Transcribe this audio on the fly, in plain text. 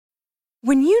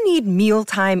When you need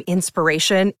mealtime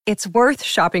inspiration, it's worth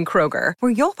shopping Kroger,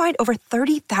 where you'll find over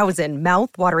 30,000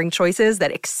 mouth-watering choices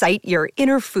that excite your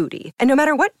inner foodie. And no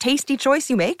matter what tasty choice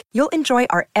you make, you'll enjoy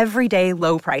our everyday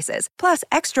low prices, plus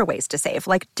extra ways to save,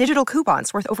 like digital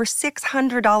coupons worth over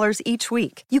 $600 each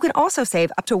week. You can also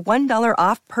save up to $1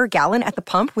 off per gallon at the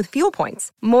pump with fuel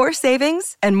points. More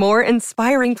savings and more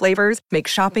inspiring flavors make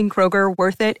shopping Kroger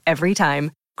worth it every time.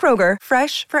 Kroger,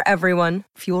 fresh for everyone.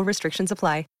 Fuel restrictions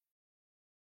apply.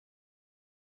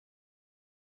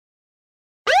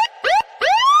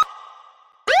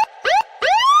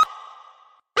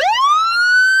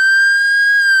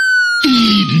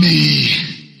 Feed me.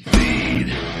 Feed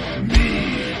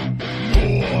me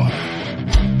more.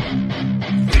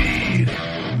 Feed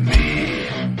me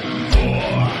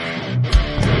more.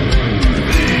 Feed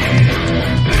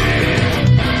me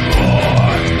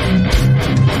more.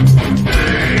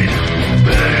 Feed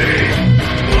me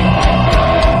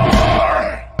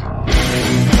more.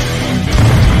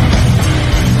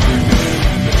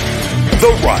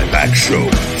 The Ryback Show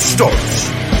starts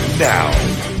now.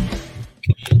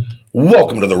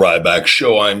 Welcome to the Ryback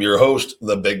Show. I'm your host,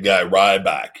 the big guy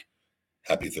Ryback.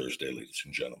 Happy Thursday, ladies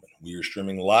and gentlemen. We are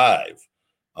streaming live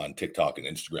on TikTok and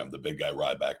Instagram, the big guy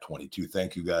Ryback 22.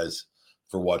 Thank you guys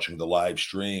for watching the live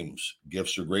streams.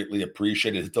 Gifts are greatly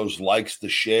appreciated. Hit those likes, the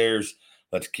shares.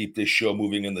 Let's keep this show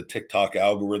moving in the TikTok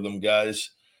algorithm,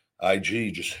 guys.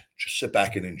 IG, just sit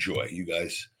back and enjoy. You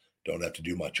guys don't have to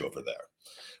do much over there.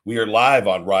 We are live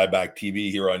on Ryback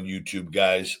TV here on YouTube,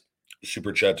 guys.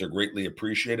 Super chats are greatly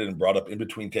appreciated and brought up in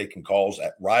between taking calls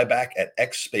at Ryback at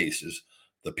X Spaces,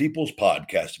 the People's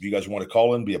Podcast. If you guys want to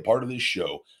call in, be a part of this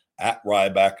show at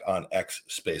Ryback on X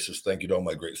Spaces. Thank you to all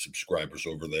my great subscribers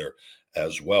over there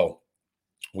as well.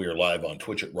 We are live on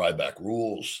Twitch at Ryback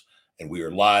Rules, and we are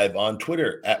live on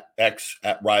Twitter at X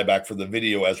at Ryback for the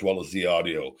video as well as the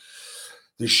audio.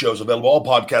 This show is available on all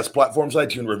podcast platforms.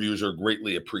 iTunes reviews are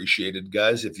greatly appreciated,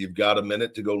 guys. If you've got a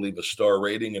minute to go leave a star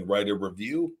rating and write a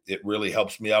review, it really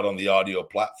helps me out on the audio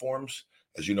platforms.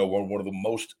 As you know, we're one of the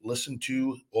most listened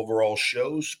to overall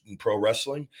shows in pro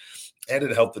wrestling and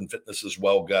in health and fitness as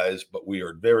well, guys. But we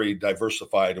are very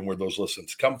diversified in where those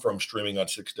listens come from, streaming on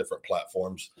 6 different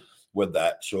platforms with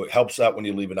that. So it helps out when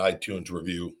you leave an iTunes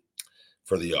review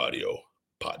for the audio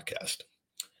podcast.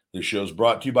 This show is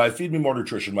brought to you by Feed Me More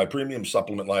Nutrition, my premium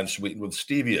supplement line sweetened with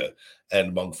stevia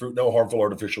and monk fruit. No harmful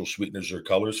artificial sweeteners or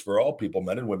colors for all people,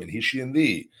 men and women, he, she, and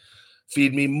thee.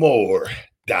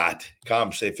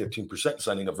 FeedMeMore.com. Save 15%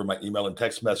 signing up for my email and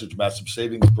text message massive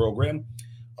savings program.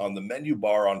 On the menu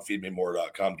bar on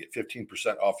FeedMeMore.com, get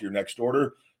 15% off your next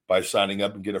order by signing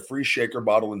up and get a free shaker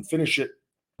bottle and finish it.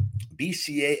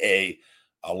 BCAA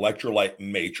Electrolyte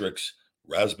Matrix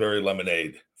Raspberry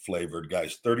Lemonade flavored,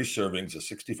 guys. 30 servings, a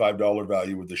 $65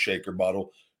 value with the shaker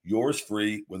bottle. Yours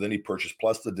free with any purchase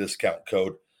plus the discount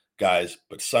code, guys.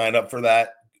 But sign up for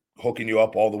that, hooking you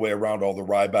up all the way around, all the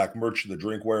Ryback merch, the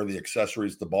drinkware, the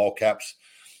accessories, the ball caps,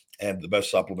 and the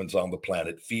best supplements on the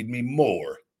planet.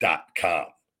 FeedMeMore.com.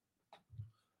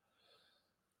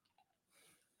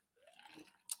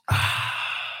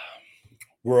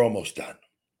 We're almost done.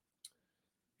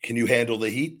 Can you handle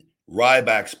the heat?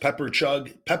 Ryback's Pepper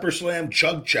Slam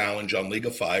Chug Challenge on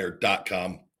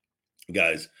LeagueOfFire.com.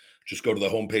 Guys, just go to the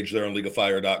homepage there on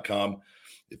LeagueOfFire.com.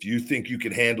 If you think you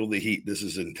can handle the heat, this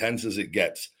is intense as it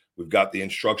gets. We've got the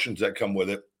instructions that come with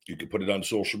it. You can put it on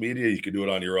social media. You can do it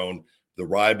on your own. The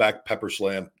Ryback Pepper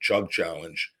Slam Chug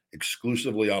Challenge,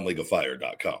 exclusively on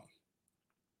LeagueOfFire.com.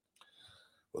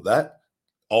 With that,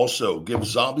 also give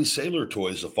Zombie Sailor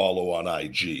Toys a follow on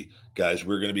IG. Guys,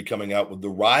 we're going to be coming out with the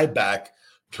Ryback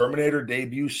Terminator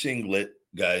debut singlet,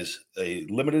 guys, a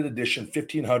limited edition,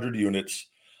 1,500 units,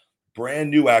 brand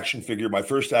new action figure, my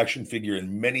first action figure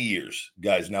in many years,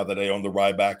 guys, now that I own the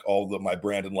Ryback, my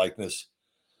brand and likeness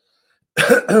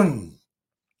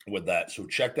with that. So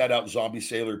check that out, Zombie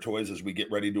Sailor Toys, as we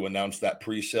get ready to announce that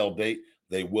pre-sale date.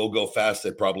 They will go fast.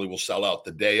 They probably will sell out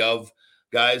the day of,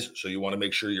 guys. So you want to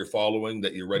make sure you're following,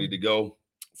 that you're ready to go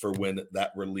for when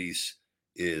that release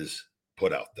is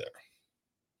put out there.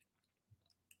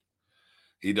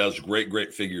 He does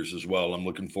great figures as well. I'm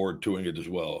looking forward to it as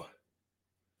well.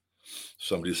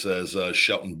 Somebody says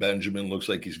Shelton Benjamin looks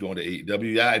like he's going to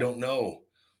AEW. Yeah, I don't know.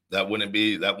 That wouldn't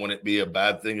be a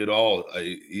bad thing at all.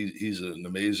 He's an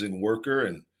amazing worker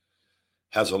and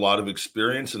has a lot of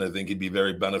experience, and I think he'd be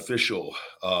very beneficial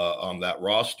on that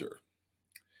roster.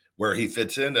 Where he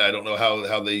fits in, I don't know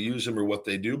how they use him or what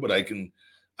they do, but I can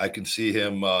see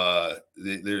him.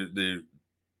 There's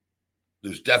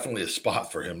definitely a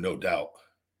spot for him, no doubt.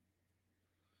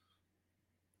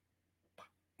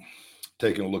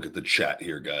 Taking a look at the chat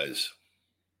here, guys.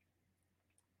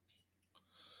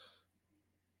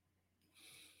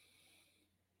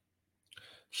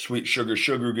 Sweet Sugar,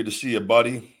 good to see you,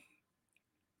 buddy.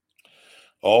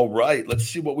 All right, let's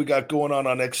see what we got going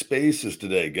on X Spaces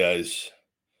today, guys.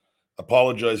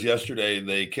 Apologize yesterday.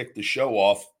 They kicked the show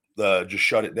off, just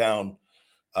shut it down.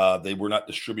 They were not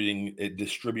distributing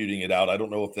it out. I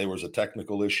don't know if there was a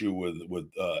technical issue with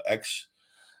X.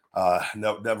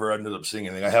 No, never ended up seeing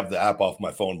anything. I have the app off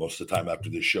my phone most of the time after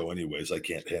this show anyways. I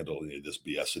can't handle any of this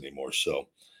BS anymore. So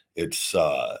it's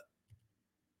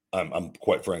I'm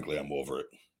quite frankly, I'm over it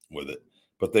with it.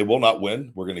 But they will not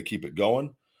win. We're going to keep it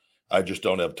going. I just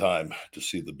don't have time to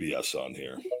see the BS on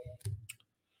here.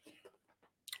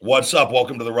 What's up?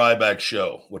 Welcome to the Ryback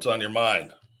Show. What's on your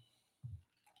mind?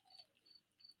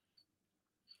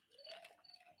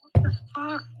 What the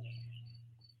fuck?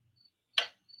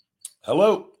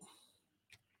 Hello.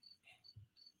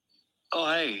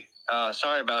 Oh, hey.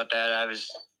 Sorry about that. I was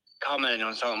commenting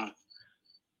on something.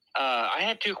 I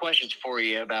had 2 questions for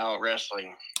you about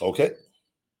wrestling. Okay.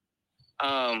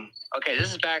 Okay,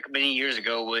 this is back many years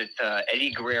ago with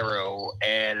Eddie Guerrero,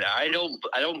 and I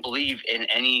don't believe in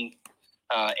any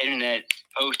internet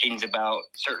postings about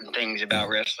certain things about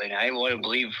wrestling. I want to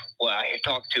believe what I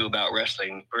talked to about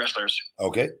wrestlers.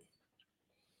 Okay.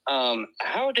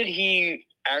 How did he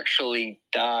actually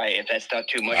die, if that's not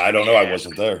too much? I don't know. I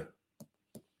wasn't there.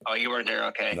 Oh, you weren't there?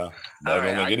 Okay. No, I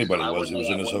don't think anybody was. He was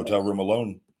in his hotel room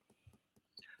alone.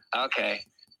 Okay.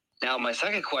 Now, my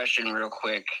second question, real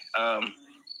quick.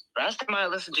 Last time I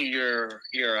listened to your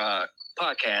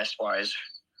podcast-wise,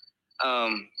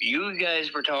 you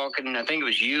guys were talking, I think it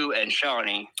was you and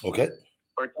Shawnee. Okay.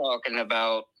 We're talking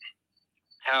about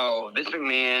how Vince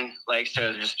McMahon likes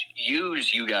to just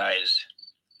use you guys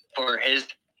for his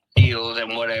deals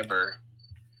and whatever.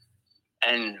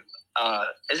 And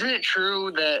isn't it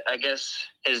true that I guess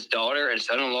his daughter and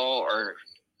son-in-law are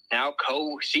now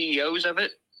co-CEOs of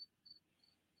it?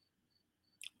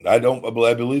 I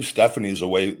believe Stephanie's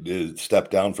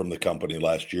stepped down from the company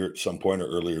last year at some point or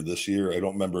earlier this year. I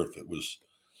don't remember if it was.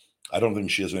 I don't think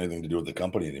she has anything to do with the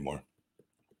company anymore.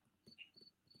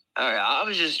 All right, I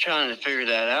was just trying to figure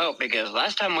that out because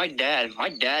last time my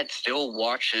dad still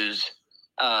watches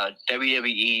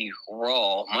WWE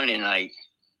Raw Monday night,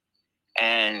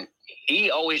 and he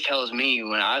always tells me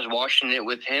when I was watching it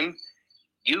with him,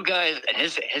 you guys, and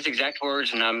his exact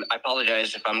words, and I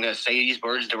apologize if I'm going to say these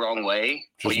words the wrong way.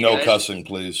 Just no cussing,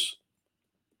 please.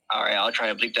 All right, I'll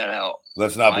try to bleep that out.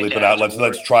 Let's not bleep it out.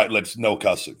 Let's no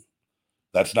cussing.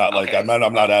 That's not like I'm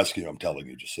not asking you. I'm telling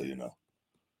you, just so you know.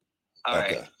 All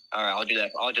right, I'll do that.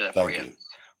 I'll do that for you.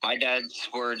 My dad's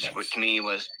words to me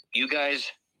was, "You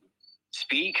guys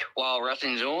speak while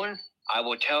wrestling's on. I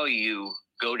will tell you,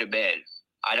 go to bed.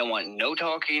 I don't want no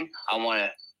talking. I want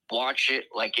to watch it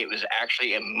like it was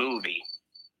actually a movie."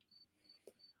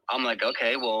 I'm like,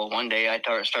 okay, well, one day I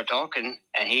start talking,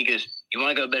 and he goes, "You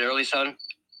want to go to bed early, son?"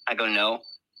 I go, "No."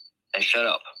 Then shut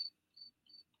up.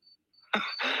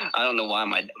 I don't know why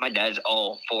my dad's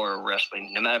all for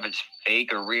wrestling. No matter if it's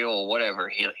fake or real or whatever,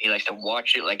 he likes to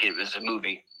watch it like it was a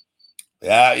movie.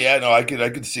 Yeah, no, I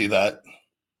could see that.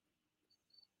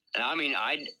 And I mean,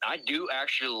 I do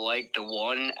actually like the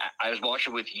one I was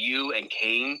watching with you and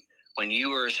Kane when you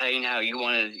were saying how you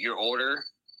wanted your order.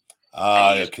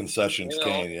 Concessions,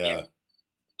 Kane, yeah.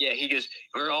 Yeah, he goes,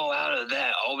 "We're all out of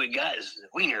that. All we got is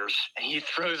wieners." And he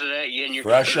throws it at you, and you're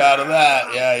fresh out of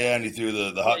that. Yeah, and he threw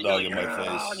the hot dog in my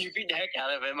face. And you beat the heck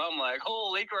out of him. I'm like,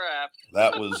 holy crap.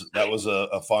 That was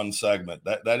a fun segment.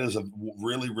 That is a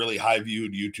really, really high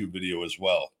viewed YouTube video as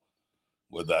well.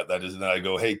 With that is, then I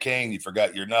go, "Hey, Kane, you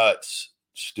forgot your nuts,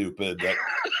 stupid."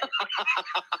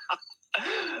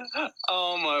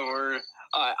 Oh my word.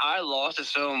 I lost it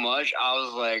so much. I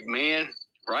was like, man,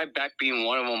 right back being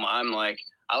one of them. I'm like,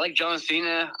 I like John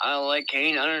Cena. I like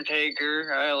Kane,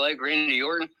 Undertaker. I like Randy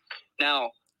Orton.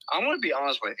 Now, I want to be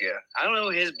honest with you. I don't know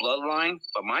his bloodline,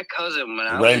 but my cousin, when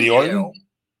I was Randy in Orton? jail,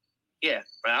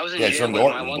 when I was in jail. Yeah, from the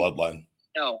Orton bloodline.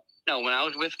 No, when I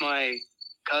was with my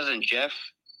cousin Jeff,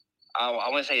 I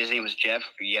want to say his name was Jeff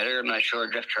Yetter. I'm not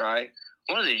sure. Jeff Try.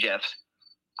 One of the Jeffs.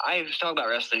 I was talking about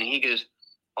wrestling, and he goes,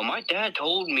 "Well, my dad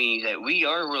told me that we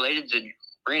are related to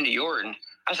Randy Orton."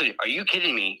 I said, "Are you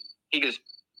kidding me?" He goes,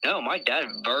 "No, my dad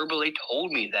verbally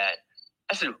told me that."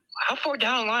 I said, "How far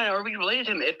down the line are we related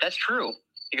to him if that's true?"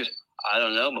 He goes, "I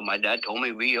don't know, but my dad told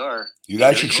me we are." You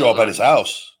guys should show up at his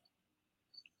house.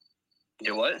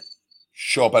 Do what?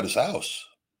 Show up at his house.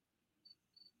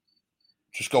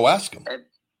 Just go ask him.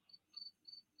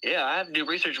 Yeah, I have to do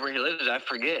research where he lives. I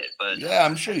forget, but yeah,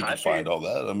 I'm sure you can find all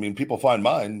that. I mean, people find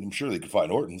mine. I'm sure they can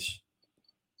find Orton's.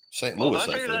 St. Louis,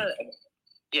 I think.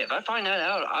 If I find that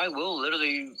out, I will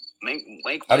literally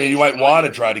make. I mean, you might want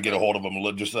to try to get a hold of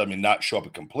him. Just, not show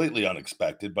up completely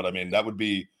unexpected, but that would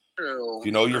be, true,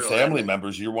 your family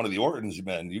members. You're one of the Ortons,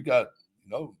 man. You got,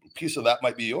 a piece of that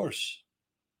might be yours.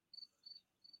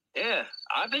 Yeah,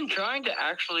 I've been trying to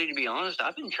actually, to be honest,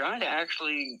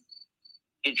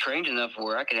 get trained enough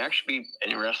where I can actually be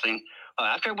in wrestling.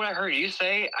 After what I heard you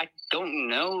say, I don't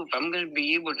know if I'm going to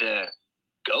be able to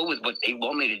go with what they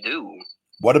want me to do.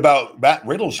 What about Matt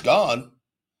Riddle's gone?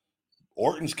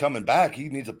 Orton's coming back. He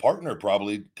needs a partner,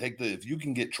 probably. If you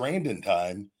can get trained in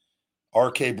time,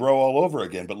 RK Bro all over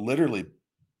again, but literally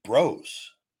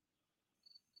bros.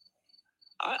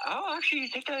 I'll actually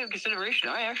take that into consideration.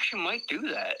 I actually might do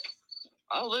that.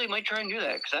 I really might try and do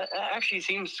that because that actually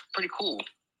seems pretty cool.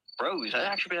 Bros, I'd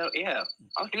actually be,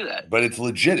 I'll do that. But it's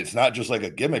legit. It's not just like a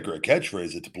gimmick or a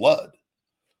catchphrase. It's blood.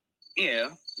 Yeah,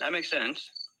 that makes sense.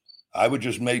 I would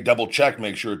just double check,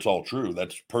 make sure it's all true.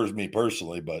 That's me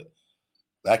personally, but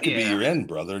that could be your end,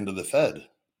 brother, into the Fed.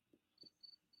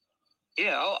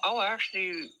 Yeah, I'll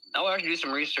actually do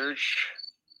some research.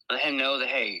 Let him know that,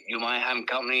 hey, you might have a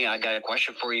company. I got a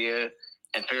question for you,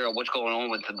 and figure out what's going on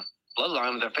with the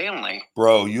bloodline with their family.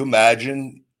 Bro, you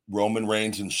imagine Roman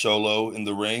Reigns and Solo in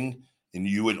the ring, and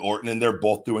you and Orton in there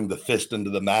both doing the fist into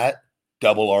the mat,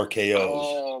 double RKOs.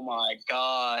 Oh my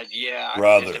God, yeah,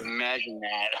 brother! I can just imagine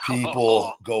that.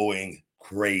 People going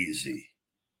crazy.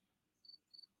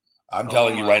 I'm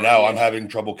telling you right now, I'm having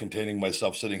trouble containing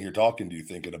myself sitting here talking to you,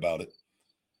 thinking about it.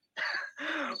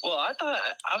 Well, I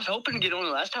was hoping to get on the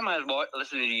last time I was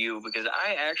listening to you because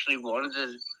I actually wanted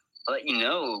to let you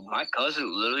know my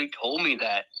cousin literally told me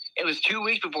that. It was 2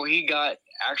 weeks before he got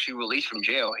actually released from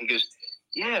jail. He goes,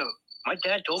 yeah, my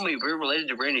dad told me we're related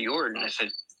to Randy Orton. I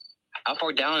said, how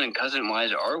far down in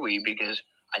cousin-wise are we? Because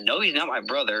I know he's not my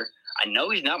brother. I know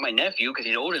he's not my nephew because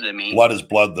he's older than me. Blood is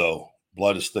blood, though.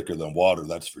 Blood is thicker than water,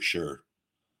 that's for sure.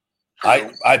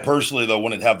 I personally, though,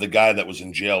 wouldn't have the guy that was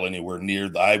in jail anywhere near.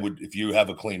 If you have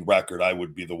a clean record, I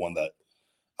would be the one that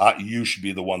you should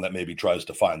be the one that maybe tries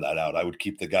to find that out. I would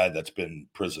keep the guy that's been in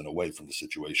prison away from the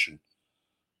situation.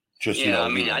 Just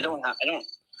I don't have.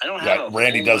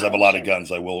 Randy does have a lot of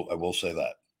guns. I will say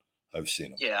that. I've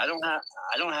seen him. Yeah, I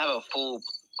don't have a full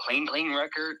clean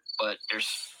record, but there's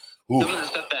some of the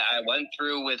stuff that I went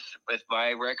through with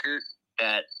my record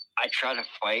that I tried to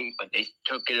fight, but they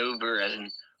took it over as in,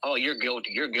 oh, you're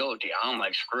guilty. I'm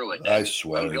like, screw it. I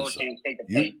swear. I'm guilty. Take the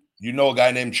pain. You know a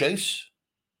guy named Chase?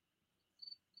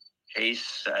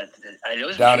 Chase, I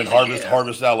know down in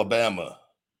Harvest, Alabama.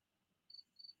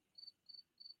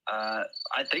 I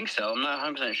think so. I'm not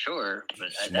 100% sure,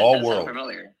 but small world.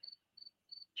 Familiar.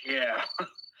 Yeah.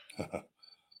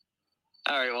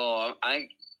 All right. Well, I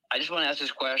just want to ask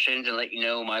this question to let you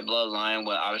know my bloodline.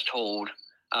 What I was told.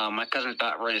 My cousin's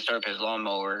about ready to start up his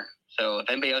lawnmower. So if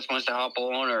anybody else wants to hop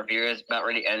on, or if you're about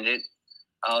ready to end it,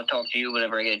 I'll talk to you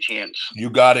whenever I get a chance. You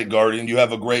got it, Guardian. You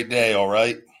have a great day. All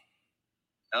right.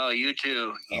 Oh, you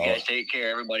too. You guys take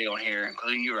care. Everybody on here,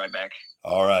 including you, right back.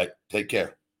 All right. Take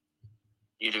care.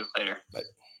 You too. Later. Bye.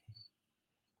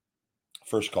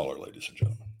 First caller, ladies and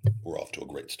gentlemen. We're off to a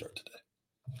great start today.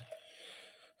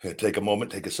 I'm going to take a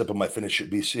moment, take a sip of my Finish It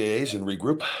BCAAs and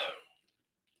regroup.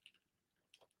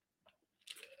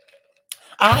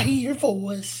 I hear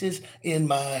voices in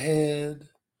my head.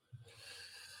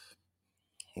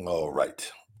 All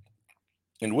right.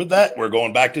 And with that, we're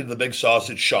going back to the big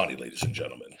sausage Shawnee, ladies and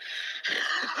gentlemen.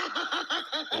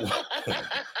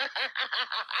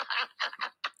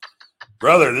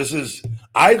 Brother,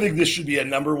 I think this should be a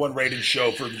 #1 rated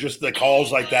show for just the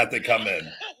calls like that come in. I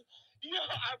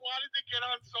wanted to get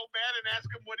on so bad and ask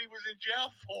him what he was in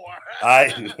jail for.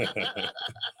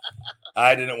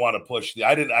 I didn't want to push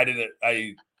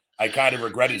I kind of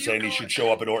regretted saying he should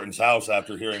show up at Orton's house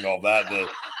after hearing all that.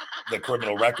 The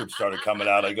criminal record started coming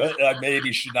out. I go, I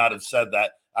maybe should not have said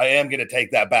that. I am going to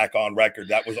take that back on record.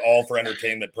 That was all for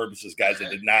entertainment purposes, guys. It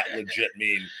did not legit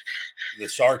mean the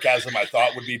sarcasm I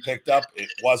thought would be picked up. It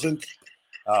wasn't.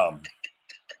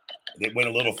 It went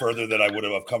a little further than I would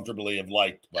have comfortably have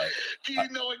liked. But do you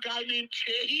know a guy named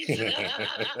Chase? He's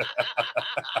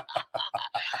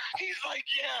like,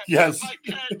 yeah. Yes. My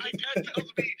dad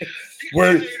tells me.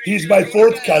 He's my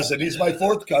fourth cousin. He's my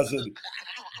fourth cousin.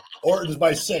 Orton's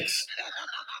my sixth.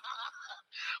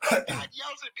 My dad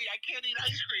yells at me, I can't eat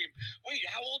ice cream. Wait,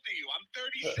 how old are you? I'm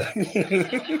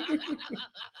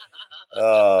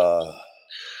 36.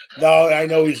 No, I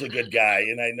know he's a good guy,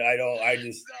 and I'm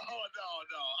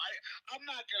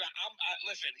not gonna.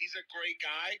 Listen, he's a great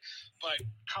guy, but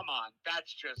come on,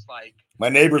 that's just like. My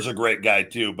neighbor's a great guy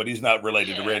too, but he's not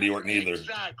related to Randy Orton either.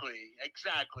 Exactly.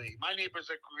 My neighbor's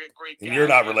a great guy. And you're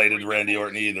not related to Randy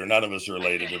Orton either. None of us are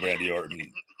related to Randy Orton.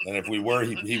 And if we were,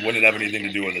 he wouldn't have anything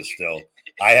to do with it still.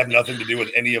 I have nothing to do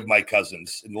with any of my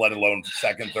cousins, let alone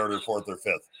second, third, or fourth, or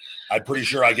fifth. I'm pretty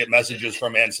sure I get messages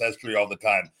from Ancestry all the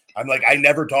time. I'm like, I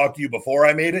never talked to you before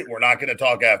I made it. We're not going to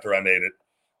talk after I made it.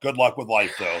 Good luck with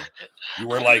life, though. You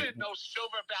were like, no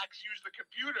silverbacks use the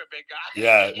computer, big guy.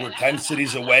 Yeah, we're 10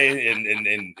 cities away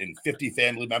and 50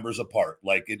 family members apart.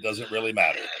 Like, it doesn't really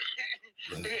matter.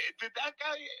 Did that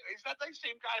guy? Is that the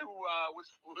same guy who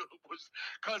was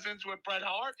cousins with Bret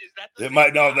Hart? Is that the It same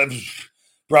might no, guy? that's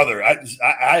brother.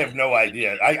 I have no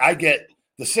idea. I get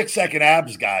the 6 second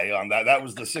abs guy on that. That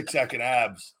was the 6 second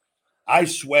abs. I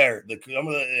swear,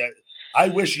 I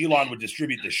wish Elon would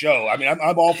distribute the show. I mean,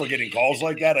 I'm all for getting calls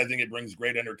like that. I think it brings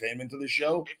great entertainment to the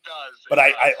show. It does. But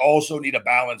I also need a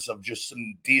balance of just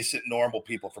some decent, normal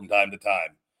people from time to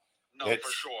time. No,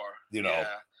 for sure. You know, yeah.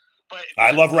 But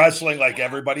I love wrestling like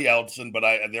everybody else, but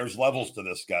there's levels to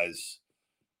this, guys.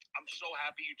 I'm so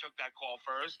happy you took that call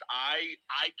first. I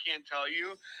can't tell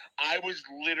you. I was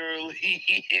literally,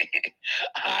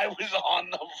 I was on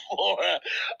the floor.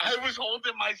 I was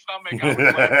holding my stomach. I was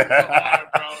laughing so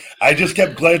hard, bro. I just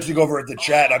kept glancing over at the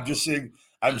chat. I'm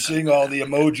seeing all the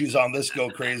emojis on this go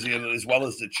crazy, as well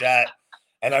as the chat,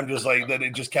 and I'm just like, then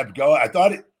it just kept going. I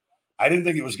didn't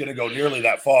think it was going to go nearly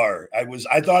that far. I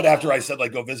thought after I said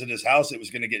like go visit his house, it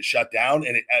was going to get shut down,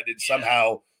 and it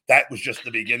somehow. That was just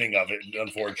the beginning of it,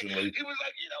 unfortunately. He was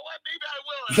like, you know what, maybe I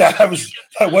will. Yeah,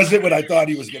 that wasn't what I thought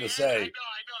he was going to say. I know.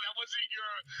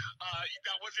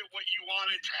 That wasn't what you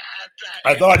wanted to have.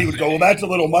 I thought he would go, well, that's a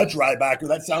little much, Rybacker.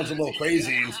 That sounds a little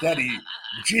crazy. Instead,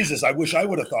 Jesus, I wish I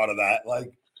would have thought of that.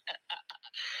 Like,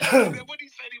 when he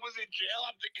said he was in jail,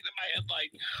 I'm thinking in my head,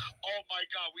 like, oh my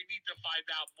God, we need to find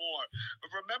out more. But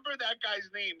remember that guy's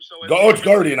name. So it's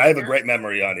Guardian. I have a great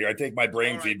memory on here. I take my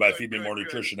brain feed by Feed Me More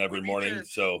Nutrition every morning.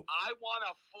 So I want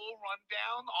a full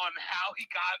rundown on how he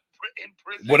got in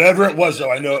prison. Whatever it was,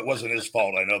 though, I know it wasn't his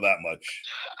fault. I know that much.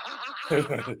 I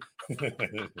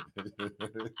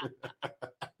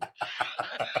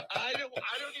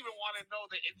don't even want to know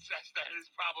the incest that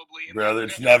is probably in brother.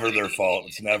 It's never their fault.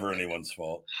 It's never anyone's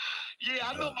fault. Yeah,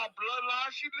 I know my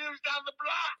bloodline. She lives down the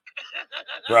block.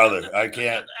 Brother, I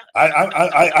can't.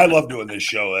 I love doing this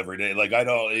show every day. Like I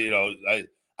don't,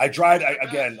 I tried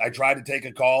to take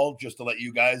a call just to let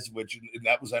you guys, and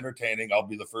that was entertaining. I'll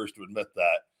be the first to admit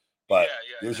that. But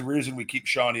there's a reason we keep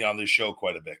Shawnee on this show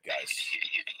quite a bit, guys.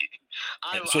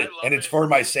 And it's for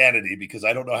my sanity because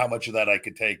I don't know how much of that I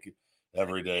could take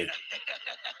every day.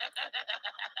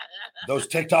 Those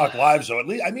TikTok lives, though, at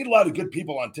least I meet a lot of good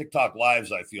people on TikTok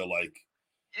lives, I feel like.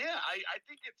 Yeah, I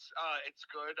think it's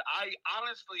good. I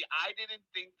didn't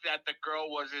think that the girl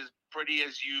was as pretty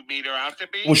as you made her out to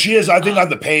be. Well, she is. I think on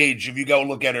the page, if you go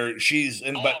look at her, she's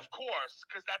in. But of course,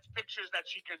 because that's pictures that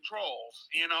she controls.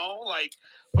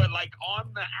 But like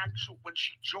on the actual when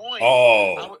she joined.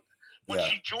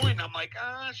 She joined, I'm like,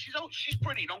 she's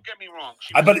pretty. Don't get me wrong.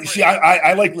 I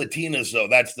like Latinas though.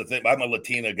 That's the thing. I'm a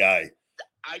Latina guy.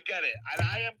 I get it, and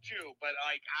I am too. But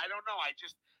like, I don't know.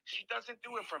 She doesn't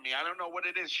do it for me. I don't know what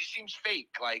it is. She seems fake.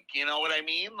 Like, you know what I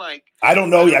mean? Like, I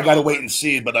don't know. I got to wait and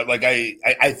see. But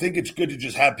I think it's good to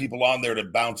just have people on there to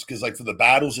bounce because like for the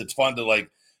battles, it's fun to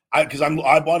like. I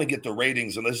want to get the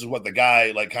ratings, and this is what the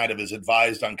guy like kind of is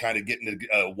advised on, kind of getting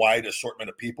a wide assortment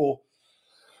of people.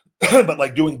 But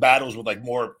like doing battles with like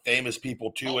more famous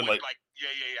people too, and like hot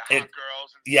girls.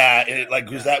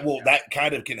 Because that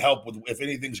kind of can help with if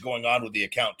anything's going on with the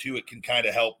account too. It can kind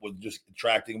of help with just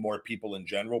attracting more people in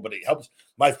general. But it helps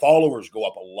my followers go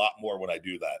up a lot more when I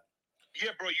do that.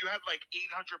 Yeah, bro, you had like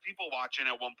 800 people watching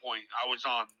at one point. I was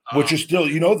on, which is still,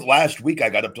 last week I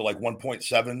got up to like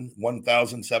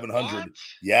 1,700.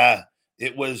 Yeah,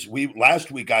 it was.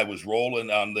 Last week I was rolling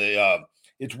on the.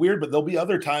 It's weird, but there'll be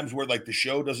other times where like the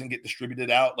show doesn't get distributed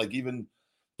out, like even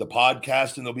the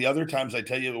podcast. And there'll be other times I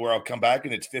tell you where I'll come back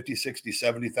and it's 50, 60,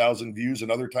 70,000 views.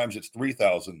 And other times it's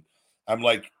 3,000. I'm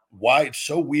like, why? It's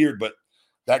so weird. But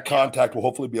that contact will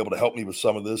hopefully be able to help me with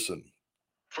some of this. And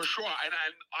for sure. And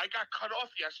I got cut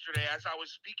off yesterday as I was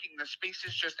speaking. The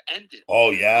spaces just ended. Oh,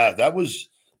 yeah. That was,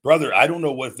 brother, I don't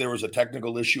know if there was a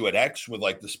technical issue at X with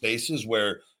like the spaces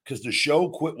where, because the show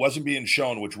wasn't being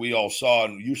shown, which we all saw,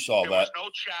 and you saw there that. There was no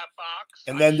chat box.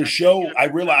 And then the show, I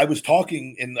realized I was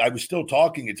talking, and I was still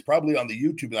talking. It's probably on the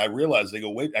YouTube, and I realized, they go,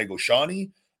 wait, I go,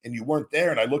 Shawnee, and you weren't there,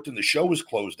 and I looked, and the show was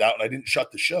closed out, and I didn't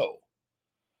shut the show.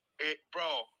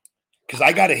 Bro. Because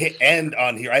I got to hit end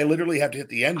on here. I literally have to hit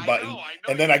the end button,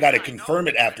 and then I got to confirm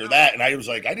it after that, and I was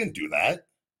like, I didn't do that.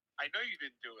 I know you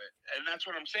didn't do it, and that's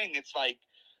what I'm saying. It's like,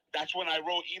 that's when I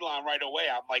wrote Elon right away.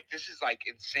 I'm like, this is like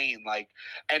insane. Like,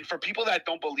 and for people that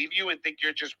don't believe you and think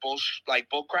you're just bull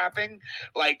crapping,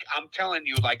 like I'm telling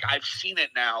you, like I've seen it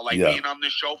now. Like being on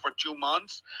this show for 2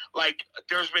 months, like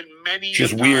there's been many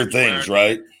just weird things,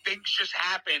 right? Things just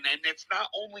happen, and it's not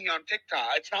only on TikTok.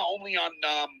 It's not only on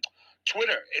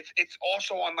Twitter. It's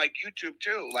also on like YouTube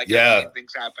too. Like I've seen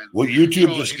things happen. Well,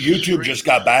 YouTube just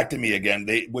got back to me again.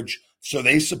 So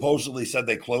they supposedly said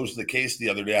they closed the case the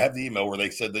other day. I have the email where they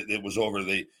said that it was over.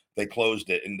 They closed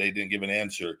it and they didn't give an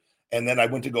answer. And then I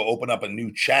went to go open up a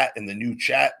new chat, and the new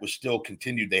chat was still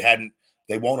continued.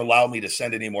 They won't allow me to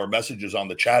send any more messages on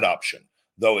the chat option,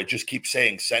 though it just keeps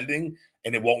saying sending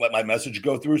and it won't let my message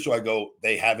go through. So I go,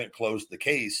 they haven't closed the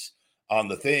case on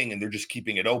the thing and they're just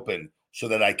keeping it open so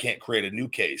that I can't create a new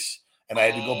case. And I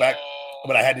had to go back,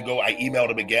 but I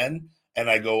emailed him again. And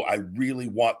I go, I really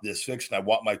want this fixed and I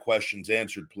want my questions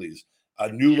answered, please. A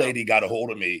new lady got a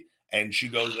hold of me and she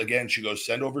goes,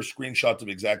 send over screenshots of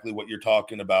exactly what you're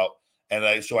talking about. And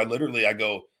I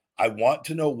go, I want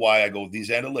to know why. I go, these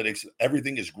analytics,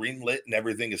 everything is green lit and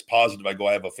everything is positive. I go,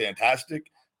 I have a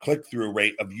fantastic click-through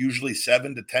rate of usually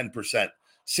 7 to 10%,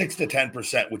 6 to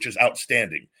 10%, which is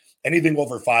outstanding. Anything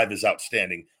over 5 is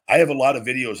outstanding. I have a lot of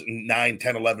videos in 9,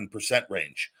 10, 11%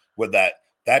 range with that.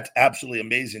 That's absolutely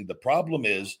amazing. The problem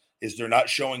is they're not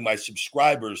showing my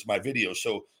subscribers my videos.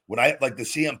 So when the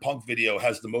CM Punk video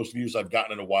has the most views I've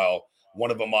gotten in a while, one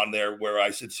of them on there where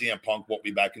I said CM Punk won't be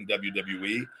back in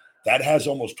WWE, that has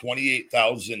almost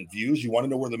 28,000 views. You want to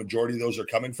know where the majority of those are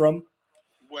coming from?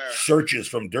 Where? Searches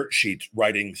from Dirt Sheets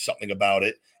writing something about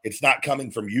it. It's not coming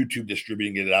from YouTube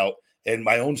distributing it out. And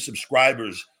my own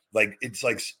subscribers, it's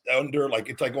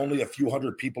only a few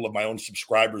hundred people of my own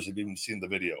subscribers have even seen the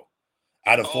video.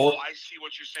 Out of 4, I see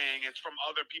what you're saying. It's from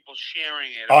other people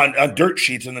sharing it on Dirt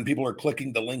Sheets, and then people are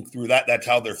clicking the link through that. That's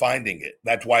how they're finding it.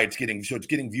 That's why it's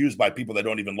getting views by people that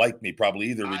don't even like me, probably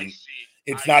either.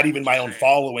 It's not even my own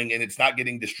following, and it's not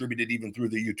getting distributed even through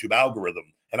the YouTube algorithm.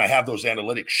 And I have those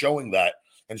analytics showing that.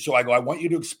 And so I go, I want you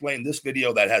to explain this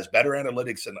video that has better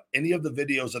analytics than any of the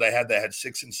videos that I had that had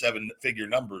 6 and 7 figure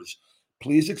numbers.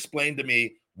 Please explain to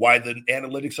me why the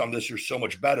analytics on this are so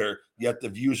much better, yet the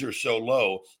views are so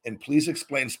low. And please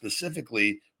explain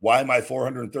specifically why my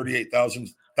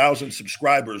 438,000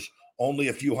 subscribers, only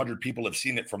a few hundred people have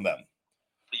seen it from them.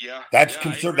 Yeah. That's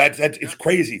it's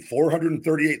crazy.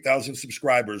 438,000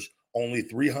 subscribers, only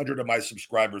 300 of my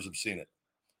subscribers have seen it.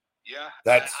 Yeah.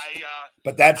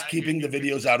 That's keeping the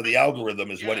videos out of the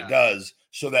algorithm is what it does,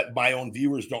 so that my own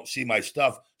viewers don't see my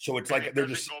stuff. So it's like they're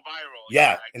just go viral.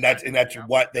 Yeah, and that's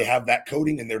what they have that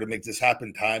coding in there to make this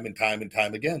happen time and time and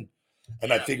time again.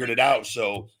 And I figured it out.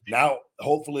 So now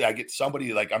hopefully I get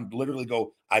somebody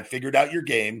I figured out your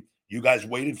game. You guys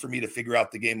waited for me to figure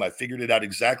out the game. I figured it out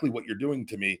exactly what you're doing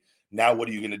to me. Now what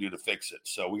are you going to do to fix it?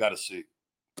 So we got to see.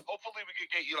 Hopefully we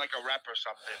could get you like a rep or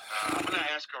something. I'm gonna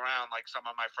ask around like some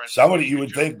of my friends. Somebody you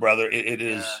would think, brother, it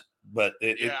is, but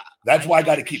that's why I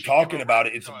got to keep talking about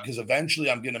it. It's because eventually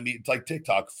I'm gonna meet. It's like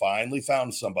TikTok finally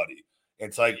found somebody.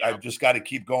 It's like I've just got to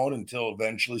keep going until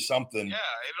eventually something. Yeah,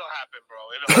 it'll happen, bro.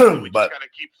 It'll happen. We just got to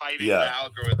keep fighting the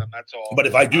algorithm. That's all. But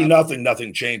if I do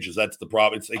nothing changes. That's the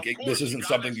problem. It's like this isn't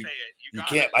something you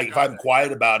can't. If I'm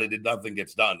quiet about it, nothing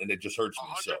gets done, and it just hurts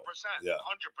me. 100%. 100%.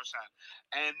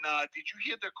 And did you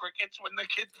hear the crickets when the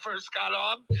kid first got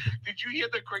on? Did you hear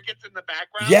the crickets in the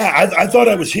background? Yeah, I thought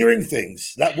I was hearing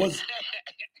things. That was.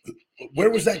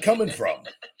 Where was that coming from?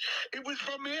 It was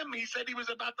from him. He said he was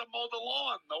about to mow the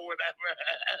lawn or whatever.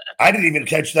 I didn't even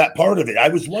catch that part of it. I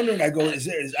was wondering. I go,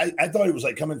 I thought it was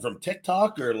like coming from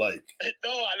TikTok or like. No,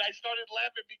 and I started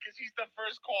laughing because he's the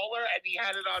first caller and he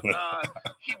had it on.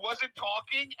 He wasn't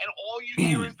talking, and all you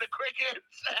hear is the crickets.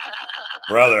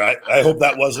 Brother, I hope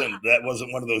that wasn't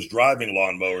one of those driving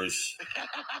lawnmowers.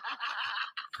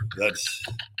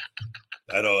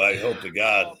 I hope to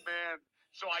God. Oh man.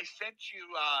 So I sent you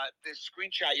this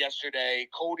screenshot yesterday.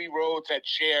 Cody Rhodes had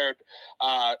shared,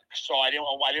 so I didn't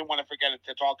want to forget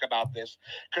to talk about this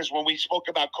because when we spoke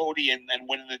about Cody and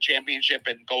winning the championship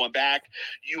and going back,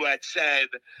 you had said,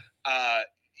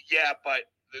 but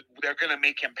they're going to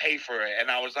make him pay for it. And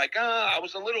I was like, I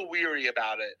was a little weary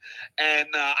about it. And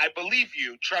I believe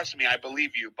you. Trust me, I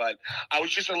believe you. But I was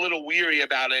just a little weary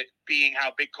about it being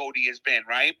how big Cody has been,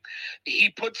 right? He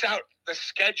puts out the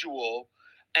schedule.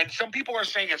 And some people are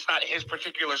saying it's not his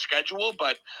particular schedule,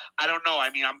 but I don't know. I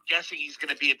mean, I'm guessing he's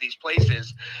going to be at these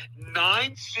places.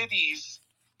 9 cities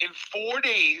in 4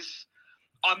 days.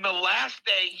 On the last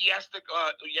day, he has to.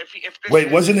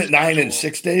 Wait, wasn't it 9 and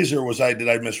 6 days, or did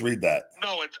I misread that?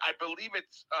 No, I believe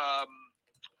it's.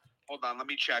 Hold on, let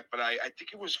me check. But I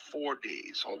think it was 4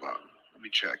 days. Hold on, let me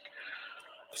check.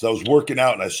 Because I was working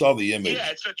out and I saw the image. Yeah,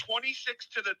 it's the 26th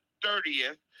to the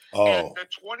 30th. Oh. And the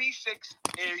 26th,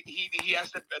 he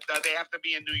has to. They have to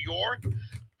be in New York,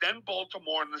 then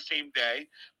Baltimore on the same day,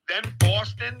 then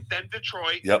Boston, then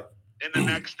Detroit. Yep. In the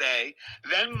next day,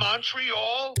 then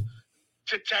Montreal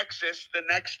to Texas the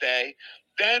next day,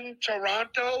 then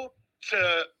Toronto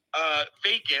to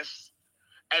Vegas,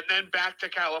 and then back to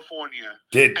California.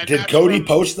 Did Cody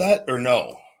post that or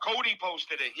no? Cody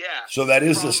posted it, yeah. So that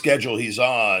is the schedule he's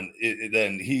on.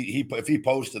 Then he if he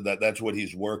posted that, that's what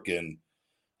he's working.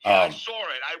 Yeah, I saw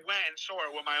it. I went and saw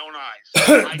it with my own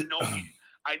eyes.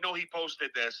 I know he posted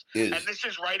this, and this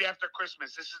is right after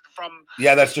Christmas. This is from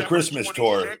that's the Christmas 26th.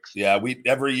 Tour. Yeah,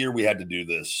 every year we had to do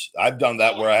this. I've done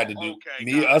that where I had to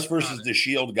do us versus the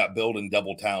Shield got billed in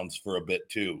double towns for a bit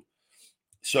too.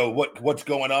 So what's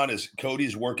going on is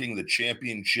Cody's working the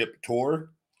championship tour,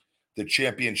 the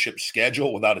championship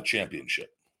schedule without a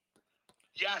championship.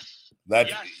 Yes.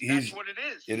 That's what it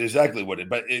is. It is exactly what it.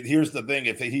 But here's the thing: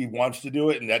 if he wants to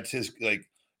do it, and that's his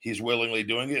he's willingly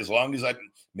doing it, as long as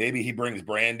maybe he brings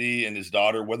Brandy and his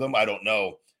daughter with him. I don't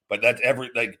know, but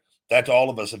that's all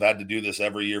of us have had to do this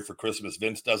every year for Christmas.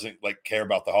 Vince doesn't care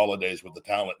about the holidays with the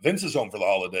talent. Vince is home for the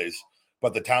holidays,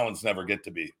 but the talents never get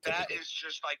to be. Typically. That is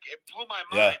just it blew my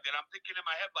mind, and I'm thinking in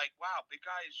my head wow, big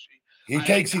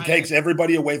guy. He takes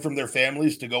everybody away from their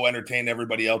families to go entertain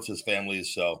everybody else's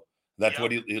families. So. That's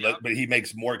what but he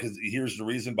makes more because here's the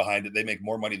reason behind it. They make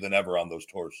more money than ever on those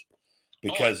tours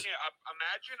because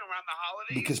imagine around the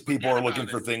holidays because people are looking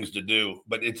for things to do.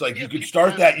 But it's you could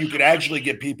start that. You could actually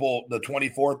get people the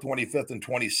 24th, 25th, and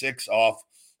 26th off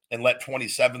and let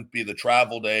 27th be the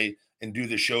travel day and do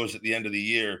the shows at the end of the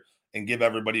year and give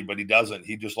everybody. But he doesn't.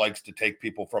 He just likes to take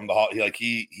people from the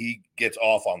he gets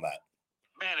off on that.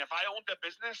 Man, if I owned a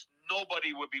business,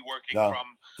 nobody would be working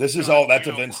from. This is all that's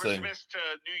a Vince thing. Christmas to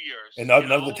New Year's, and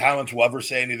none of the talents will ever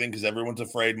say anything because everyone's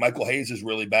afraid. Michael Hayes is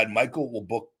really bad. Michael will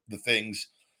book the things.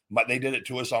 They did it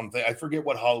to us on. I forget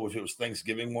what holiday it was.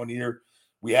 Thanksgiving one year,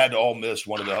 we had to all miss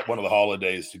one of the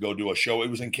holidays to go do a show.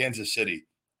 It was in Kansas City.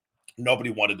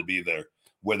 Nobody wanted to be there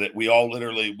with it. We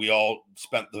all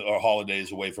spent our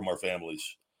holidays away from our families.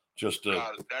 It's just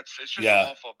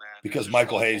awful, man. Because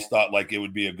Michael Hayes thought it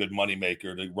would be a good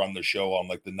moneymaker to run the show on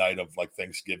the night of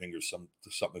Thanksgiving or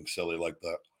something silly like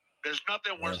that. There's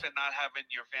nothing worse than not having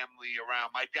your family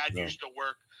around. My dad used to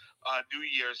work New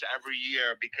Year's every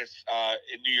year because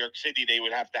in New York City they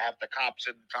would have to have the cops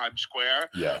in Times Square.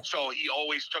 Yeah. So he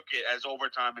always took it as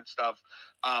overtime and stuff.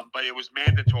 But it was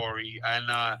mandatory,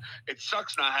 and it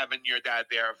sucks not having your dad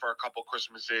there for a couple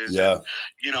Christmases. Yeah,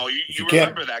 and, you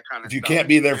remember that kind of stuff. If you can't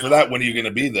be there for that, when are you going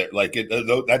to be there?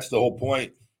 That's the whole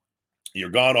point. You're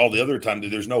gone all the other time.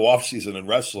 There's no off season in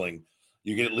wrestling.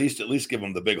 You can at least give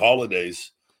them the big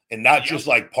holidays, and not just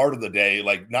part of the day.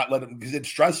 Not let them because it's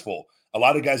stressful. A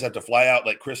lot of guys have to fly out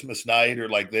Christmas night or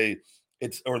the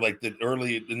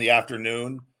early in the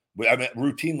afternoon.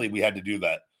 Routinely we had to do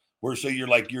that. So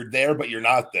you're there, but you're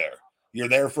not there. You're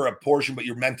there for a portion, but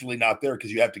you're mentally not there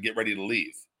because you have to get ready to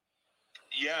leave.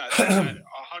 Yeah, 100%.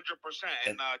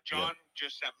 And John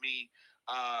just sent me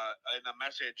in a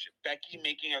message, Becky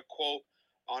making a quote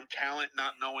on talent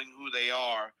not knowing who they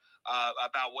are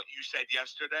about what you said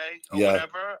yesterday or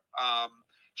whatever.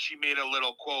 She made a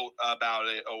little quote about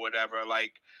it or whatever,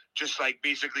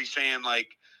 basically saying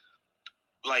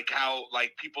how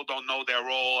people don't know their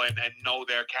role and know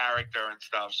their character and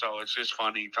stuff. So it's just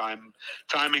funny.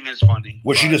 Timing is funny.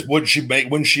 Wouldn't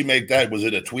she make that? Was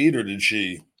it a tweet or did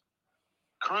she?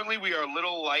 Currently, we are a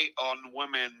little light on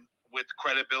women with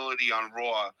credibility on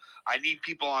Raw. I need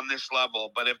people on this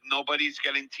level, but if nobody's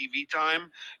getting TV time,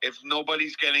 if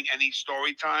nobody's getting any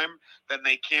story time, then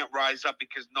they can't rise up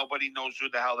because nobody knows who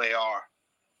the hell they are.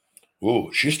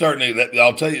 Ooh, she's starting to.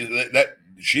 I'll tell you that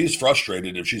she's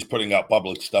frustrated if she's putting out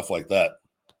public stuff like that.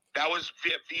 That was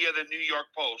via the New York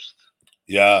Post.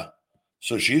 Yeah,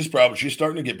 so she's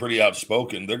starting to get pretty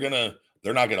outspoken.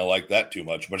 They're not gonna like that too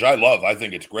much, which I love. I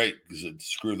think it's great because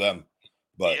screw them.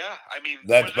 But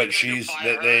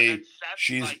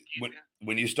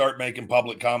when you start making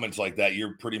public comments like that,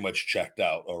 you're pretty much checked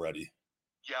out already.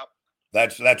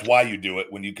 Yep. That's why you do it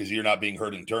because you're not being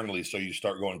heard internally. So you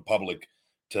start going public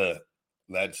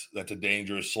that's a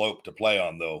dangerous slope to play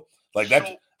on though.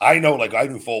 I know, I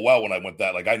knew full well when I went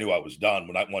that, I knew I was done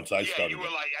once I started. You were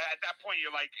at that point,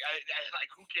 you're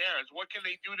who cares? What can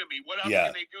they do to me? What else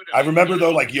can they do to me? I remember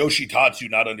though, Yoshitatsu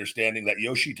not understanding that.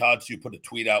 Yoshitatsu put a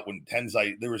tweet out when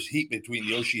Tenzai, there was heat between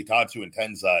Yoshitatsu and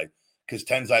Tenzai because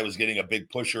Tenzai was getting a big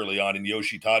push early on, and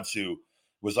Yoshitatsu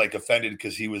was offended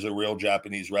because he was a real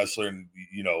Japanese wrestler, and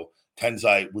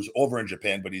Tenzai was over in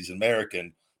Japan, but he's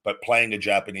American. but playing a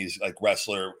Japanese like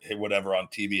wrestler, whatever, on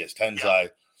TV as Tenzai.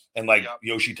 And like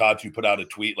Yoshitatsu put out a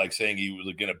tweet like saying he was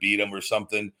going to beat him or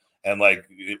something. And like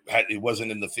it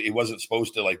wasn't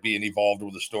supposed to like be involved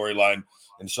with the storyline.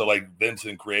 And so like Vince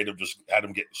and creative just had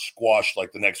him get squashed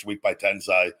like the next week by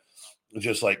Tenzai,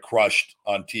 just like crushed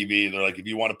on TV. They're like, if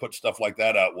you want to put stuff like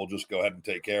that out, we'll just go ahead and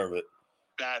take care of it.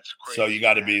 That's crazy. So you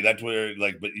got to be, that's where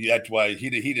like, but that's why he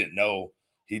didn't know.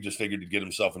 He just figured to get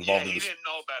himself involved in this. He didn't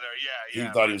know better.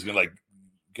 He thought he was going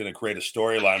to create a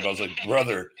storyline. But I was like,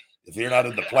 brother, if you're not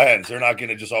in the plans, they're not going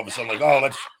to just all of a sudden like, oh,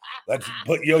 let's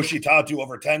put Yoshitatsu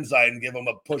over Tenzai and give him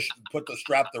a push,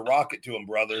 strap the rocket to him,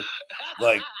 brother.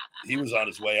 Like he was on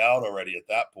his way out already at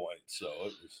that point. So it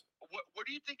was. What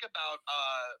do you think about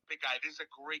Big Guy? This is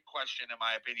a great question in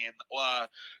my opinion.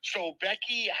 So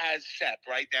Becky has Seth,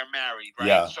 right? They're married, right?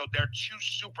 Yeah. So they're two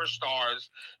superstars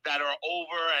that are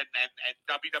over, and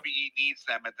WWE needs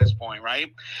them at this point,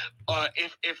 right?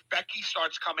 If Becky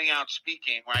starts coming out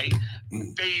speaking, right,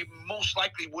 they most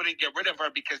likely wouldn't get rid of her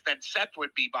because then Seth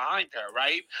would be behind her,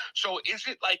 right? So is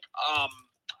it like,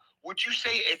 would you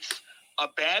say it's a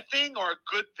bad thing or a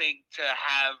good thing to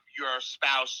have your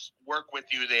spouse work with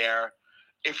you there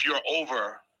if you're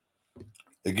over?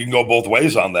 It can go both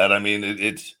ways on that. I mean,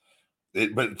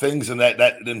 but things in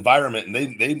that environment, and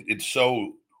it's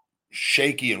so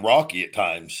shaky and rocky at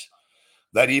times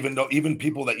that even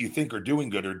people that you think are doing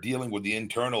good are dealing with the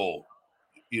internal,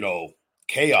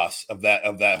 chaos of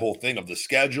that whole thing, of the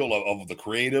schedule, of the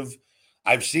creative.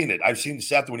 I've seen it. I've seen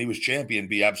Seth when he was champion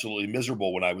be absolutely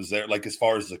miserable when I was there, like as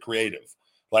far as the creative,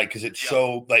 like, because it's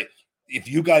so like, if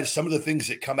you guys, some of the things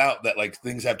that come out that like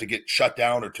things have to get shut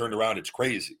down or turned around, it's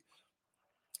crazy.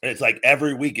 And it's like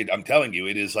every week, I'm telling you,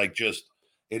 it is like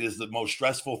it is the most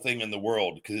stressful thing in the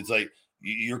world, because it's like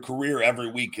your career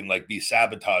every week can like be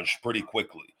sabotaged pretty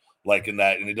quickly, like in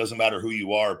that, and it doesn't matter who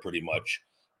you are pretty much.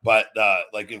 But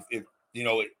like if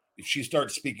she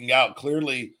starts speaking out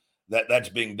clearly, that's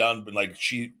being done, but like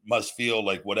she must feel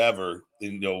like whatever,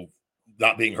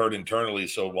 not being heard internally.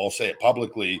 So I'll say it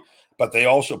publicly, but they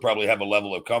also probably have a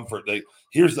level of comfort.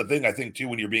 Here's the thing, I think too,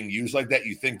 when you're being used like that,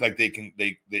 you think like they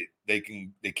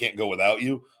can't go without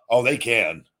you. Oh, they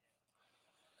can.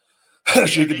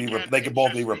 They could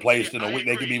both be replaced in a week.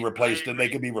 They could be replaced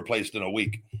in a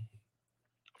week.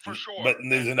 For sure. But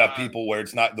there's enough people where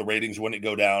it's not, the ratings wouldn't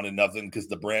go down and nothing, because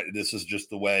the brand, this is just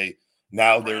the way.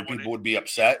 Now people would be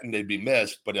upset and they'd be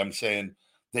missed, but I'm saying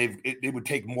it would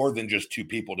take more than just two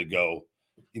people to go.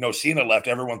 Cena left.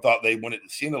 Everyone thought they wanted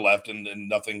Cena left, and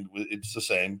nothing. It's the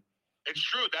same. It's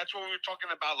true. That's what we were talking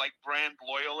about, like brand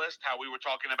loyalist. How we were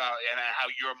talking about, and how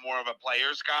you're more of a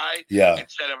players guy,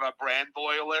 instead of a brand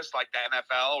loyalist, like the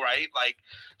NFL, right? Like,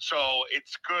 so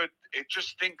it's good. It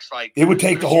just thinks like it would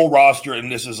take the whole roster, and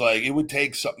this is like it would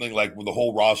take something like with the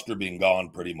whole roster being gone,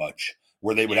 pretty much,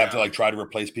 where they would have to like try to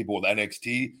replace people with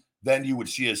NXT. Then you would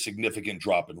see a significant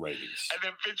drop in ratings. And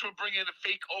then Vince would bring in a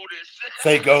fake Otis.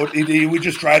 Fake Otis. He would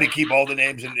just try to keep all the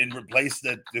names and replace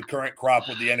the current crop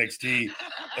with the NXT,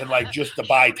 and like just to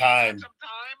buy time.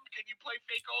 Can you play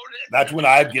fake Otis? That's when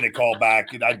I'd get a call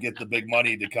back, and I'd get the big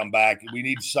money to come back. We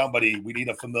need somebody. We need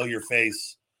a familiar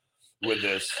face with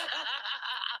this.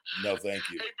 No, thank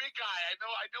you. Hey, big guy,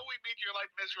 I know we made your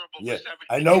life miserable for 7 years.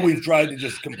 I know we've tried to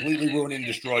just completely ruin and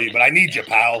destroy you, but I need you,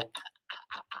 pal.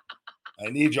 I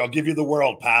need you. I'll give you the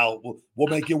world, pal. We'll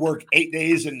make you work 8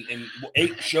 days and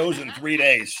 8 shows in 3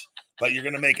 days, but you're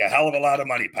going to make a hell of a lot of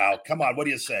money, pal. Come on, what do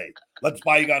you say? Let's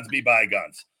bygones be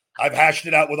bygones. I've hashed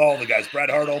it out with all the guys. Bret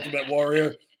Hart, Ultimate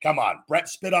Warrior. Come on. Bret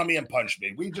spit on me and punched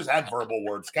me. We just had verbal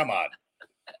words. Come on.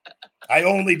 I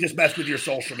only just messed with your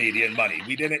social media and money.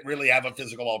 We didn't really have a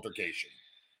physical altercation.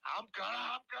 I'm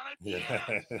gonna. Big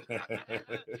guy.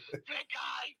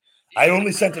 I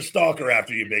only sent a stalker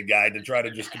after you, big guy, to try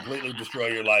to just completely destroy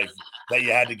your life, that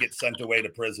you had to get sent away to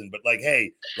prison. But like,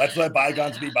 hey, let's let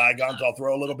bygones be bygones. I'll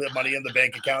throw a little bit of money in the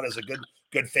bank account as a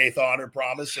good faith, honor,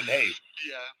 promise. And hey,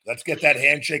 let's get that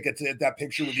handshake at that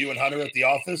picture with you and Hunter at the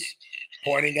office,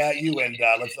 pointing at you, and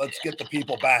let's get the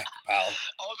people back, pal.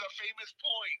 Oh, the famous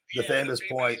point. The famous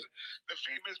point. The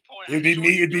famous point.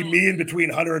 It'd be me in between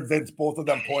Hunter and Vince, both of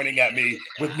them pointing at me,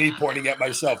 with me pointing at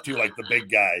myself too, like the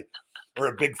big guy. Or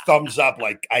a big thumbs up,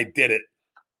 like I did it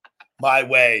my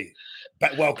way.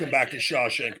 Welcome back to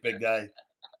Shawshank, big guy.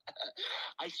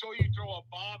 I saw you throw a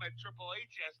bomb at Triple H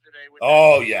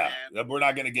yesterday. We're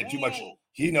not going to get too much.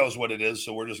 He knows what it is,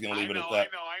 so we're just going to leave it at that.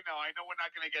 I know. We're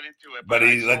not going to get into it. But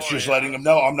let's just letting him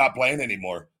know I'm not playing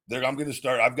anymore. I'm going to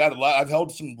start. I've got a lot. I've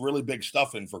held some really big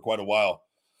stuff in for quite a while.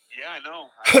 Yeah, I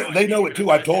know. They know it too.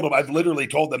 I've told them. I've literally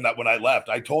told them that when I left,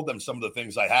 I told them some of the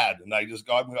things I had, and I just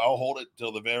go, I'll hold it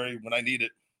till when I need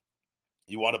it.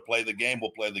 You want to play the game,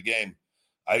 we'll play the game.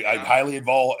 I highly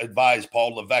advise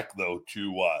Paul Levesque, though,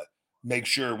 to make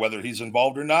sure whether he's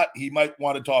involved or not, he might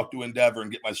want to talk to Endeavor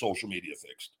and get my social media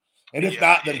fixed. And if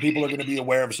not, then people are going to be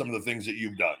aware of some of the things that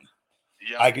you've done.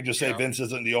 I could just say Vince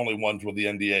isn't the only ones with the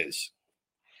NDAs.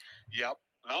 Yep.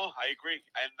 No, I agree.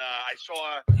 And I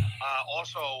saw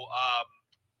also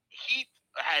Heath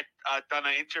had done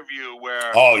an interview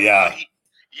where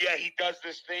he does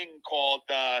this thing called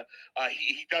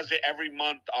he does it every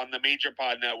month on the Major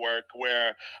Pod Network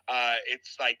where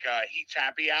it's like Heath's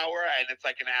Happy Hour, and it's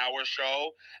like an hour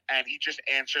show, and he just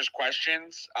answers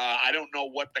questions. I don't know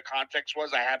what the context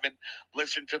was. I haven't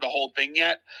listened to the whole thing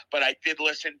yet, but I did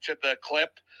listen to the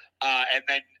clip, and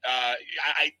then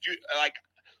I do like.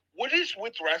 What is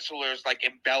with wrestlers like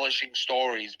embellishing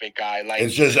stories, big guy? Like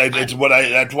it's just that's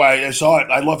why I saw it.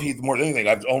 I love Heath more than anything.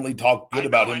 I've only talked good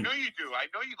about him. I know you do. I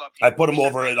know you love Heath. I put him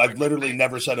over, and I've literally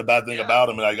never said a bad thing about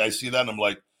him. And I see that, and I'm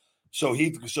like, so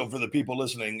Heath. So for the people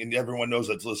listening, and everyone knows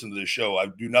that's listening to this show, I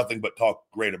do nothing but talk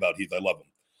great about Heath. I love him.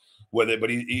 With it,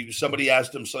 but somebody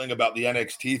asked him something about the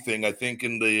NXT thing. I think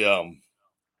in the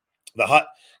hot,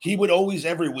 he would always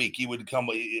every week he would come,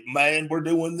 man, we're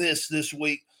doing this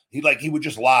week. He would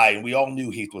just lie, and we all knew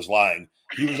Heath was lying.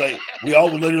 He was like, we all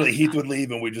literally, Heath would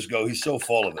leave, and we just go, he's so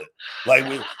full of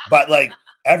it. But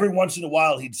every once in a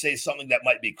while, he'd say something that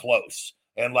might be close,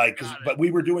 and but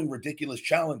we were doing ridiculous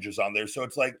challenges on there, so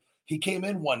it's like he came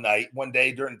in one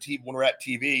day during TV when we're at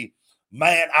TV.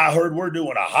 Man, I heard we're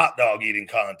doing a hot dog eating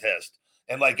contest,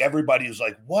 and everybody was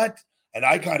like, what? And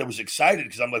I kind of was excited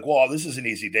because I'm like, well, this is an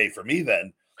easy day for me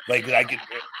then.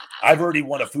 I've already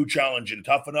won a food challenge and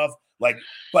Tough Enough.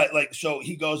 So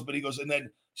he goes, and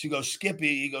then she goes,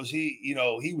 Skippy, he goes,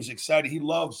 he was excited. He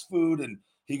loves food. And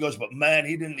he goes, but man,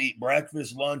 he didn't eat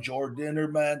breakfast, lunch, or dinner,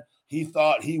 man. He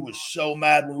thought he was so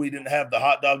mad when we didn't have the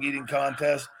hot dog eating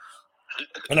contest.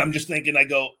 And I'm just thinking, I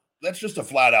go, that's just a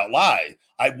flat out lie.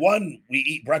 We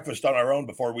eat breakfast on our own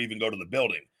before we even go to the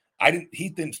building. He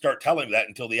didn't start telling me that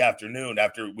until the afternoon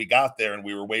after we got there and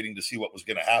we were waiting to see what was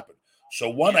going to happen. So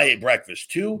one, I ate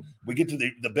breakfast. Two, we get to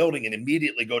the building and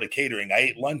immediately go to catering. I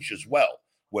ate lunch as well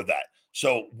with that.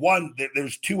 So one,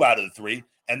 there's 2 out of the 3.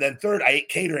 And then third, I ate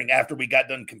catering after we got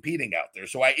done competing out there.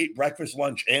 So I ate breakfast,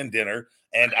 lunch, and dinner.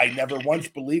 And I never once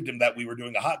believed him that we were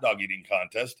doing a hot dog eating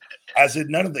contest, as did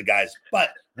none of the guys.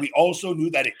 But we also knew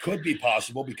that it could be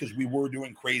possible because we were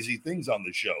doing crazy things on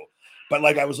the show. But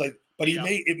I was like, but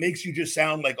it makes you just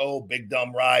sound like, oh, big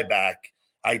dumb Ryback.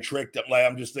 I tricked him.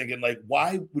 I'm just thinking,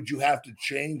 why would you have to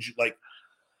change? Why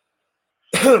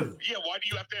do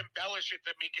you have to embellish it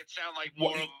to make it sound like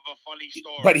more of a funny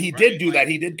story? But he did do that.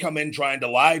 He did come in trying to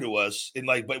lie to us, and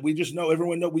but we just know,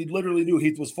 everyone know, we literally knew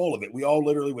Heath was full of it. We all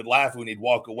literally would laugh when he'd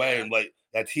walk away, and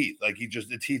that's Heath.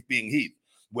 It's Heath being Heath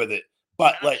with it.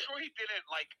 But I'm sure he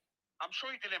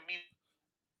didn't mean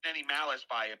any malice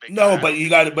by it. No, but you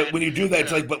got it. But when you do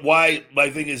that, it's but why? My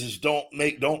thing is don't.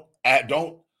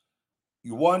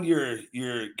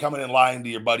 You're coming and lying to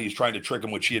your buddies, trying to trick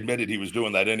him, which he admitted he was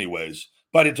doing that anyways.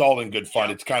 But it's all in good fun.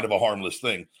 Yeah. It's kind of a harmless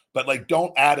thing. But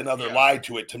don't add another lie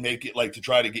to it to make it to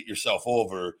try to get yourself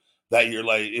over that you're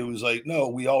it was no,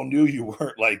 we all knew you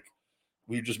weren't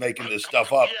we were just making this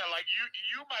stuff up. Yeah,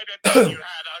 you might have thought you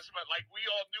had us, but we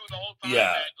all knew the whole time.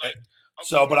 Yeah.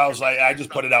 But I was I just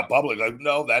put it out public.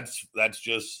 No, that's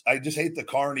just, I just hate the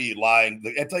carny lying.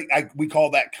 It's we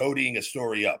call that codying a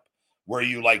story up, where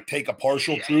you take a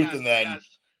partial truth and then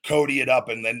cody it up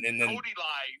and then Cody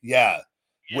lie. Yeah.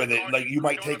 With it, you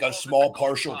might take a small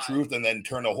partial truth and then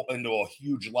turn into a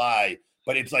huge lie.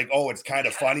 But it's it's kind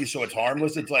of funny, so it's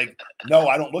harmless. It's no,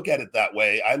 I don't look at it that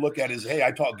way. I look at it as, hey,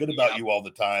 I talk good about you all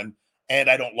the time, and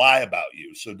I don't lie about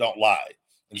you, so don't lie.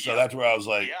 And so that's where I was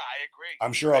yeah, I agree.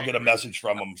 I'm sure I'll get a message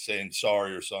from him saying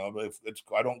sorry or something. But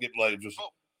I don't get it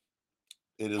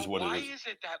is what it is. Why is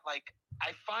it that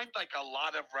I find a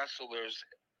lot of wrestlers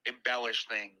embellish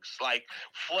things like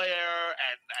Flair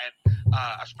and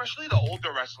especially the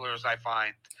older wrestlers, I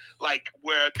find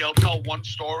where they'll tell one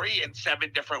story in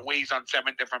 7 different ways on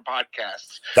 7 different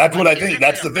podcasts. That's what I think.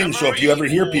 That's the thing. So if you ever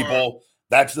hear people,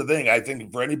 that's the thing. I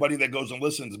think for anybody that goes and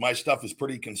listens, my stuff is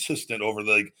pretty consistent over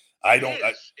it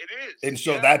is. And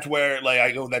so that's where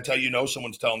I go, that's how you know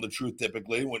someone's telling the truth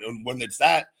typically. When it's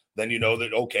that, then you know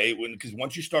that, okay, because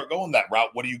once you start going that route,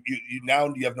 what do you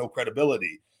now you have no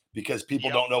credibility because people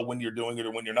don't know when you're doing it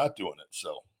or when you're not doing it.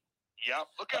 So yeah,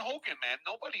 look at Hogan, man.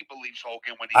 Nobody believes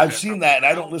Hogan when I've seen that, and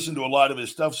I don't listen to a lot of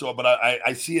his stuff. So, but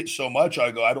I see it so much.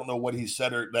 I go, I don't know what he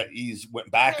said or that he's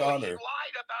went back on. He or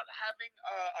lied about having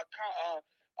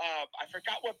I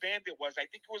forgot what band it was. I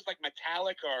think it was like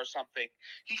Metallica or something.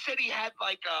 He said he had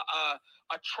like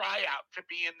a tryout to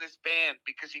be in this band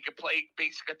because he could play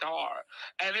bass guitar,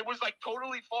 and it was like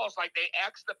totally false. Like they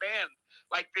asked the band,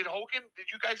 like, did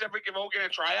you guys ever give Hogan a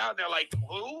tryout? And they're like,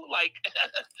 who? Like,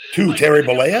 to like, Terry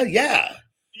Bollea? Yeah.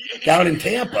 Down in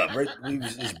Tampa, right? He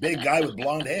was this big guy with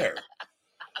blonde hair.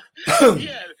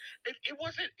 Yeah, it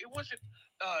wasn't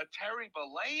Terry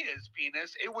Bollea's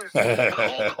penis. It was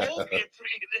Hulk Hogan's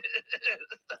penis.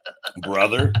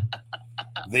 Brother.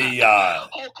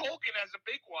 Hulk Hogan has a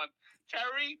big one.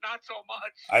 Terry, not so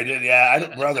much. I did, yeah. I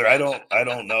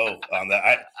don't know on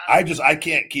that. I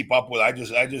can't keep up with. I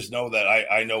just know that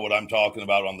I know what I'm talking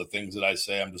about on the things that I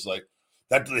say. I'm just like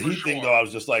that. The Heath thing though. I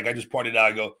was just like, I just pointed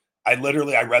out. I go. I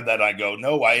read that. And I go,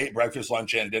 no, I ate breakfast,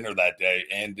 lunch, and dinner that day,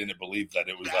 and didn't believe that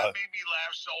it was. That made me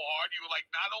laugh so hard. You were like,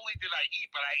 not only did I eat,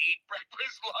 but I ate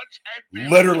breakfast, lunch, and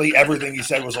dinner. Literally everything he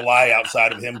said was a lie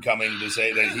outside of him coming to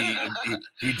say that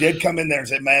he did come in there and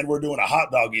say, man, we're doing a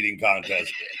hot dog eating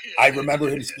contest. I remember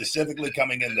him specifically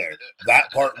coming in there.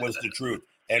 That part was the truth.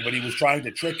 But he was trying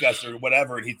to trick us or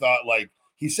whatever. And he thought like,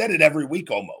 he said it every week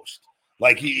almost.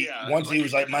 Like he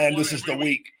was like, man, this is the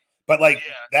week. But like,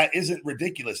 that isn't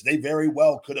ridiculous. They very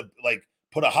well could have like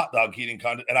put a hot dog eating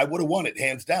contest and I would have won it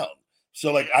hands down.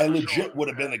 So like, I legit would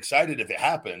have been excited if it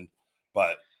happened,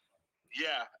 but.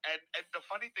 Yeah. And the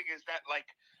funny thing is that like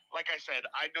I said,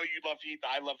 I know you love Heath.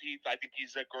 I love Heath. I think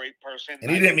he's a great person.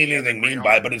 And he didn't mean anything mean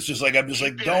by it, but it's just like, I'm just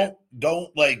like, don't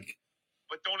like.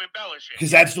 But don't embellish it.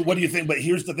 Because what do you think? But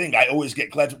here's the thing. I always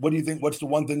get glad. What do you think? What's the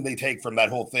one thing they take from that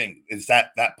whole thing? Is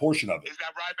that portion of it? Is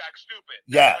that Ryback stupid?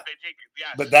 Yeah. They take it.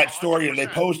 Yes, but that story 100%. And they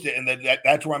post it. And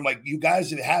that's where I'm like, you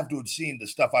guys have to have seen the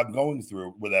stuff I'm going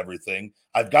through with everything.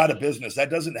 I've got a business. That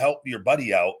doesn't help your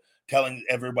buddy out, telling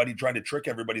everybody, trying to trick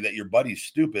everybody that your buddy's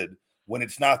stupid when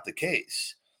it's not the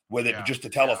case. Just to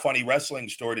tell a funny wrestling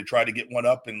story to try to get one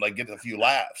up and like get a few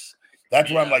laughs. That's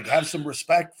where I'm like, have some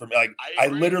respect for me. Like, I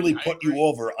literally put you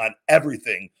over on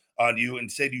everything on you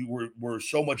and said you were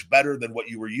so much better than what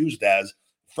you were used as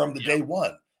from the day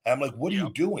one. And I'm like, what are you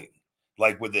doing?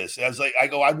 Like with this, I was like,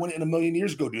 I wouldn't in a million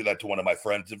years go do that to one of my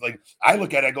friends. If like I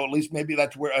look at it, I go, at least maybe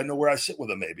that's where I know where I sit with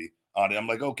them. Maybe on it, I'm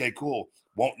like, okay, cool.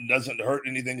 Doesn't hurt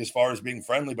anything as far as being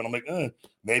friendly, but I'm like,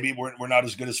 maybe we're not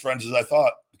as good as friends as I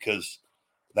thought because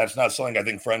that's not something I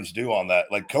think friends do on that.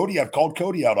 Like Cody, I've called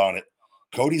Cody out on it.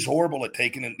 Cody's horrible at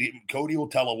taking it. Cody will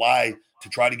tell a lie to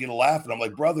try to get a laugh. And I'm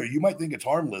like, brother, you might think it's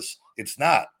harmless. It's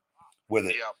not with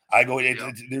it. Yep. I go,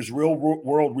 there's real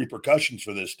world repercussions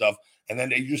for this stuff. And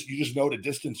then you just know to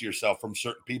distance yourself from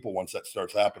certain people once that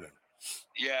starts happening.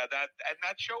 Yeah,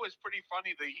 that show is pretty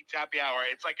funny. The Heath Happy Hour.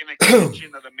 It's like an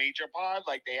extension of the Major Pod.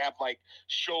 Like they have like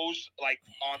shows like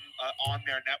on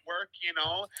their network, you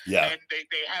know. Yeah. And they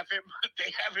have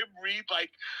him read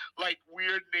like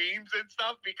weird names and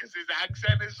stuff because his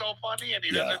accent is so funny and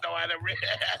he doesn't know how to read.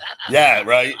 Yeah,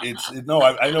 right.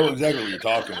 I know exactly what you're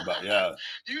talking about. Yeah.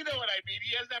 You know what I mean?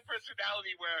 He has that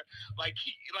personality where like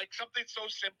something so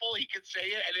simple he can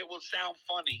say it and it will sound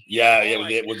funny. Yeah,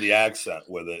 with the accent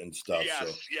with it and stuff. Yes.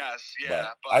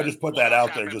 But I just put that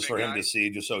out there just for him to see,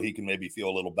 just so he can maybe feel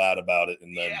a little bad about it.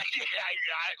 And then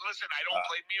listen, I don't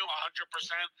blame you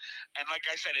 100%. And like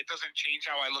I said, it doesn't change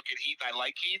how I look at Heath. I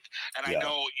like Heath, and I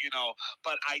know,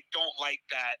 but I don't like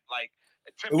that. Like,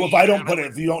 well,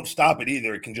 if you don't stop it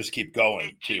either, it can just keep going.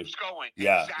 It keeps going.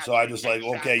 Yeah. Exactly. So I just like,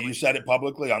 okay, you said it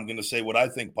publicly. I'm going to say what I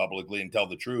think publicly and tell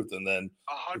the truth. And then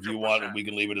 100%. If you want it, we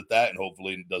can leave it at that. And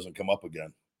hopefully it doesn't come up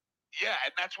again. Yeah,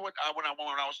 and that's what when I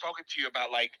was talking to you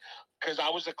about, like, because I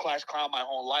was a class clown my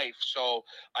whole life, so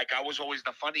like I was always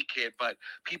the funny kid. But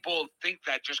people think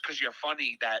that just because you're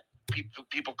funny, that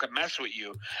people can mess with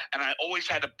you, and I always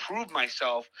had to prove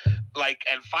myself, like,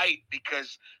 and fight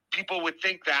because people would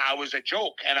think that I was a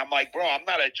joke, and I'm like, bro, I'm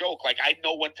not a joke. Like, I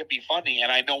know when to be funny,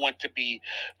 and I know when to be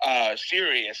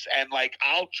serious, and like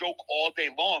I'll joke all day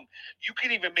long. You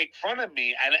can even make fun of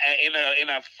me and in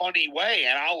a funny way,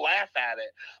 and I'll laugh at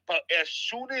it. But as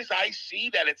soon as I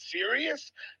see that it's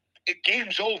serious,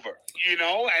 game's over, and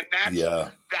that's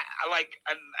that. Like,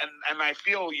 and I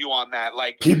feel you on that.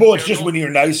 Like, people, it's just when you're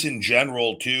nice in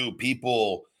general too.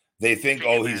 People. They think,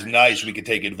 he's nice. We could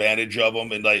take advantage of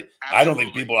him, and like, absolutely. I don't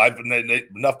think people.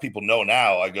 Enough people know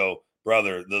now. I go,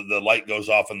 brother, the light goes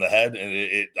off in the head,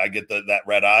 and I get that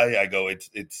red eye. I go, it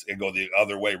go the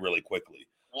other way really quickly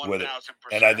 1,000%. With it.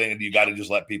 And I think you got to just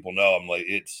let people know. I'm like,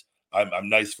 I'm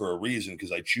nice for a reason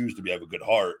because I choose to have a good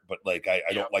heart, but like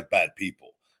I don't like bad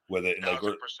people with it. And like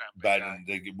we're bad, and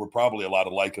we're probably a lot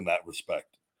alike in that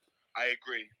respect. I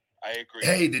agree.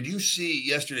 Hey, did you see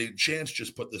yesterday? Chance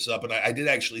just put this up, and I did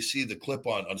actually see the clip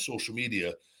on social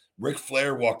media Ric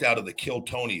Flair walked out of the Kill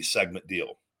Tony segment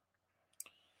deal?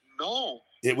 No.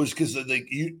 It was because are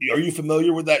you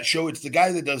familiar with that show? It's the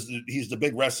guy that he's the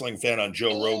big wrestling fan on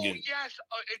Joe Rogan. Yes,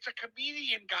 it's a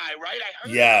comedian guy, right? I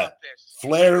heard about this.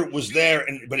 Flair was there,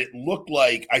 but it looked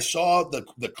like I saw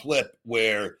the clip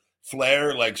where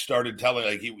Flair like started telling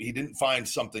like he didn't find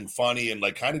something funny and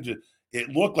like kind of just it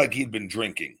looked like he'd been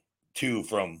drinking too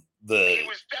from the. He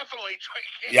was definitely drinking.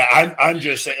 Yeah, I'm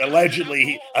just saying.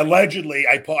 Allegedly,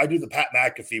 I do the Pat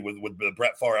McAfee with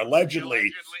Brett Favre.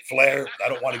 Allegedly, Flair. I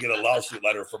don't want to get a lawsuit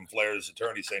letter from Flair's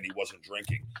attorney saying he wasn't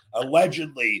drinking.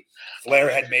 Allegedly,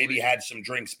 Flair had maybe had some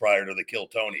drinks prior to the Kill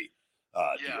Tony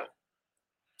deal.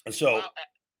 So,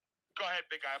 go ahead,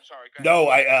 big guy. I'm sorry. No,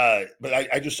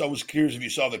 I just was curious if you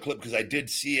saw the clip because I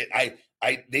did see it.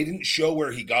 They didn't show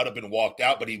where he got up and walked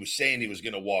out, but he was saying he was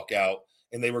going to walk out.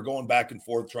 And they were going back and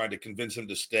forth trying to convince him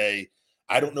to stay.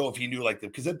 I don't know if he knew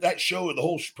because that show, the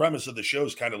whole premise of the show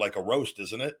is kind of like a roast,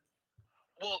 isn't it?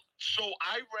 Well, so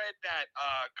I read that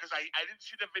because I didn't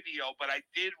see the video, but I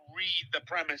did read the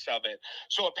premise of it.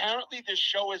 So apparently this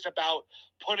show is about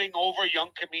putting over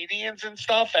young comedians and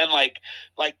stuff and like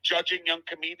judging young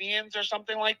comedians or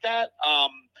something like that.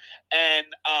 And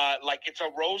it's a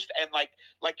roast and like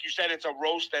you said, it's a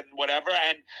roast and whatever.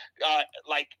 And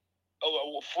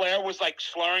Flair was like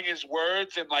slurring his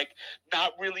words and like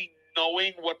not really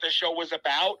knowing what the show was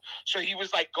about. So he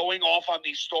was like going off on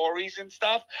these stories and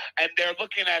stuff. And they're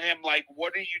looking at him like,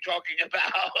 what are you talking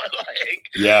about?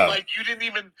 Like you didn't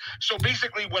even. So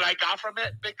basically what I got from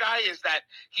it, big guy, is that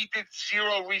he did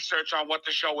zero research on what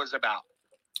the show was about.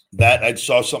 That I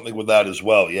saw something with that as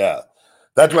well. Yeah.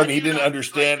 That's why he didn't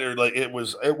understand or like it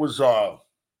was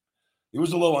he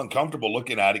was a little uncomfortable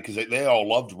looking at it because they all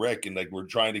loved Rick and like were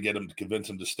trying to get him to convince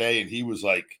him to stay. And he was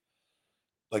like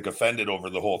offended over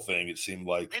the whole thing. It seemed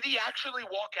like. Did he actually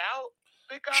walk out?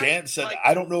 Big guy? Chance said,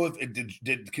 I don't know if it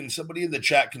did. Can somebody in the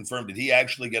chat confirm? Did he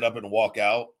actually get up and walk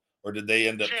out or did they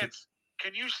end up? Chance,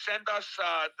 can you send us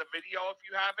the video if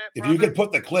you have it? If you could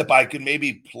put the clip, I could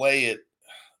maybe play it.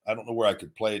 I don't know where I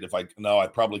could play it. I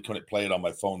probably couldn't play it on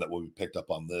my phone. That will be picked up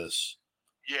on this.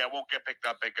 Yeah, it won't get picked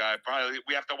up, big guy. Probably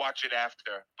we have to watch it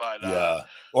after. But yeah,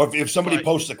 or if somebody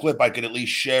posts a clip, I could at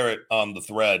least share it on the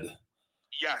thread.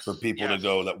 Yes, for people to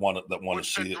go that want to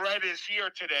see it. The thread is here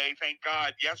today. Thank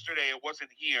God. Yesterday it wasn't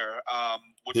here,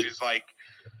 which is like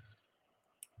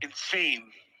insane.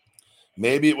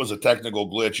 Maybe it was a technical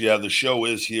glitch. Yeah, the show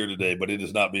is here today, but it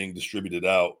is not being distributed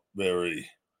out very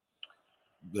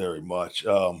much.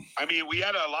 I mean, we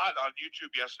had a lot on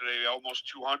YouTube yesterday. Almost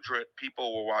 200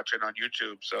 people were watching on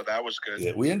YouTube, so that was good.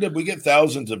 Yeah, we get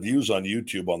thousands of views on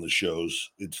YouTube on the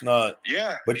shows. It's not.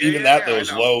 Yeah. But even that though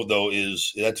is low.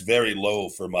 That's very low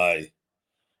for my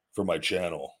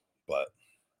channel. But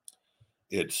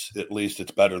it's at least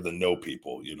it's better than no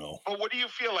people, you know. But what do you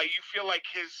feel like? You feel like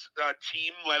his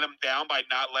team let him down by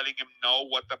not letting him know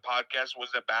what the podcast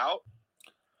was about?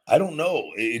 I don't know.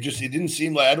 It didn't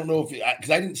seem like, I don't know if,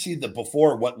 because I didn't see the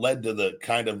before what led to the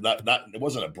kind of not, it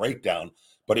wasn't a breakdown,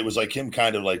 but it was like him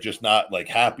kind of like just not like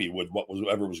happy with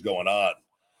whatever was going on.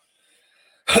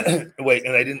 Wait,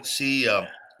 and I didn't see,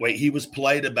 he was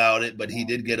polite about it, but he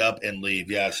did get up and leave.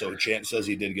 Yeah. So Chance says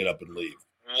he did get up and leave.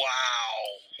 Wow.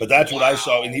 But that's what I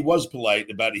saw. And he was polite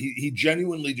about it. He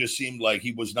genuinely just seemed like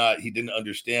he didn't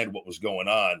understand what was going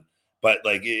on, but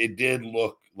like it did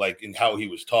look like in how he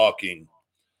was talking.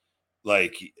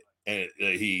 Like, and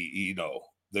he,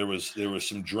 there was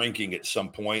some drinking at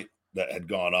some point that had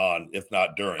gone on, if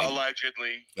not during.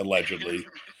 Allegedly.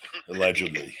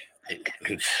 Imagine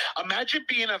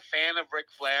being a fan of Ric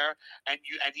Flair and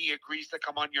he agrees to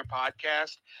come on your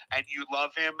podcast and you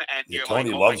love him and you're Tony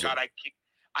like, oh loves my God, him.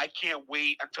 I can't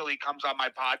wait until he comes on my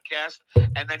podcast.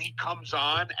 And then he comes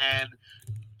on and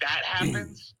that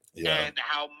happens. Yeah. And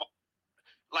how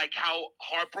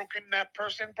heartbroken that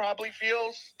person probably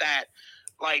feels that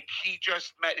like he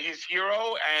just met his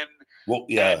hero and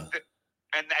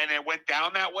it went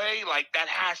down that way. Like that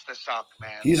has to suck,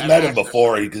 man. He's met him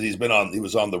before because he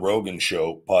was on the Rogan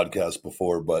show podcast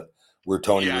before, but where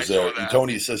Tony was there. And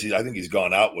Tony says I think he's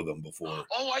gone out with him before.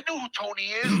 Oh, I know who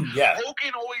Tony is. Yeah.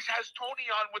 Rogan always has Tony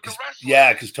on with the wrestling.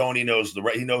 Yeah, because Tony knows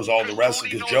he knows all the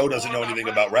wrestling because Joe doesn't know anything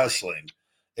about wrestling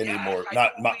anymore.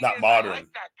 Yes, not modern. I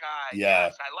like that guy. Yeah.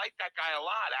 Yes, I like that guy a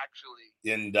lot, actually.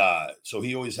 And so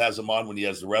he always has him on when he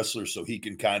has the wrestlers, so he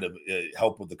can kind of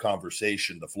help with the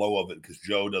conversation, the flow of it, because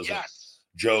Joe doesn't. Yes.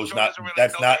 Joe's not. Really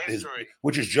that's not his. history.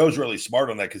 Which is Joe's really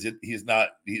smart on that because he's not.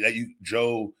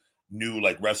 Joe knew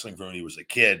like wrestling from when he was a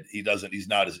kid. He's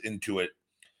not as into it.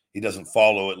 He doesn't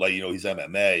follow it like he's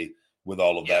MMA with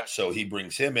all of that. So he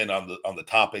brings him in on the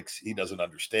topics he doesn't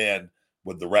understand.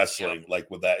 with the wrestling, like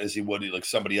with that, as he would like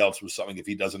somebody else with something if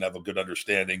he doesn't have a good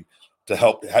understanding to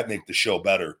help make the show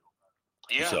better.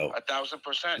 Yeah, so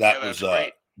 1,000%. That that's was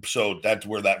great. So that's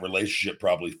where that relationship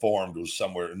probably formed, was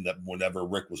somewhere in that whenever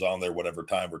Rick was on there, whatever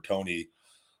time, or Tony,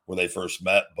 where they first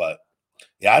met. But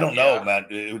yeah, I don't know, man.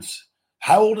 It was,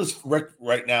 how old is Rick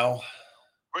right now?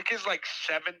 Rick is like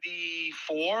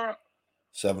 74.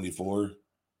 74.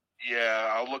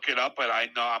 Yeah, I'll look it up, but I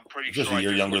know I'm pretty just sure. A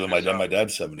year younger than my dad. My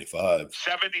dad's 75.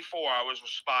 74. I was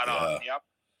spot on. Yep.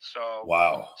 So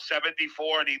wow,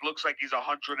 74, and he looks like he's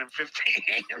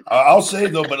 115. I'll say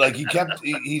though, but like he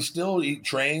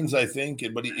trains, I think,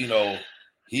 but he's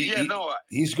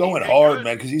going hard, good,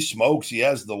 man, because he smokes. He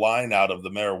has the line out of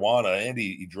the marijuana, and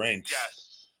he drinks.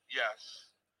 Yes.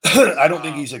 I don't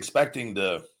think he's expecting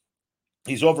to.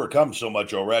 He's overcome so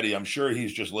much already. I'm sure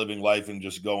he's just living life and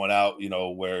just going out,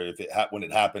 where when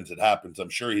it happens, it happens. I'm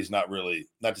sure he's not really,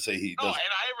 not to say he does. And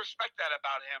I respect that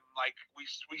about him. Like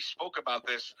we spoke about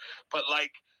this, but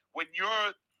like when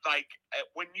you're like,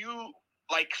 when you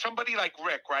like somebody like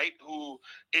Rick, right, who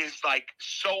is like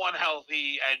so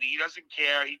unhealthy and he doesn't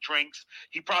care, he drinks,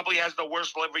 he probably has the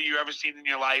worst liver you ever seen in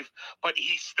your life, but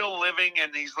he's still living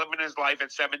and he's living his life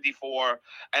at 74.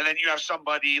 And then you have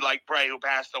somebody like Bray who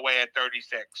passed away at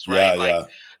 36, right? Yeah.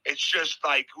 It's just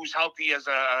like who's healthy as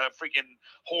a freaking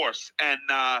horse, and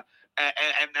that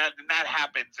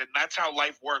happens, and that's how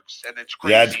life works, and it's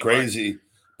crazy. Yeah, it's crazy.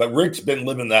 But Rick's been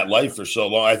living that life for so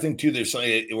long. I think too, there's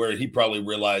something where he probably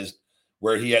realized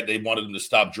where they wanted him to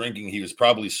stop drinking. He was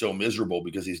probably so miserable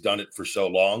because he's done it for so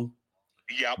long.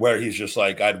 Yeah. Where he's just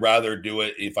like, I'd rather do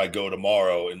it if I go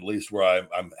tomorrow, at least where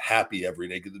I'm happy every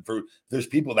day. There's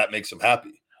people that makes him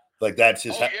happy. Like that's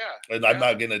his. And I'm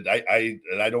not gonna. I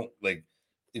don't like.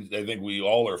 I think we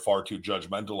all are far too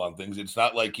judgmental on things. It's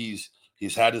not like he's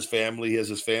had his family. He has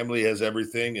his family. He has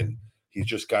everything, and he's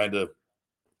just kind of.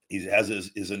 He has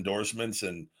his endorsements,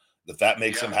 and if that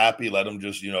makes him happy, let him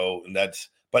just and that's.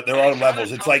 But there are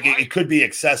levels. It's like it could be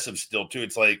excessive still too.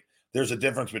 It's like there's a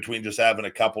difference between just having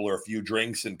a couple or a few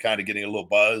drinks and kind of getting a little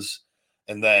buzz,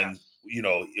 and then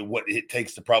what it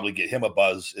takes to probably get him a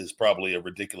buzz is probably a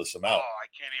ridiculous amount. Oh, I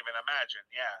can't even imagine.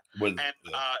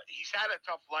 He's had a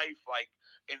tough life, like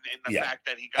in the fact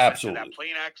that he got into that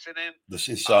plane accident.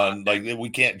 His son, we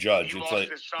can't judge. He It's lost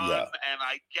his son, and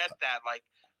I get that, like.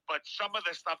 But some of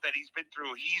the stuff that he's been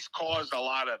through, he's caused a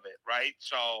lot of it, right?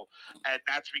 So, and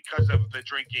that's because of the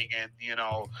drinking. And,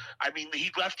 I mean,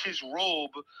 he left his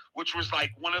robe, which was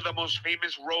like one of the most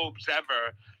famous robes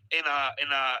ever, in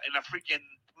a freaking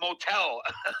motel.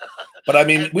 But I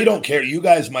mean, we don't care. You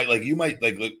guys might like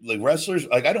wrestlers.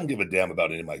 Like, I don't give a damn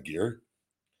about any of my gear.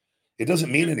 It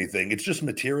doesn't mean anything. It's just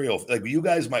material. Like, you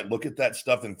guys might look at that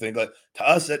stuff and think, like, to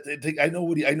us, I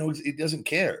know he doesn't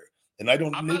care. And I'm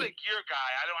not a gear guy.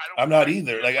 I'm not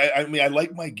either. Like I mean, I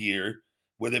like my gear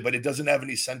with it, but it doesn't have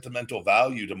any sentimental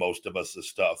value to most of us. The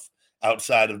stuff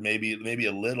outside of maybe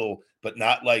a little, but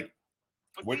not like.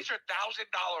 But these are $1,000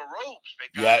 robes.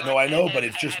 Yeah, no, I know, but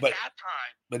it's just at that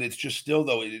time. But it's just still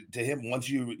though to him. Once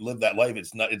you live that life,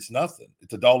 it's nothing.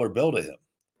 It's a dollar bill to him.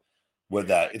 With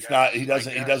that, it's not. He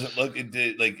doesn't look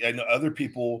at like I know other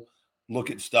people look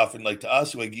at stuff and like to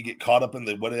us, like you get caught up in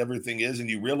what everything is, and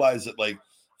you realize that like.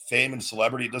 Fame and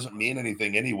celebrity, it doesn't mean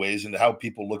anything anyways, and how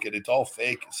people look at it's all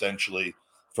fake essentially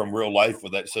from real life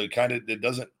with that. So it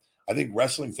doesn't. I think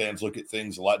wrestling fans look at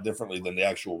things a lot differently than the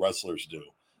actual wrestlers do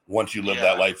once you live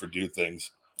that life or do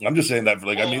things. I'm just saying that for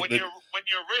when you're rich,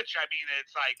 I mean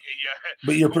it's like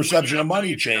but your perception of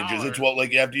money changes. It's what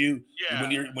like after you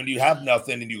when you have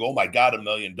nothing and you go, oh my God, $1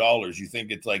 million, you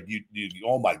think it's like you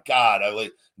oh my God,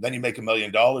 then you make $1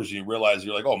 million and you realize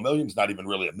you're like, oh, $1 million's not even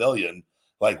really $1 million.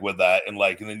 Like with that, and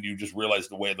then you just realize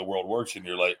the way the world works, and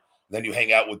you're like, then you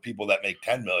hang out with people that make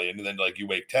 10 million, and then like you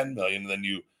make 10 million, and then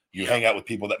you hang out with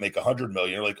people that make 100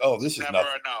 million. You're like, oh, this is never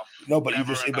nothing. Enough. No, but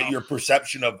but your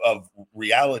perception of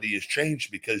reality has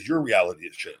changed because your reality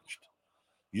has changed.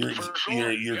 Your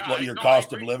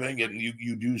cost of living, and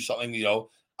you do something.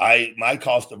 My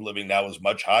cost of living now is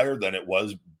much higher than it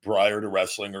was prior to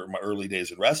wrestling or my early days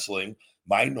in wrestling.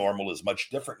 My normal is much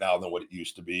different now than what it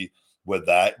used to be. With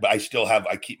that, but I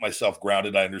keep myself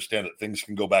grounded. I understand that things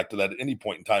can go back to that at any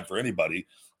point in time for anybody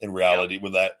in reality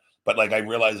with that. But like I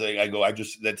realize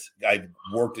I've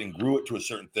worked and grew it to a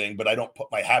certain thing, but I don't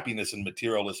put my happiness in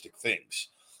materialistic things.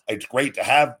 It's great to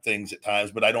have things at times,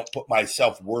 but I don't put my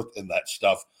self-worth in that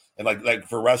stuff. And like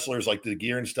for wrestlers, like the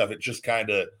gear and stuff, it just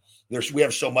kind of we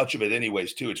have so much of it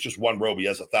anyways too. It's just one robe. He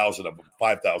has 1,000 of them,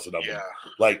 5,000 of them.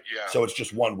 So it's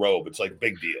just one robe. It's like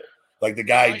big deal. Like the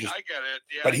guy I get it.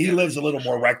 Yeah, but he lives a little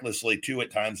more recklessly too at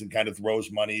times and kind of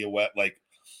throws money away. Like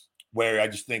where I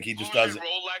just think he just doesn't.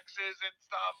 Rolexes and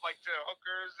stuff like to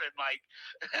hookers and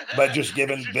like. But just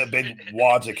giving big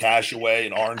wads of cash away,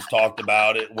 and Arn's talked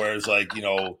about it. Whereas, like, you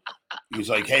know, he's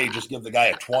like, hey, just give the guy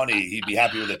a 20. He'd be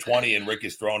happy with a 20, and Rick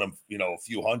is throwing him, you know, a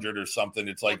few hundred or something.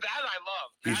 It's like, that I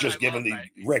love. He's just giving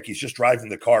Rick. He's just driving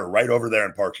the car right over there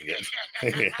and parking it.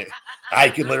 I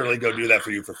can literally go do that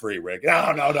for you for free, Rick.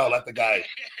 No, let the guy.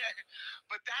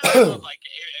 But that I love, like,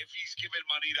 if he's giving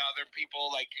money to other people,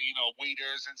 like, you know,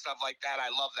 waiters and stuff like that, I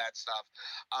love that stuff.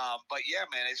 But yeah,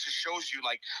 man, it just shows you,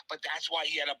 like, but that's why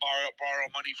he had to borrow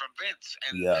money from Vince.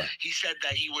 And he said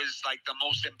that he was, like, the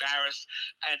most embarrassed.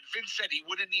 And Vince said he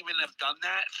wouldn't even have done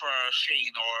that for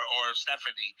Shane or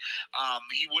Stephanie.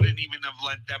 He wouldn't even have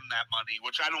lent them that money,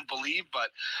 which I don't believe,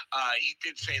 but he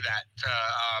did say that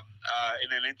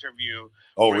in an interview.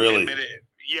 Oh, really?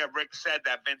 Yeah, Rick said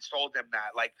that Vince told him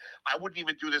that. Like, I wouldn't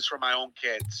even do this for my own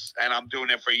kids, and I'm doing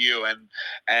it for you, and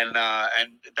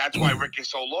that's why Rick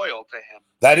is so loyal to him.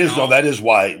 That is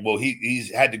why. Well,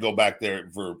 he's had to go back there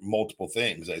for multiple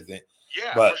things, I think.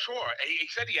 Yeah, for sure. He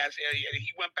said he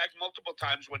went back multiple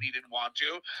times when he didn't want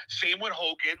to. Same with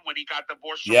Hogan when he got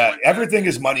divorced. Yeah, everything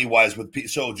is money wise with people.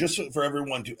 So just for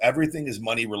everyone to, everything is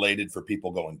money related for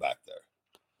people going back there.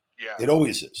 Yeah. It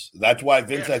always is. That's why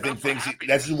Vince, I think, thinks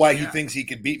that's why he thinks he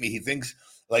can beat me. He thinks,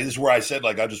 like, this is where I said,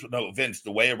 like, Vince,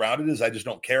 the way around it is I just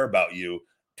don't care about you.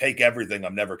 Take everything.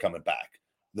 I'm never coming back.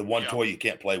 The one toy you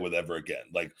can't play with ever again.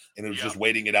 Like, and it was just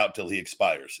waiting it out till he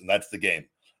expires. And that's the game.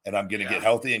 And I'm going to get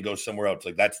healthy and go somewhere else.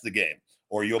 Like, that's the game.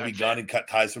 Or you'll be gone and cut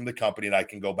ties from the company, and I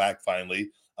can go back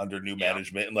finally under new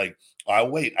management. And, like,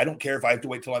 I'll wait. I don't care if I have to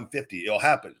wait till I'm 50. It'll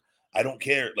happen. I don't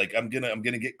care. Like, I'm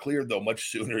gonna get cleared though much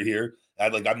sooner here.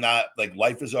 I'm not, like,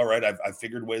 life is all right. I've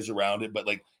figured ways around it, but,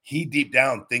 like, he deep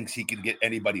down thinks he can get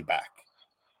anybody back.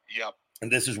 Yep.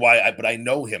 And this is why but I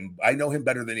know him. I know him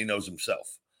better than he knows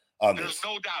himself. There's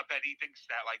no doubt that he thinks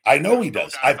that. Like, I know he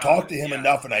does. I've talked to him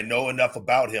enough, and I know enough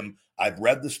about him. I've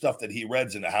read the stuff that he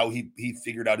reads and how he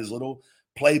figured out his little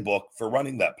playbook for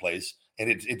running that place,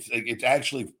 and it's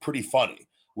actually pretty funny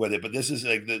with it. But this is,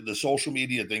 like, the social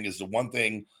media thing is the one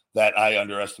thing that I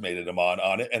underestimated him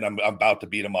on it, and I'm about to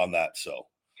beat him on that. So,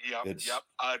 yep.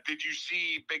 Did you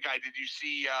see, big guy? Did you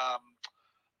see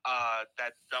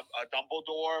that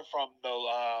Dumbledore from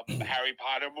the Harry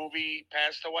Potter movie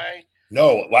passed away?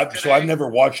 No, so I've never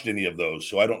watched any of those,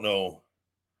 so I don't know.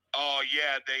 Oh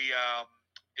yeah,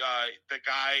 the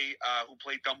guy who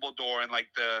played Dumbledore in, like,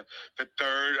 the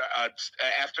third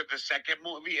after the second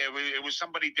movie, it was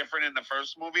somebody different in the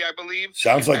first movie, I believe.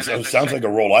 Sounds like a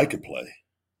role I could play.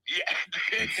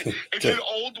 Yeah, it's an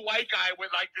old white guy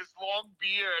with, like, this long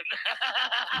beard.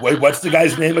 Wait, what's the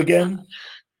guy's name again?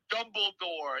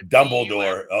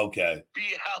 Dumbledore. Okay.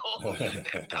 BL. Not as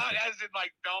in,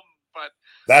 like, dumb, but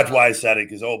that's why I said it,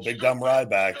 because Big Dumb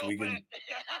Ryback, we can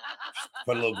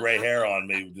put a little gray hair on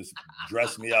me, just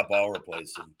dress me up all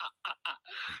replacing.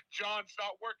 John,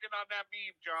 stop working on that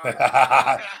meme,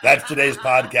 John. That's today's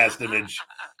podcast image.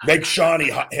 Make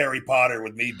Shawnee Harry Potter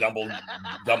with me, is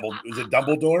it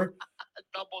Dumbledore?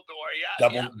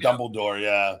 Dumbledore, Dumbledore,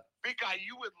 yeah. Big guy,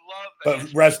 you would love that.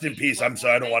 But rest in peace. I'm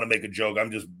sorry, I don't want to make a joke.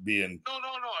 I'm just being. No,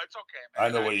 it's okay,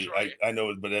 man. I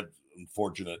know, but it's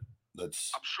unfortunate. I'm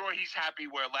sure he's happy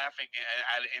we're laughing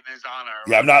in his honor.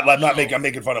 Yeah, I'm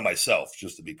making fun of myself,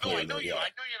 just to be clear. No, I know you're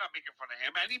not making fun of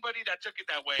him. Anybody that took it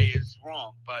that way is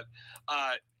wrong. But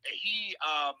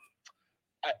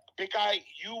big guy,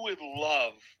 you would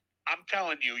love. I'm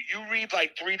telling you, you read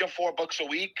like 3 to 4 books a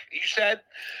week, you said,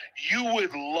 you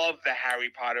would love the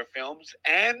Harry Potter films,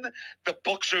 and the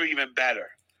books are even better.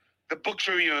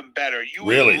 You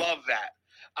would love that.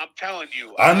 I'm telling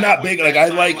you. I'm not big. Like,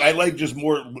 I like just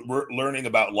more learning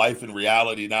about life and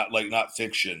reality, not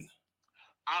fiction.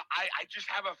 I just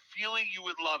have a feeling you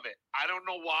would love it. I don't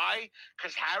know why,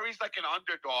 because Harry's like an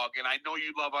underdog, and I know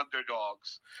you love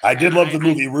underdogs. I did love the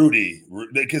movie Rudy,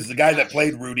 because the guy that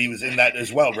played Rudy was in that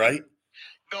as well, right?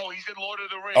 No, he's in Lord of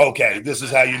the Rings. Okay, this is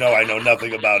how you know I know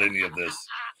nothing about any of this.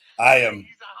 I am.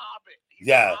 He's a hobbit. He's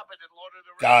a hobbit in Lord of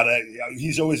the Rings. God,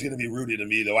 he's always going to be Rudy to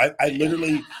me, though. I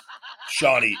literally,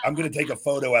 Shawnee, I'm going to take a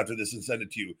photo after this and send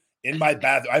it to you. In my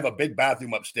bathroom, I have a big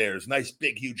bathroom upstairs, nice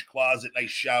big huge closet,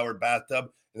 nice shower, bathtub,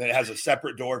 and then it has a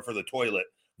separate door for the toilet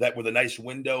that with a nice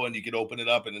window, and you can open it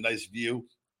up and a nice view.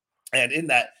 And in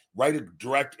that, right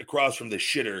direct across from the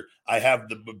shitter, I have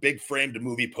the big framed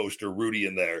movie poster, Rudy,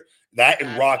 in there. That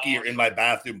and Rocky are in my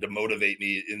bathroom to motivate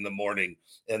me in the morning.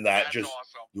 And that's just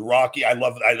awesome. Rocky, I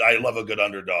love a good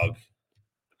underdog.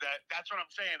 That's what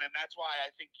I'm saying, and that's why I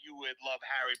think you would love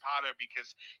Harry Potter,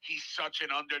 because he's such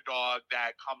an underdog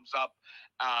that comes up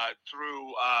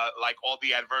through like all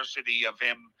the adversity of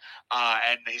him,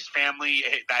 and his family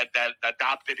that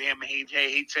adopted him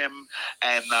hates him,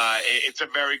 and it's a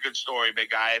very good story, big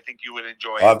guy. I think you would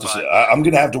enjoy it. I'm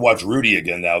gonna have to watch Rudy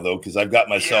again now, though, because I've got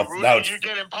myself Rudy, now. You're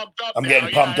getting pumped up. I'm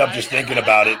getting pumped up just thinking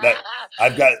about it. That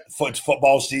I've got it's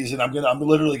football season. I'm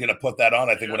literally gonna put that on.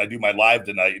 I think when I do my live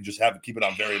tonight, and just keep it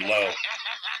on very low.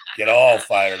 Get all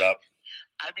fired up.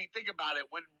 I mean, think about it.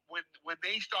 When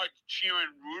they start cheering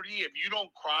Rudy, if you don't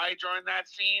cry during that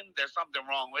scene, there's something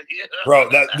wrong with you, bro.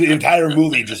 The entire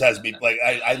movie just has me like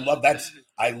I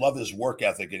love his work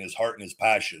ethic and his heart and his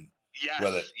passion. Yes,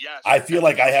 with it. Yes. I feel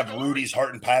like I have Rudy's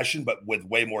heart and passion, but with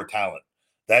way more talent.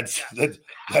 That's the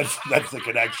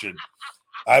connection.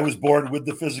 I was born with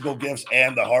the physical gifts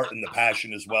and the heart and the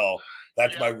passion as well.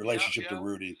 That's my relationship to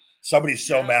Rudy. Somebody's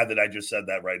so mad that I just said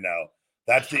that right now.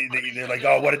 That's they're like,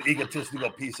 oh, what an egotistical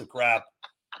piece of crap.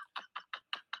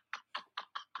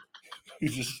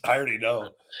 I already know.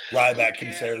 Ryback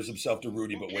compares himself to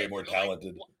Rudy, but way more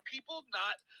talented.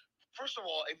 First of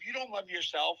all, if you don't love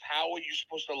yourself, how are you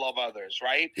supposed to love others,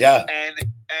 right? Yeah. And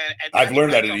I've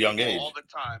learned that at a young age. All the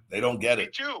time. They don't get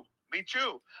it. Me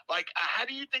too. Like, how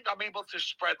do you think I'm able to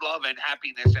spread love and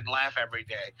happiness and laugh every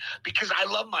day? Because I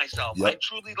love myself. Yep. I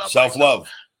truly love self-love.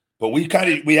 But we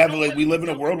live in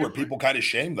a world where people kind of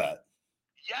shame that.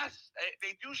 Yes,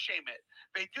 they do shame it.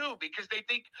 They do, because they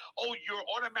think, oh, you're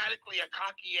automatically a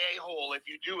cocky a-hole if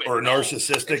you do it. Or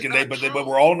narcissistic, but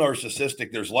we're all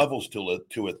narcissistic. There's levels to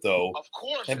it, though. Of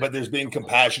course. But there's being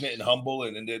compassionate and humble,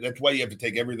 and that's why you have to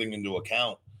take everything into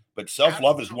account. But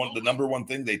self-love is the number one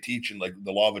thing they teach in like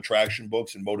the law of attraction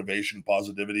books and motivation,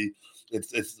 positivity.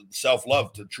 It's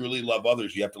self-love. To truly love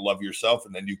others, you have to love yourself,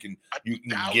 and then you can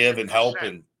give and help,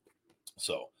 and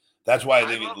so. That's why I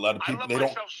think a lot of people they don't. I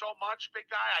love myself so much, big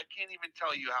guy. I can't even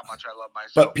tell you how much I love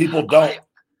myself. But people don't.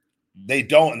 They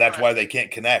don't, and that's why they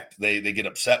can't connect. They get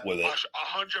upset with it. 100%.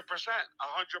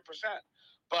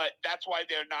 But that's why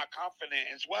they're not confident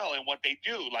as well in what they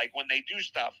do, like when they do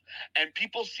stuff. And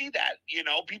people see that,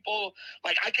 people,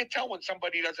 like I could tell when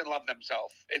somebody doesn't love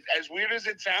themselves. As weird as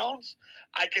it sounds,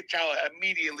 I could tell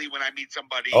immediately when I meet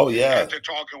somebody. Oh, yeah. After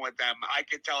talking with them, I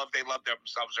could tell if they love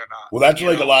themselves or not. Well, that's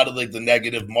like a lot of like the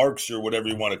negative marks or whatever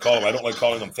you want to call them. I don't like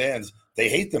calling them fans. They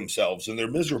hate themselves and they're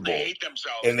miserable. They hate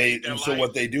themselves. And so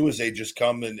what they do is they just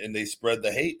come and they spread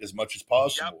the hate as much as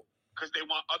possible. Yep. Because they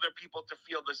want other people to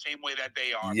feel the same way that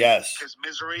they are. Yes. Because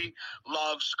misery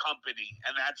loves company,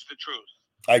 and that's the truth.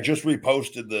 I just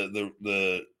reposted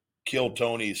the Kill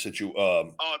Tony situation.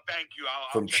 Oh, thank you.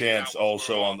 From Chance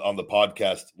also on the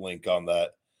podcast link on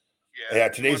that. Yeah.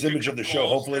 Today's image of the show.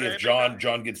 Hopefully, if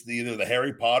John gets either the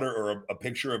Harry Potter or a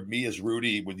picture of me as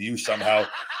Rudy with you somehow,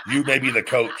 you may be the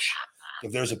coach.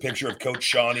 If there's a picture of Coach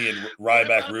Shawnee and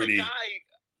Ryback Rudy.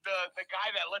 The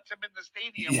guy that lets him in the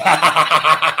stadium. Yeah.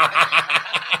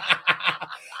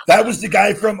 That was the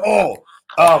guy from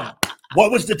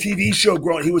what was the TV show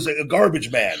growing? He was a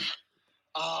garbage man.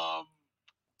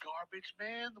 Garbage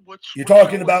man? You're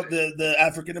talking about the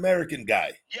African American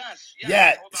guy. Yes.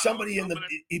 Yeah, somebody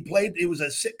he played. It was a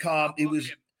sitcom. I'm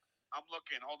looking.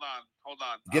 Hold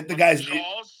on. Get the guy's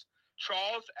Charles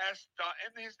S.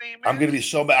 Dutton. His name. I'm gonna be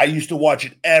so mad. I used to watch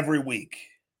it every week.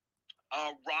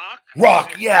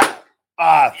 Rock, yeah.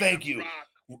 Thank you.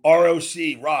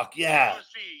 ROC, Rock, yeah. ROC,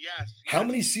 yes. How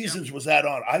many seasons was that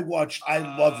on? I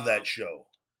loved that show.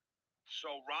 So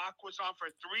Rock was on for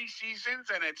 3 seasons,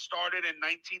 and it started in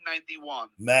 1991.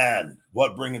 Man,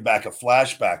 bringing back a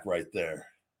flashback right there.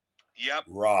 Yep.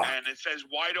 Rock. And it says,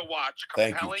 why to watch,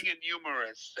 compelling and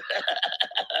humorous.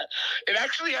 It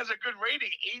actually has a good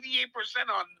rating, 88%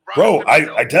 on Rock. Bro,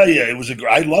 I tell you,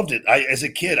 I loved it. As a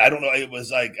kid, I don't know, it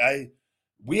was like,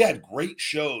 we had great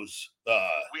shows.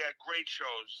 We had great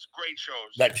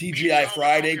shows. That TGI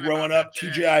Friday growing up,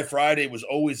 TGI Friday was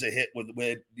always a hit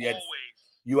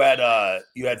you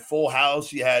had Full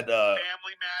House, you had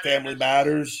Family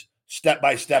Matters, Step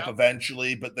by Step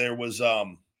eventually, but there was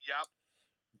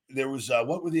there was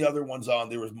what were the other ones on?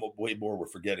 There was way more we're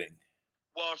forgetting.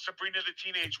 Well, Sabrina the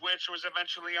Teenage Witch was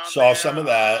eventually on. Saw some of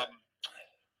that.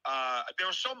 There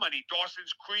were so many.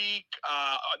 Dawson's Creek,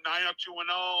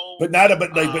 90210.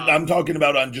 But I'm talking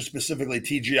about on just specifically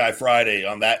TGI Friday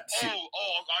on that.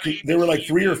 There were like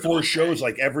 3 or 4 shows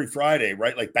like every Friday,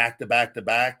 right? Like back to back to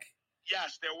back.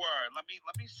 Yes, there were. Let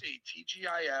me see.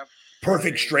 TGIF.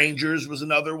 Perfect Strangers was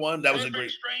another one. That was a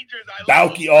great. Strangers.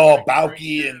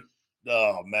 Bauky and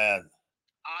oh man.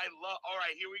 All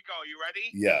right, here we go. You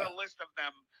ready? Yeah. Here's a list of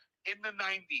them in the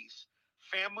 90s.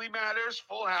 Family Matters,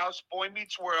 Full House, Boy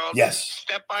Meets World, Yes.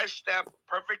 Step by Step,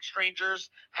 Perfect Strangers,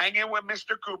 Hanging with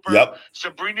Mr. Cooper, Yep.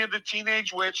 Sabrina the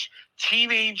Teenage Witch,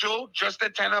 Teen Angel, Just the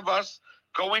 10 of Us,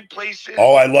 Going Places.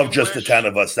 Oh, I love Just the 10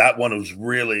 of Us. That one was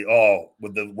really,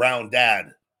 with the round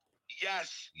dad.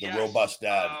 Yes. The robust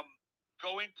dad.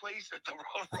 Going Places, the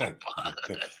robust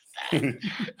dad.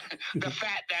 The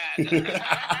fat dad.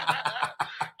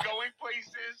 Going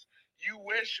Places, You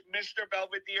Wish, Mr.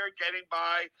 Belvedere, Getting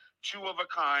By, Two of a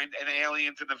Kind, and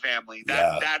Aliens in the Family.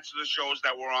 That's the shows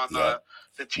that were on the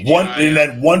TGI. And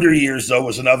then Wonder Years, though,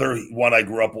 was another one I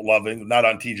grew up loving. Not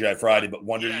on TGI Friday, but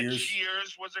Wonder Years.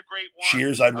 Cheers was a great one.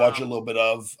 Cheers, I'd watch a little bit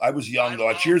of. I was young,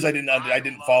 though. Cheers, I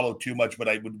didn't follow too much, but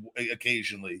I would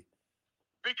occasionally.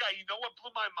 Big guy, you know what blew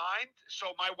my mind?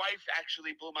 So my wife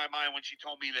actually blew my mind when she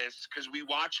told me this, because we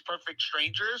watched Perfect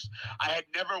Strangers. I had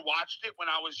never watched it when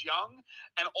I was young,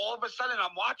 and all of a sudden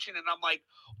I'm watching it and I'm like,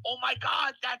 oh my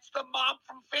God, that's the mom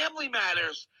from Family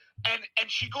Matters. And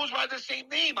she goes by the same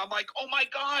name. I'm like, oh my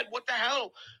God, what the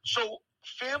hell? So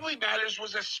Family Matters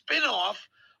was a spinoff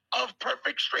of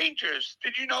Perfect Strangers.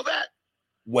 Did you know that?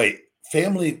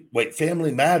 Family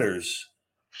Matters.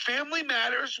 Family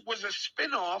Matters was a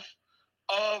spinoff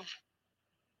of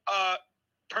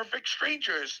Perfect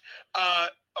Strangers.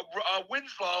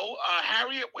 Winslow,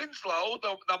 Harriet Winslow,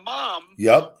 the mom,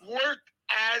 worked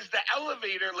as the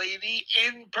elevator lady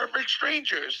in Perfect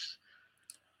Strangers.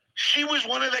 She was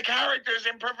one of the characters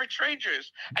in Perfect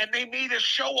Strangers, and they made a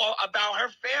show about her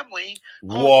family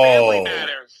called Family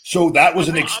Matters. So that was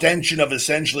an extension of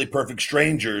essentially Perfect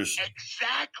Strangers.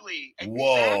 Exactly.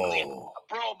 Whoa.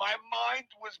 Bro, my mind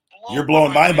was blown. You're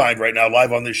blowing my mind right now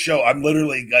live on this show. I'm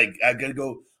literally like, I've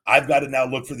got to now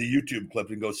look for the YouTube clip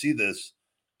and go see this.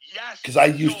 Yes. Because I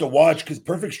used to watch, because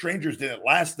Perfect Strangers didn't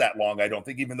last that long, I don't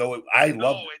think, even though I loved it.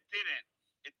 No,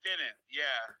 it didn't.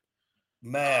 Yeah.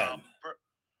 Man.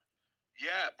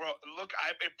 Yeah, bro. Look,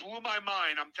 it blew my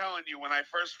mind. I'm telling you, when I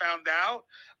first found out,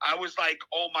 I was like,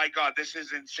 oh my God, this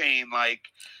is insane. Like,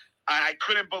 I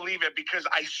couldn't believe it, because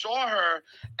I saw her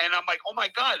and I'm like, oh my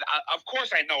God, of course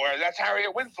I know her. That's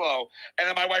Harriet Winslow. And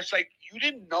then my wife's like, you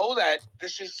didn't know that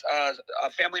this is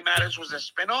Family Matters was a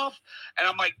spinoff? And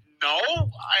I'm like, no. And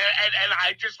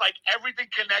I just, like, everything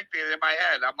connected in my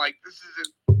head. I'm like, this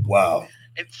is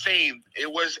insane.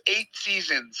 It was 8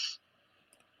 seasons.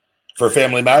 For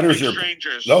Family Matters?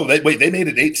 Strangers. No, they made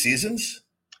it 8 seasons?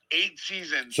 8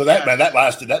 seasons. So that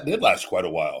did last quite a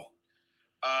while.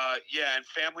 Yeah, and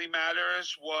Family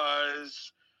Matters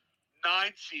was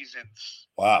 9 seasons.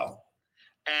 Wow.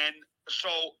 And so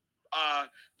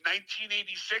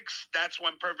 1986, that's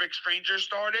when Perfect Strangers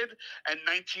started, and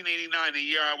 1989, the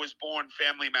year I was born,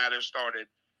 Family Matters started.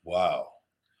 Wow.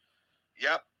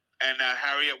 Yep. And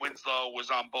Harriet Winslow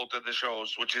was on both of the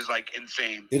shows, which is, like,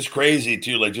 insane. It's crazy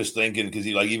too, like, just thinking, because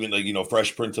he, like, even, like, you know,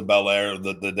 Fresh Prince of Bel-Air,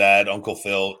 the dad, Uncle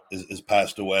Phil, is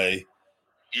passed away.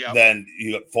 Yep. Then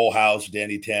you got Full House,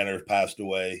 Danny Tanner passed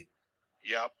away.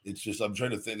 Yep. It's just, I'm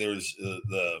trying to think.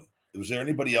 Was there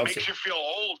anybody else? It makes you feel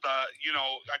old. You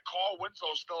know, Carl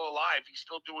Winslow's still alive. He's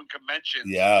still doing conventions.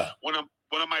 Yeah. One of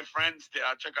my friends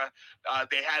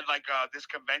they had like this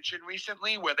convention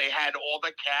recently where they had all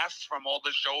the casts from all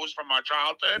the shows from our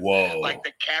childhood. Whoa. Like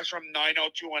the cast from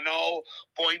 90210,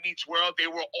 Boy Meets World, they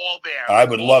were all there. I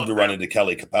would love to run into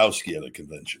Kelly Kapowski at a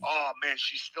convention. Oh man,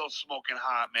 she's still smoking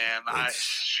hot, man.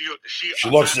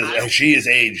 She is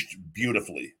aged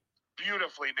beautifully.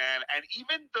 Beautifully, man. And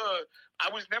even I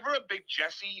was never a big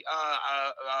Jessie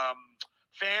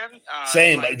fan.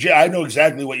 Same. I know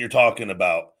exactly what you're talking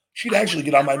about. She'd actually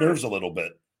get on my nerves a little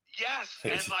bit. Yes,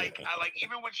 and like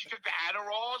even when she took the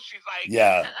Adderall, she's like,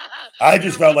 yeah. I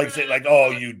just felt like saying, like,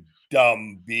 oh, you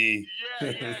dumb bee.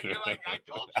 Yeah. You're like, I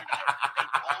told you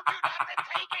not to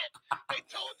take it. They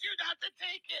told you not to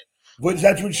take it.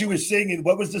 That's when she was singing.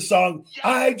 What was the song?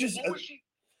 Yeah, what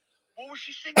was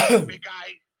she singing, big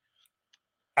guy?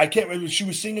 I can't remember. She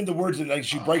was singing the words, and like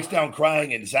she breaks down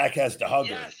crying, and Zach has to hug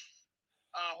her.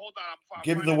 Hold on.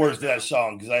 Give me the words to that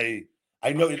song, because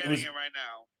I know it was. It right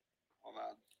now. Hold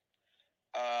on.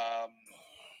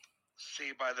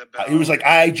 Saved by the Bell. He was like,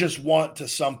 I just want to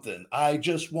something. I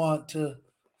just want to.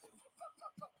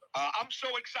 I'm so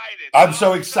excited. I'm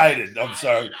so excited. I'm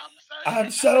sorry. I'm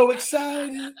so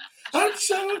excited. I'm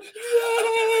so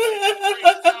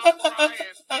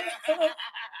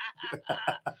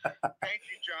Thank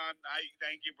you, John.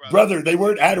 Thank you, brother. They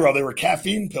weren't Adderall. They were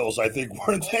caffeine pills, I think,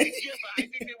 weren't they? Yeah, but I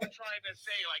think they were trying to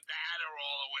say like the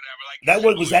Adderall or whatever.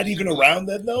 Like was that even around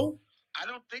then, though? I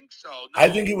don't think so. No, I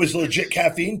think it was legit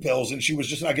caffeine pills, and she was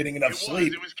just not getting enough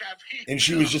sleep. It was caffeine. And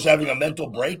she was just having a mental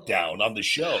breakdown on the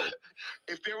show.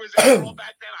 If there was Adderall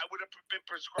back then, I would have been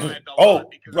prescribed a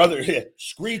lot. Brother,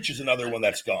 Screech is another one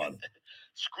that's gone.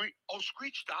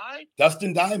 Screech died?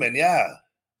 Dustin Diamond, yeah.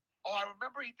 Oh, I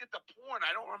remember he did the porn.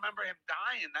 I don't remember him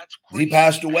dying. That's crazy. He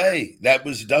passed away. That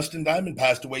was Dustin Diamond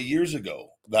passed away years ago.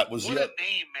 That was what a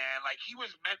name, man. Like, he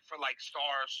was meant for like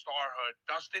starhood.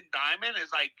 Dustin Diamond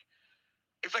is like,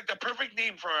 it's like the perfect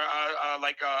name for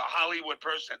like a Hollywood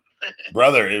person.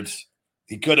 Brother,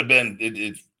 he could have been.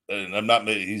 I'm not.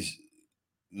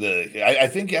 I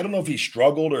think I don't know if he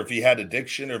struggled or if he had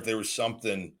addiction or if there was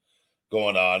something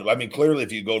going on. I mean, clearly,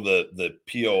 if you go the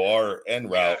PORN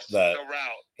route,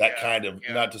 kind of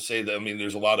not to say that. I mean,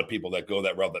 there's a lot of people that go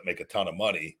that route that make a ton of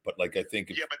money, but like I think,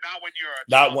 but not when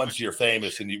you're once you're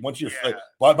famous and once you're.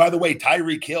 By the way,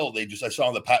 Tyreek Hill, I saw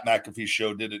on the Pat McAfee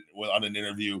show did it on an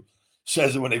interview.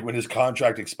 Says that when his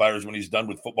contract expires, when he's done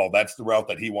with football, that's the route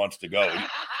that he wants to go.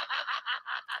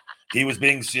 He was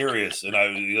being serious, and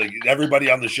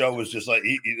everybody on the show was just like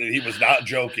he was not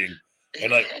joking,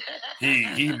 and like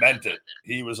he meant it.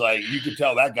 He was like, you could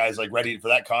tell that guy's like ready for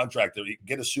that contract to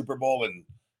get a Super Bowl, and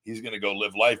he's gonna go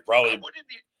live life. Probably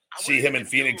see him in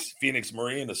Phoenix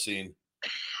Marina scene.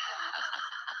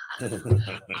 I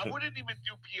wouldn't even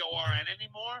do PORN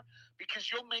anymore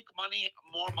because you'll make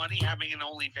more money having an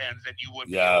OnlyFans than you would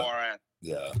PORN.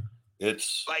 Yeah,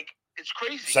 it's like it's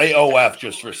crazy. Say OF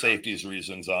just for safety's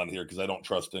reasons on here because I don't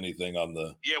trust anything on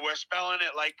the. Yeah, we're spelling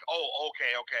it like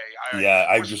okay. All right. Yeah,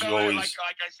 I just always like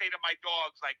I say to my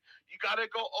dogs, like you gotta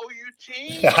go OUT.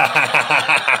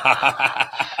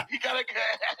 You gotta.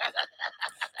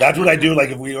 That's what I do. Like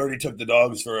if we already took the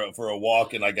dogs for a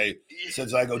walk, and like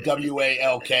since I go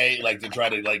WALK, like to try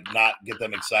to like not get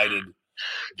them excited.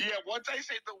 Yeah, once I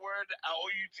say the word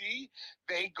OUT,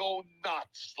 they go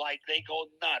nuts. Like they go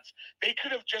nuts. They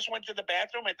could have just went to the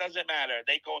bathroom. It doesn't matter.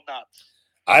 They go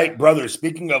nuts. Brother,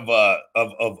 speaking of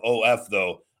OF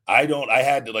though, I don't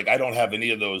have any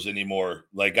of those anymore.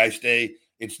 Like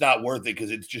it's not worth it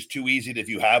because it's just too easy if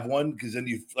you have one because then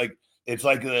you like. It's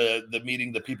like the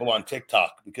meeting the people on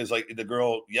TikTok because like the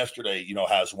girl yesterday,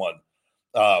 has one,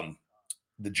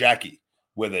 the Jackie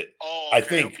with it. Oh, okay, I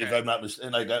think if I'm not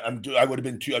mistaken, like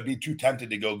I'd be too tempted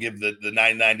to go give the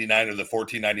 $9.99 or the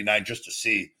 $14.99 just to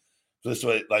see. This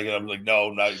way, like I'm like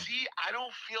no. See, I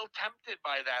don't feel tempted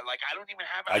by that. Like I don't even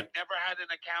have. I've never had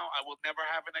an account. I will never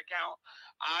have an account.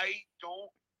 I don't.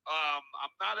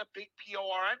 I'm not a big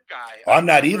PORN guy. I'm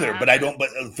not either, but I don't. But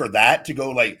for that to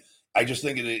go like. I just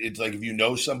think it's like if you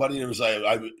know somebody, it was like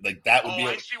I would like that would be.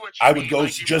 I would go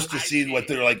just to see what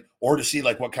they're like, or to see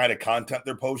like what kind of content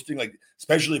they're posting. Like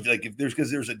especially if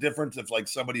there's a difference if like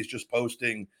somebody's just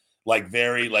posting like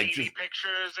very like just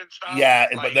pictures and stuff. Yeah,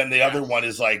 but then the other one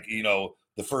is like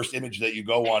the first image that you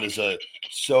go on is a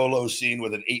solo scene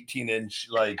with an 18-inch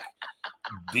like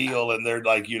deal, and they're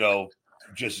like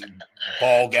just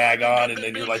ball gag on, and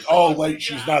then you're like, oh wait,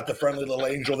 she's not the friendly little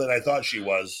angel that I thought she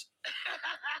was.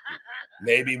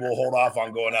 Maybe we'll hold off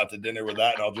on going out to dinner with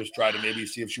that, and I'll just try to maybe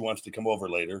see if she wants to come over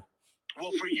later.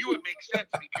 Well, for you, it makes sense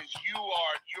because you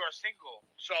are single.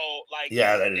 So, like,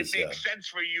 it makes sense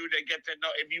for you to get to know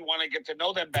if you want to get to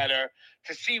know them better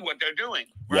to see what they're doing,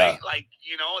 right? Yeah. Like,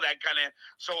 that kind of.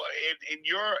 So, in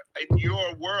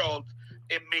your world,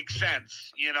 it makes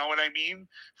sense. You know what I mean?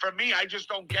 For me, I just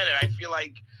don't get it. I feel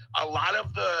like a lot of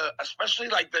especially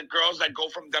like the girls that go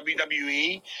from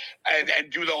WWE and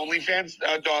do the OnlyFans,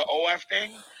 the OF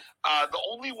thing. The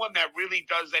only one that really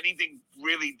does anything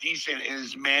really decent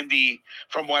is Mandy,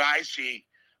 from what I see.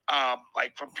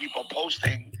 Like from people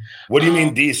posting. What do you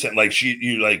mean decent? Like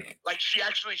like she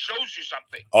actually shows you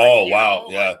something. Oh wow,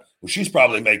 yeah. Well, she's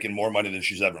probably making more money than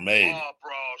she's ever made. Oh,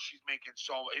 bro, she's making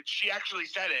she actually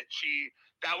said it.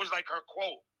 That was like her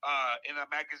quote in a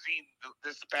magazine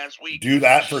this past week. Do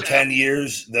that for 10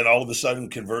 years, then all of a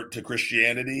sudden convert to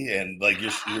Christianity, and like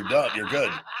you're done. You're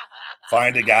good.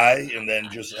 Find a guy, and then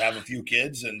just have a few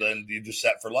kids, and then you're just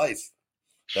set for life.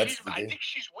 I think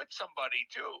she's with somebody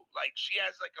too. Like she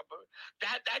has like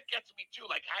that gets me too.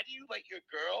 Like, how do you let your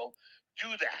girl do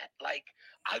that? Like,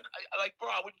 bro,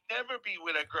 I would never be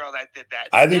with a girl that did that.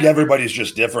 I think everybody's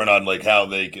just different on like how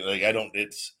they like.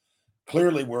 It's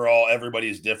clearly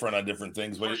everybody's different on different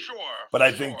things, but But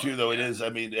I think too, though, it is. I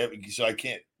mean, so I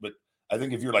can't. But I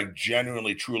think if you're like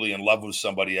genuinely, truly in love with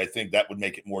somebody, I think that would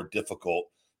make it more difficult.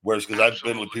 Whereas, because I've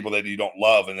been with people that you don't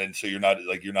love, and then so you're not.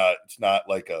 It's not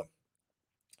like a.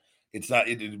 It's not,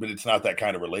 but it's not that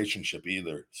kind of relationship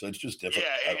either. So it's just different.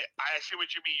 Yeah, I see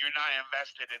what you mean. You're not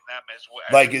invested in them as well.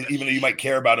 Like, even though you might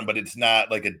care about them, but it's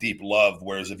not like a deep love.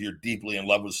 Whereas if you're deeply in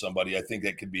love with somebody, I think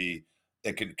that could be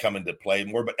it could come into play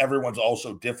more. But everyone's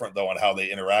also different though on how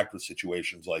they interact with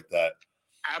situations like that.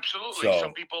 Absolutely. So,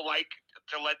 some people like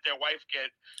to let their wife get.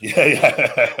 Yeah.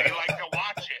 They like to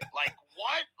watch it. Like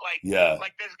what?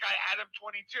 Like this guy Adam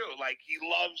 22. Like he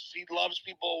loves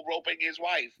people roping his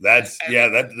wife. That's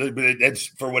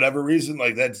for whatever reason.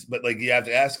 But you have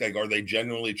to ask, like, are they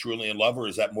genuinely, truly in love, or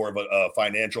is that more of a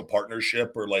financial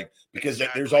partnership, or like because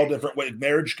there's all different ways.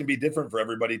 Marriage can be different for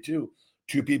everybody too.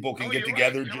 Two people can get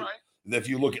together. Right. If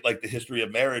you look at like the history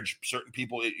of marriage, certain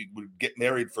people would get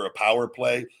married for a power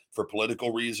play, for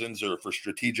political reasons, or for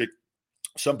strategic.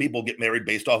 Some people get married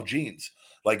based off genes.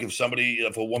 Like if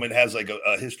a woman has like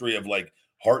a history of like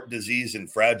heart disease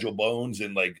and fragile bones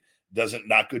and like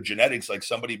not good genetics, like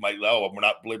somebody might, we're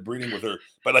not breeding with her.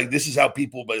 But like this is how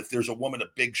people. But if there's a woman, a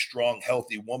big, strong,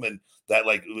 healthy woman that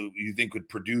like you think could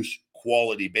produce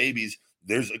quality babies,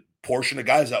 there's a portion of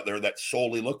guys out there that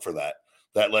solely look for that.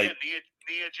 That like. Yeah,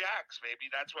 Nia Jax, baby.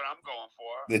 That's what I'm going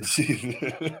for.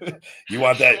 You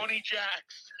want that? Shawnee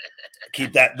Jax.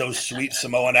 Keep those sweet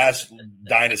Samoan ass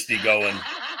dynasty going.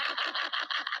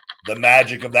 The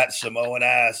magic of that Samoan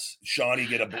ass. Shawnee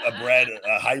get a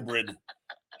hybrid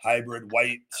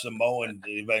white Samoan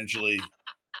eventually.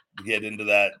 Get into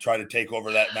that, try to take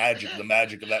over that the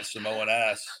magic of that Samoan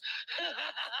ass.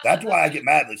 That's why I get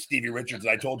mad at Stevie Richards.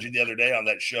 And I told you the other day on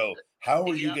that show, how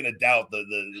are you going to doubt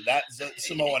that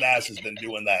Samoan ass has been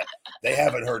doing that? They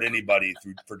haven't hurt anybody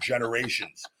for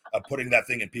generations of putting that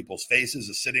thing in people's faces,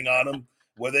 of sitting on them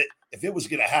with it. If it was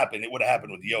going to happen, it would have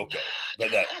happened with Yoko.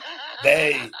 But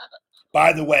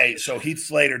by the way, so Heath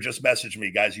Slater just messaged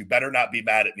me, guys. You better not be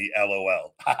mad at me,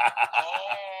 LOL. There we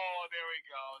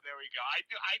go.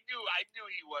 I knew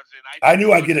he wasn't. I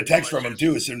knew I'd get a text from him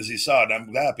too as soon as he saw it.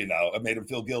 I'm happy now. I made him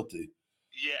feel guilty.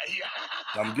 Yeah.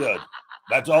 I'm good.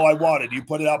 That's all I wanted. You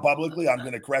put it out publicly. I'm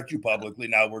going to correct you publicly.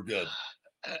 Now we're good.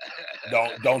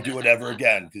 Don't do it ever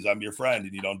again because I'm your friend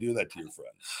and you don't do that to your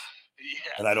friends.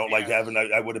 Yeah, and I don't like having.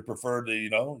 I would have preferred to,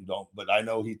 don't. But I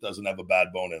know Heath doesn't have a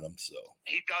bad bone in him, so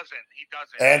he doesn't.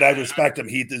 And I respect him.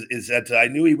 Heath is that. I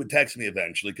knew he would text me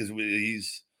eventually because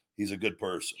he's a good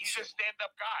person. He's a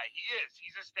stand-up guy. He is.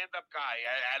 He's a stand-up guy.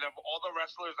 Out of all the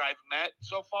wrestlers I've met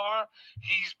so far,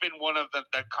 he's been one of the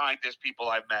kindest people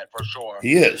I've met for sure.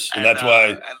 He is, and that's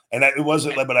why. It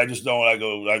wasn't like, but I just don't.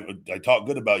 I talk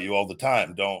good about you all the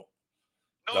time. Don't.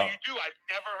 No, you do. I've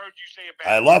never heard you say a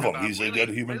bad. I love him. He's a good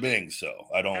human being. So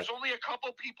I don't. There's only a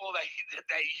couple people that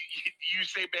you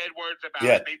say bad words about.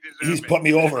 Yeah, he's put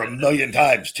me over 1,000,000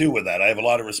 times too with that. I have a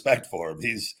lot of respect for him.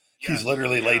 He's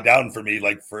literally laid down for me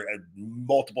like for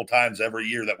multiple times every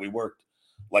year that we worked,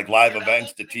 like live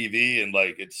events to TV and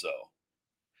like it's so.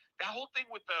 That whole thing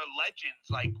with the legends,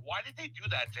 like, why did they do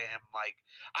that to him? Like,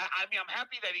 I mean, I'm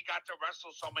happy that he got to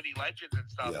wrestle so many legends and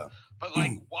stuff, but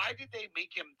like, why did they make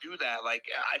him do that? Like,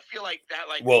 I feel like that,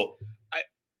 like, well,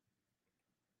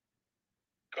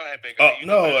 go ahead,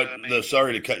 Big.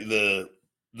 Sorry to cut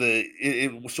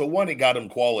you. So one, it got him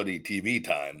quality TV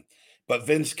time, but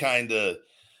Vince kind of,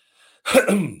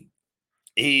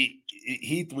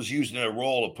 Heath was used in a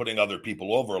role of putting other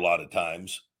people over a lot of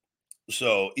times.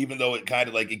 So even though it kind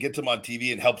of like it gets him on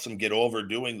TV and helps him get over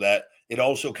doing that, it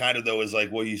also kind of though is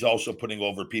like, well, he's also putting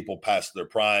over people past their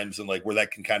primes and like where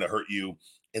that can kind of hurt you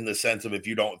in the sense of if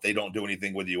they don't do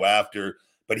anything with you after.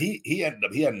 But he had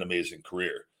an amazing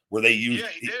career where they used. Yeah,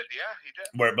 he did.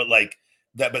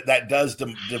 But that does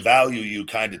devalue you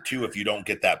kind of too if you don't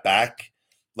get that back,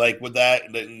 like with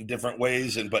that in different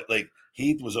ways. But like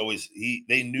Heath was always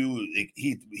they knew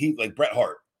Heath like Bret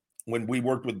Hart when we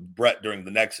worked with Bret during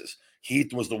the Nexus.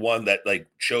 Heath was the one that like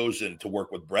chosen to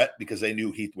work with Bret because they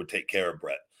knew Heath would take care of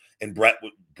Bret, and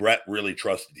Bret really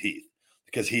trusted Heath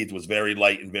because Heath was very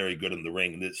light and very good in the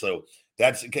ring. And so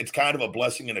it's kind of a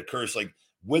blessing and a curse. Like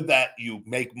with that, you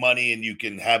make money and you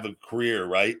can have a career,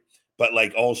 right? But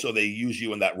like also they use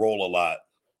you in that role a lot,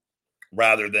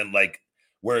 rather than like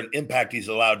where an Impact he's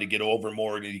allowed to get over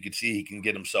more, and you can see he can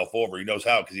get himself over. He knows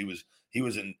how because he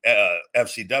was in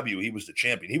FCW. He was the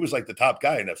champion. He was like the top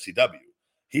guy in FCW.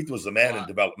 Heath was the man in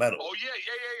developmental. Oh, yeah.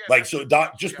 Like, so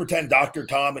pretend Dr.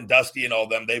 Tom and Dusty and all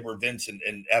them, they were Vince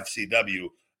in FCW.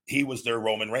 He was their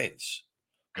Roman Reigns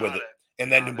with it. And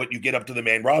then when you get up to the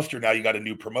main roster, now you got a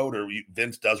new promoter.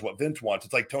 Vince does what Vince wants.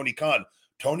 It's like Tony Khan.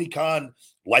 Tony Khan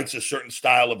likes a certain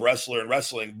style of wrestler and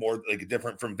wrestling more like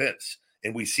different from Vince.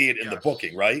 And we see it in the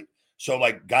booking, right? So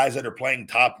like guys that are playing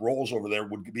top roles over there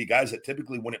would be guys that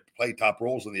typically wouldn't play top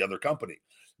roles in the other company.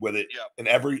 With it, and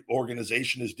every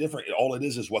organization is different. All it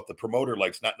is what the promoter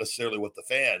likes, not necessarily what the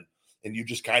fan. And you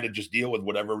just kind of just deal with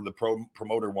whatever the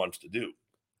promoter wants to do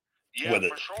with it.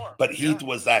 For sure. But Heath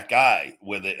was that guy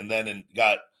with it, and then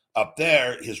got up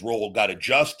there, his role got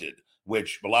adjusted,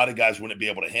 which a lot of guys wouldn't be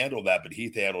able to handle that, but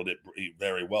Heath handled it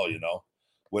very well,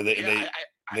 where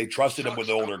they trusted him with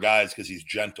the older guys because he's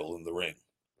gentle in the ring.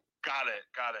 Got it.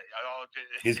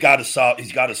 He's got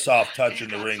a soft touch in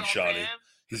the ring, Shawnee.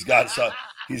 He's got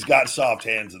soft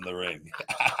hands in the ring.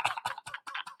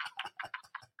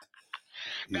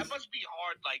 That must be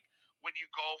hard, like when you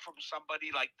go from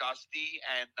somebody like Dusty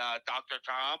and Dr.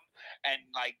 Tom, and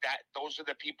like that. Those are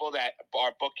the people that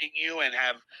are booking you and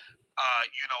have,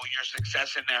 your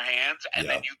success in their hands, and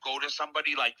then you go to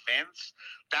somebody like Vince.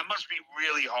 That must be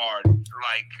really hard.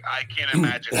 Like I can't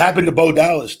imagine. It happened to Bo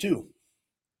Dallas too.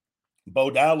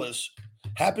 Bo Dallas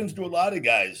happens to a lot of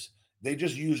guys. They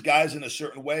just use guys in a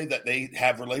certain way that they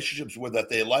have relationships with that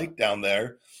they like down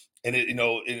there. And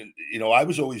I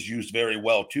was always used very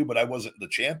well too, but I wasn't the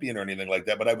champion or anything like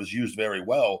that, but I was used very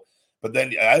well. But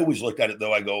then I always looked at it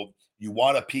though. I go, you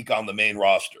want to peak on the main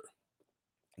roster.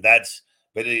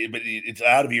 But it's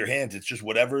out of your hands. It's just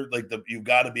whatever, you've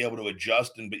got to be able to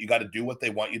adjust but you got to do what they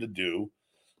want you to do.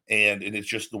 And it's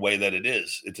just the way that it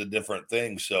is. It's a different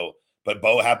thing. So, but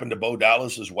happened to Bo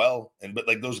Dallas as well. But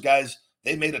like those guys,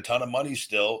 they made a ton of money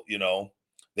still,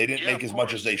 they didn't make as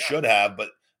much as they should have, but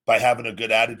by having a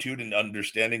good attitude and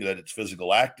understanding that it's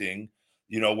physical acting,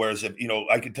 whereas if,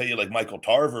 I could tell you like Michael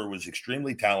Tarver was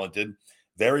extremely talented,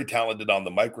 very talented on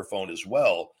the microphone as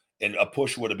well. And a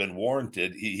push would have been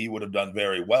warranted. He would have done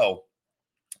very well,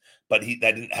 but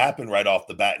that didn't happen right off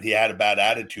the bat. He had a bad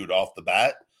attitude off the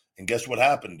bat. And guess what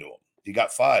happened to him? He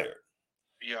got fired.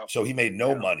 Yeah. So he made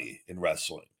no money in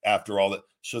wrestling after all that.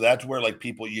 So that's where like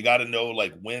people, you got to know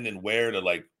like when and where to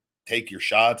like take your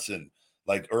shots. And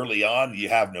like early on, you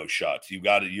have no shots.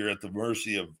 You're at the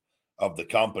mercy of the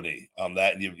company on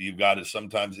that. And you've got to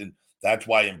sometimes, and that's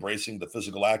why embracing the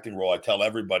physical acting role, I tell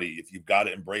everybody, if you've got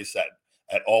to embrace that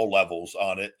at all levels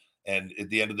on it. And at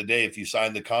the end of the day, if you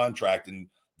sign the contract and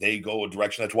they go a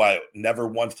direction, that's why never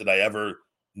once did I ever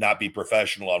not be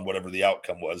professional on whatever the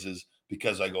outcome was, is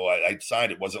because I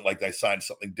signed. It wasn't like I signed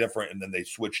something different and then they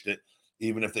switched it.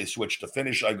 Even if they switched to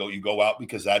finish, you go out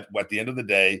because that at the end of the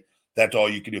day, that's all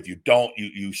you can do. If you don't,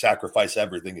 you sacrifice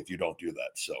everything if you don't do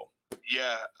that. So.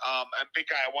 Yeah. And Big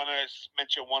Guy, I want to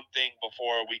mention one thing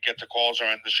before we get to calls or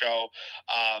end the show.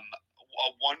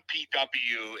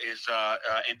 1PW is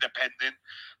independent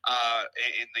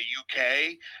in the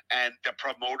UK, and the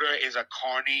promoter is a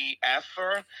Carney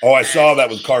Effer. Oh, I saw that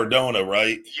with Cardona,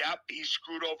 right? Yep, he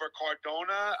screwed over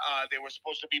Cardona. They were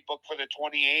supposed to be booked for the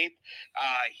 28th.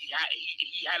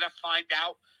 He had to find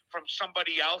out from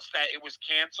somebody else that it was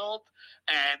canceled,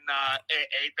 and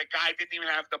the guy didn't even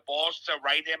have the balls to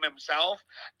write him himself,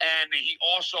 and he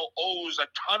also owes a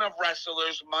ton of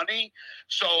wrestlers money.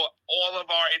 So all of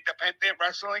our independent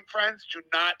wrestling friends, do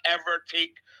not ever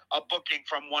take a booking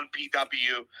from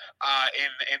 1PW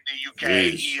in the UK.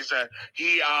 Jeez.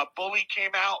 Bully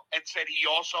came out and said he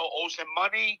also owes him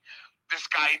money. This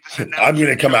guy doesn't. I'm going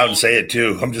to come out and say it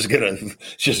too. I'm just going to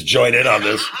join in on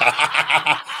this.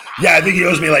 Yeah, I think he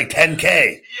owes me like $10K.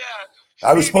 Yeah.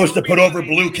 I was supposed to put over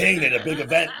Blue Cane at a big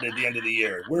event at the end of the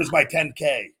year. Where's my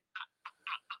 $10K?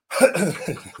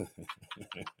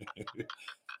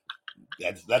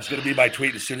 That's going to be my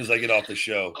tweet as soon as I get off the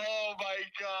show. Oh my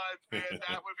God, man!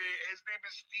 That would be his name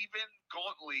is Stephen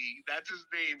Gautley. That's his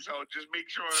name. So just make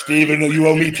sure. Stephen, you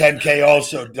owe me $10K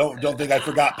also. Don't think I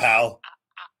forgot, pal.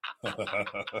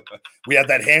 We have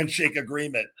that handshake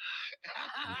agreement.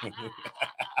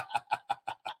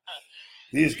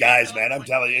 These guys, man, I'm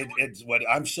telling you, it's what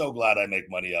I'm so glad I make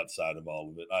money outside of all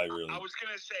of it. I was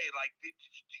gonna say, like, do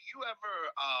you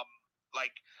ever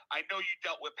like, I know you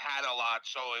dealt with Pat a lot,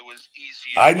 so it was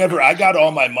easier. I got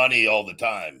all my money all the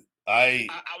time. I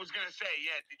was gonna say,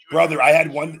 yeah. Did you brother, I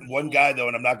had one guy though,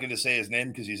 and I'm not going to say his name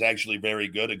because he's actually very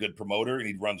good, a good promoter, and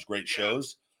he runs great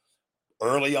shows.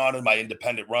 Early on in my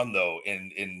independent run, though,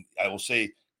 and I will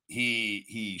say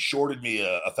he shorted me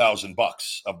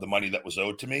 $1,000 of the money that was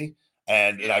owed to me,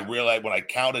 and I realized when I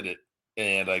counted it,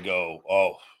 and I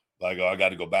got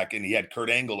to go back in. He had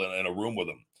Kurt Angle in a room with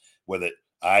him with it.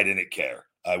 I didn't care.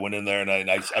 I went in there and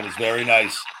I was very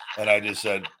nice, and I just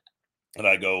said, and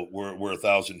I go, we're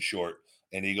 1,000 short.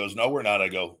 And he goes, no, we're not. I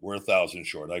go, we're 1,000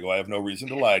 short. I go, I have no reason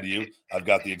to lie to you. I've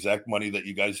got the exact money that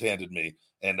you guys handed me.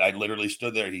 And I literally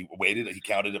stood there. He waited. He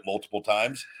counted it multiple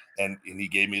times, and he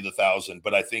gave me the 1,000.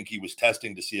 But I think he was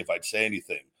testing to see if I'd say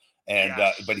anything. And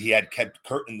but he had kept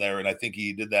Kurt in there, and I think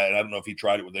he did that. And I don't know if he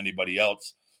tried it with anybody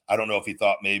else. I don't know if he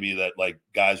thought maybe that like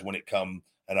guys wouldn't come.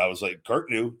 And I was like, Kurt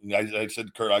knew. And I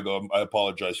said, Kurt, I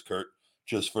apologize, Kurt,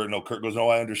 just for no. Kurt goes, no,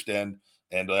 I understand.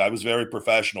 And I was very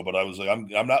professional, but I was like,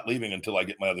 I'm not leaving until I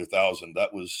get my other 1,000.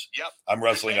 That was, I'm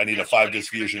wrestling. I need a 5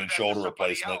 disc fusion and shoulder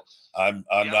replacement. I'm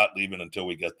not leaving until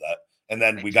we get that. And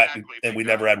then we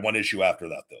never had one issue after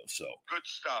that though. So good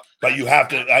stuff. But you have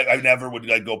to, I never would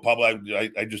go public.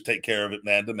 I just take care of it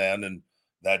man to man. And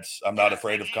I'm not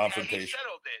afraid of confrontation. He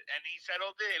settled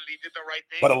it and he did the right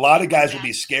thing. But a lot of guys would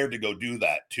be scared to go do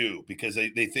that too, because they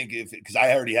think because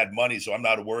I already had money, so I'm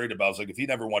not worried about it. It's like, if he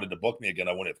never wanted to book me again,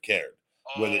 I wouldn't have cared.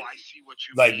 I see what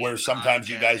you mean. Where sometimes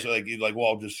you guys are like, well,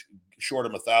 I'll just short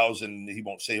him 1,000. He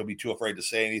won't say, he'll be too afraid to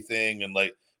say anything. And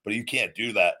but you can't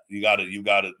do that. You got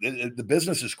to, the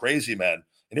business is crazy, man.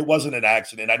 And it wasn't an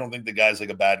accident. I don't think the guy's like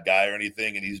a bad guy or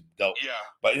anything. And he's dealt. Yeah.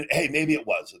 But hey, maybe it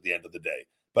was at the end of the day.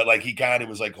 But he kind of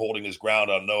was holding his ground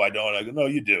on, no, I don't. I go, no,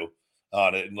 you do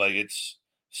on it. And it's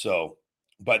so.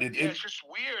 But it's just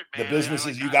weird, man. The business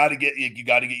is you got to get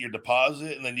your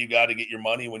deposit, and then you got to get your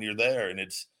money when you're there. And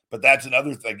but that's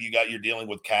another thing. You're dealing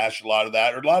with cash, a lot of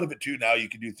that, or a lot of it too. Now you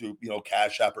can do through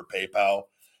Cash App or PayPal,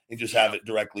 and just have it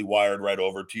directly wired right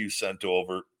over to you, sent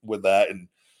over with that. And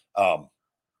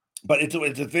but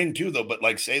it's a thing too, though.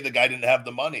 But say the guy didn't have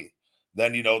the money,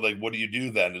 then what do you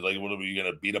do then? What are you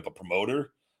gonna beat up a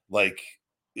promoter?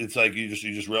 It's you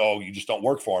just don't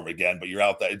work for him again. But you're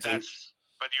out that. But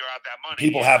you're out that money.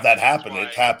 People have that happen.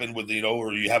 It's happened with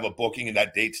or you have a booking and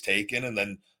that date's taken, and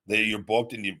then you're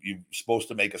booked and you're supposed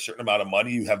to make a certain amount of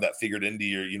money. You have that figured into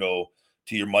your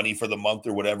to your money for the month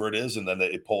or whatever it is, and then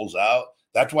it pulls out.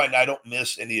 That's why I don't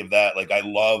miss any of that. I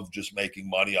love just making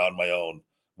money on my own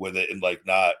with it, and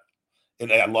not.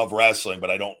 And I love wrestling,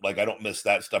 but I don't miss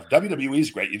that stuff. WWE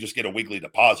is great. You just get a weekly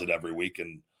deposit every week,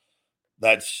 and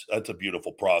that's a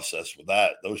beautiful process with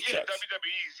that. Those checks.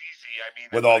 WWE is easy. I mean,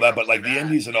 with all that, but the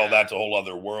indies and all that's a whole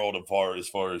other world as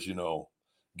far as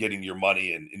getting your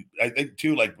money. And I think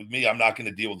too, with me, I'm not going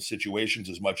to deal with situations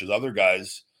as much as other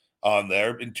guys on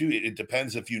there. And two, it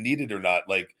depends if you need it or not.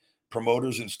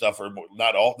 Promoters and stuff are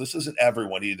not all. This isn't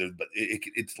everyone either, but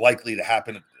it's likely to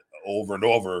happen over and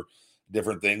over.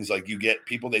 Different things you get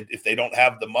people that if they don't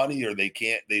have the money or they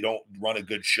don't run a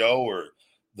good show or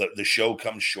the show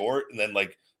comes short, and then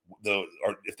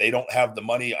or if they don't have the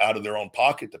money out of their own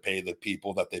pocket to pay the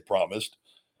people that they promised,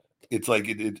 it's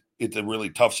it's a really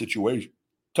tough situation.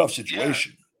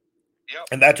 Yep.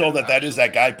 And that's all that is.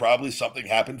 That guy probably something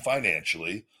happened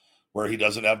financially where he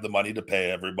doesn't have the money to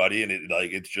pay everybody, and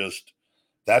it's just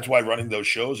that's why running those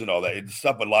shows and all that it's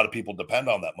stuff. But a lot of people depend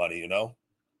on that money,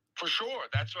 For sure,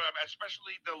 that's what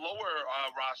especially the lower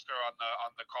roster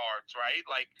on the cards,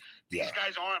 right? These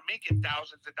guys aren't making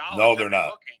thousands of dollars. No, they're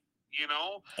not. Booking,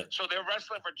 so they're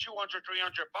wrestling for $200,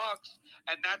 $300,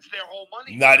 and that's their whole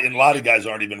money. And a lot of guys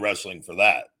aren't even wrestling for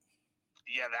that.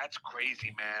 Yeah, that's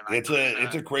crazy, man.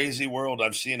 It's a crazy world.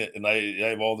 I've seen it, and I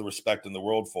have all the respect in the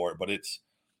world for it. But it's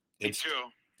Me too.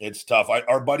 It's tough.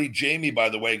 Our buddy Jamie, by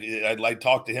the way, I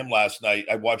talked to him last night.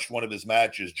 I watched one of his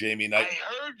matches, Jamie Knight.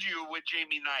 I heard you with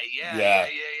Jamie Knight. Yeah.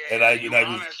 And you were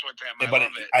honest with him.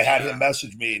 I had him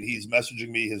message me, and he's messaging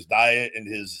me his diet and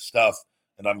his stuff,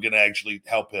 and I'm going to actually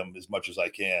help him as much as I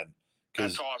can.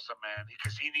 That's awesome, man,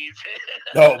 because he needs it.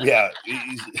 No, yeah.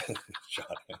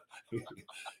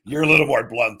 You're a little more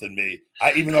blunt than me.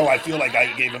 Even though I feel like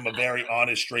I gave him a very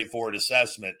honest, straightforward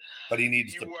assessment, but he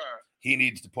needs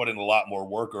to put in a lot more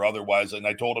work or otherwise. And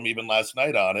I told him even last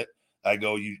night on it, I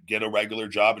go, you get a regular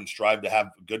job and strive to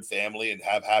have a good family and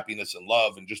have happiness and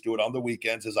love and just do it on the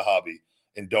weekends as a hobby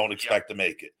and don't expect to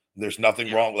make it. There's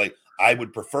nothing wrong. I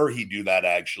would prefer he do that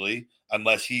actually,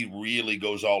 unless he really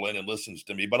goes all in and listens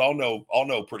to me, but I'll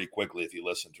know pretty quickly if he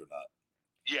listens or not.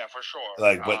 Yeah, for sure.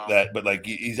 But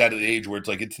he's at an age where it's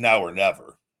it's now or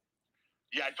never.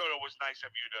 Yeah, I thought it was nice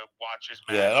of you to watch his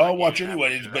match. Yeah, I'll watch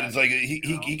anyway. But it's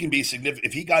he can be significant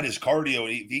if he got his cardio.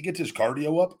 If he gets his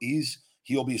cardio up,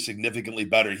 he'll be significantly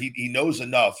better. He knows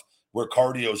enough where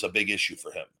cardio is a big issue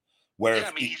for him. Where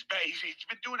he's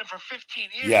been doing it for 15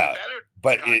 years. Yeah,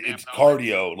 but it's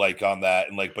cardio on that,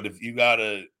 and but if you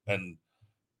gotta, and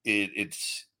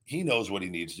it's he knows what he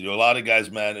needs to do. A lot of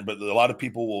guys, man, but a lot of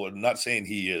people will. I'm not saying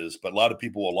he is, but a lot of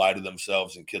people will lie to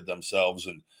themselves and kid themselves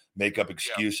and make up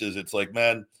excuses. It's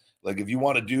man, if you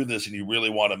want to do this and you really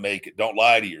want to make it, don't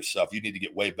lie to yourself. You need to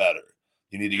get way better.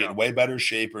 You need to get in way better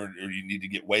shape, or you need to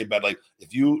get way better.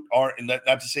 If you aren't, and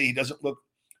not to say he doesn't look,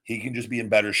 he can just be in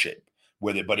better shape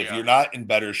with it. But if you're not in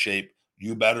better shape,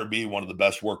 you better be one of the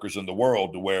best workers in the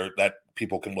world to where that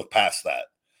people can look past that.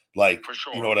 For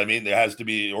sure. You know what I mean? There has to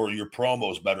be, or your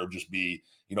promos better just be,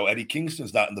 Eddie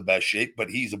Kingston's not in the best shape, but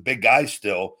he's a big guy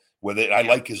still with it. I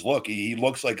like his look. He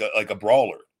looks like a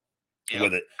brawler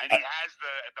with it. And he has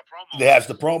the promos. He has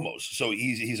the promos. So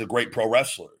he's a great pro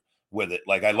wrestler with it.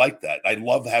 Like, I like that. I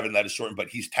love having that assortment, but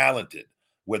he's talented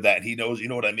with that. He knows, you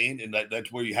know what I mean? And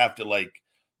that's where you have to, like,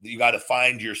 you got to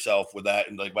find yourself with that.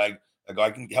 And like, I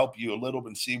can help you a little bit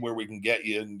and see where we can get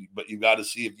you. But you got to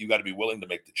see if you got to be willing to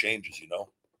make the changes, you know?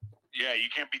 Yeah, you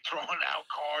can't be throwing out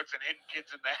cards and hitting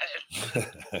kids in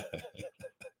the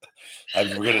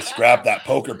head. We're gonna scrap that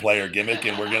poker player gimmick,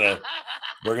 and we're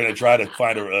gonna try to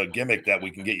find a gimmick that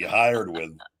we can get you hired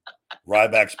with.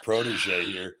 Ryback's protege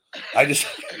here. I just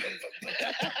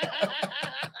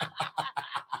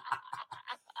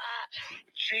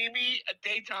Jamie,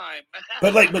 daytime.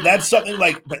 but that's something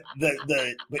like, but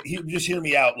he just hear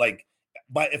me out. Like,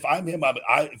 but if I'm him,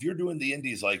 if you're doing the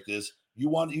indies like this,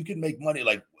 you can make money.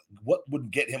 Like, what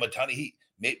would get him a ton of heat?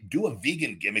 Do a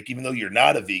vegan gimmick, even though you're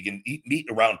not a vegan. Eat meat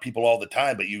around people all the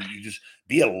time, but you just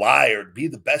be a liar, be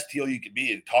the best heel you can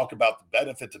be, and talk about the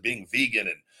benefits of being vegan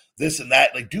and this and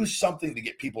that. Like, do something to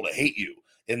get people to hate you,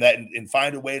 and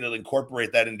find a way to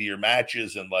incorporate that into your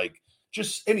matches, and like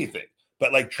just anything.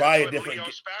 But like, try a different.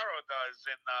 Leo Sparrow does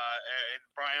in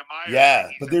Brian Myers. Yeah,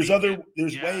 but there's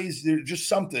ways. There's just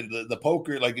something. The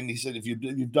poker, like, and he said, if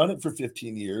you've done it for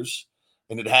 15 years.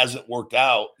 And it hasn't worked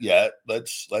out yet.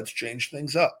 Let's change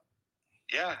things up.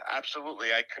 Yeah, absolutely.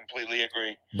 I completely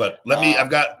agree. But I've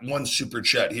got one super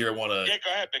chat here. I want to. Yeah,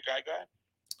 go ahead, big guy. Go ahead.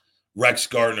 Rex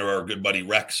Gardner, our good buddy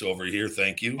Rex over here.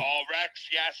 Thank you. Oh, Rex,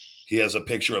 yes. He has a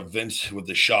picture of Vince with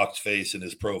the shocked face in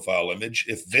his profile image.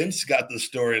 If Vince got the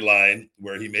storyline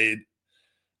where he made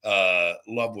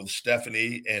love with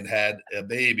Stephanie and had a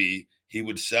baby, he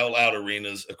would sell out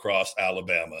arenas across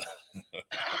Alabama.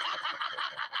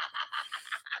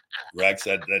 Rex,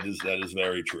 that is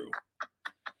very true.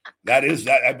 That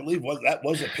I believe that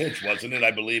was a pitch, wasn't it?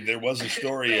 I believe there was a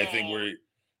story. I think where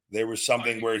there was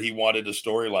something where he wanted a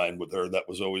storyline with her. That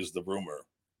was always the rumor,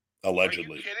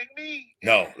 allegedly. Are you kidding me?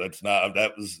 No, that's not.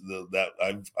 That was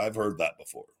I've heard that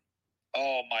before.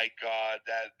 Oh my God!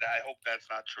 I hope that's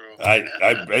not true.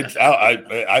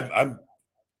 I'm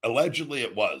allegedly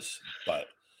it was, but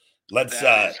let's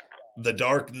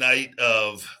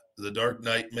the Dark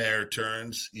Nightmare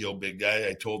turns. Yo, big guy,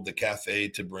 I told the cafe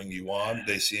to bring you on.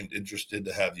 They seemed interested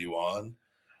to have you on.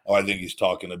 Oh, I think he's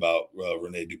talking about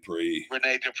Rene Dupree.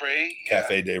 Rene Dupree?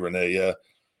 Cafe de Rene, yeah.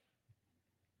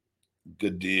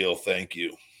 Good deal. Thank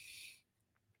you.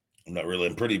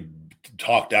 I'm pretty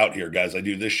talked out here, guys. I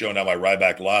do this show now, my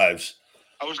Ryback Lives.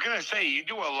 I was going to say, you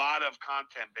do a lot of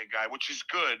content, big guy, which is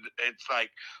good. It's like,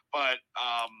 but...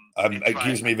 it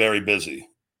keeps me very busy.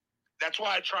 That's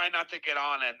why I try not to get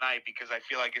on at night, because I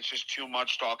feel like it's just too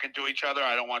much talking to each other.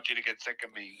 I don't want you to get sick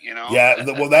of me, you know? Yeah,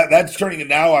 well, that's turning.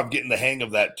 Now I'm getting the hang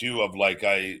of that too. Of like,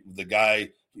 the guy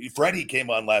Freddie came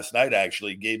on last night.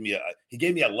 Actually, gave me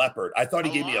a leopard. I thought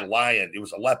he gave me a lion. It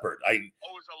was a leopard. It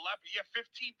was a leopard. Yeah,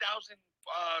 15,000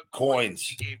 coins.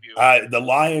 He gave you. The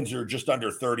lions are just under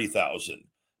 30,000.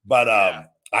 But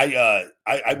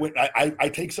I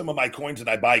take some of my coins and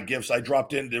I buy gifts. I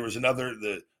dropped in. There was another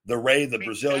the Ray, the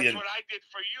Brazilian. That's what I did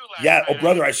for you last night. Oh,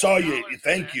 brother, I saw you.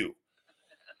 Thank you.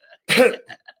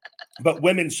 But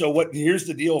women, so here's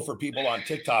the deal for people on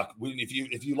TikTok.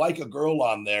 If you like a girl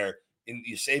on there and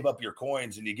you save up your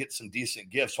coins and you get some decent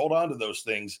gifts, hold on to those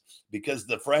things, because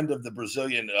the friend of the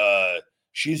Brazilian,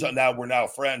 we're now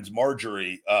friends,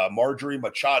 Marjorie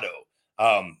Machado.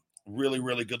 Really,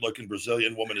 really good looking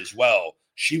Brazilian woman as well.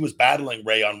 She was battling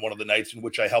Ray on one of the nights in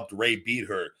which I helped Ray beat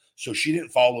her. So she didn't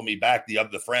follow me back, the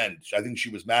other friend. I think she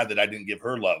was mad that I didn't give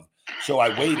her love. So I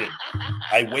waited,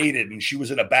 and she was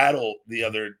in a battle the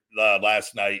other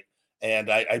last night.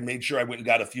 And I made sure I went and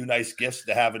got a few nice gifts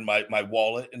to have in my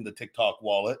wallet, in the TikTok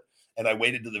wallet. And I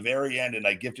waited to the very end, and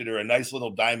I gifted her a nice little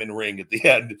diamond ring at the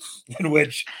end, in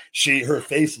which her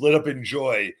face lit up in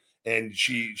joy. And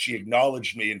she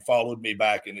acknowledged me and followed me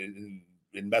back and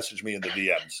messaged me in the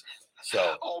DMs.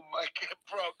 So, oh my God,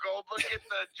 bro, go look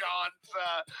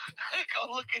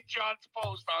at John's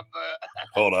post on the.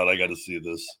 Hold on, I got to see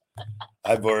this.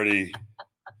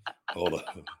 Hold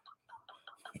on.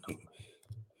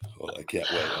 I can't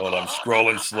wait. Hold on, I'm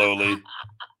scrolling slowly.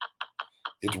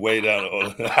 It's way down.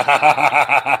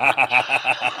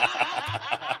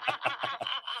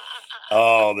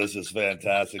 Oh, this is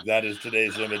fantastic. That is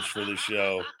today's image for the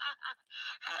show.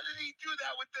 How did he do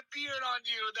that with the beard on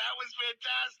you? That was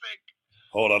fantastic.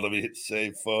 Hold on, let me hit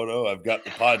save photo. I've got the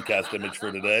podcast image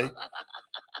for today.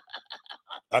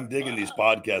 I'm digging these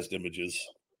podcast images.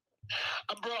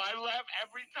 Bro, I laugh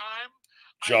every time.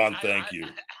 John, thank you.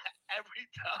 every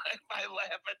time I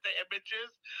laugh at the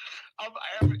images,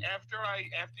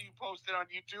 after you post it on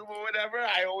YouTube or whatever,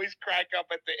 I always crack up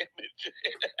at the images.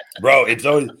 Bro, it's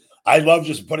always, I love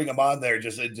just putting them on there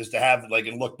just to have like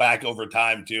and look back over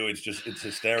time too. It's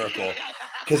hysterical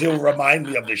because it'll remind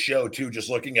me of the show too. Just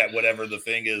looking at whatever the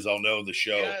thing is, I'll know the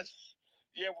show. Yes.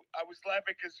 Yeah, I was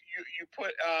laughing because you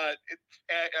put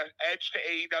Edge to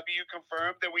AEW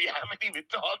confirmed that we haven't even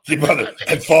talked about it.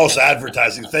 And false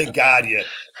advertising. Thank God, yeah.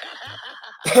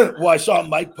 Well, I saw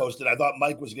Mike posted. I thought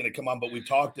Mike was going to come on, but we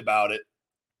talked about it.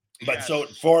 But Yes. so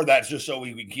for that, just so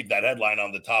we can keep that headline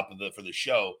on the top of for the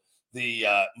show, the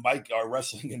Mike, our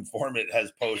wrestling informant,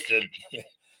 has posted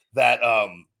that.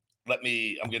 I'm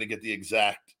going to get the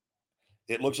exact.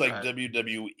 It looks like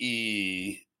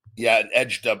WWE. Yeah, an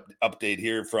Edge update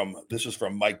here this is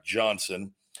from Mike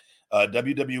Johnson.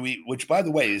 WWE, which by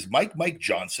the way is Mike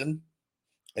Johnson.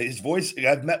 His voice,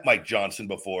 I've met Mike Johnson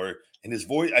before, and his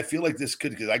voice, I feel like this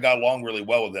could, because I got along really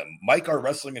well with him. Mike, our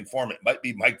wrestling informant, might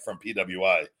be Mike from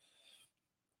PWI.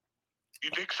 You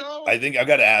think so? I think I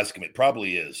got to ask him. It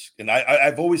probably is. And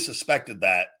I've always suspected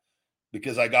that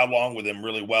because I got along with him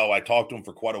really well. I talked to him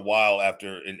for quite a while at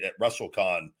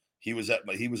WrestleCon. He was at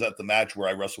the match where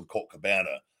I wrestled Colt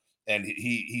Cabana. And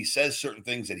he says certain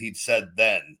things that he'd said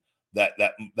then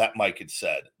that Mike had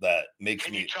said that makes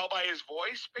me. Can you tell by his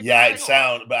voice? Yeah, it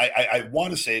sounds. But I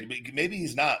want to say it. Maybe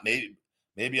he's not.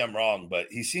 Maybe I'm wrong. But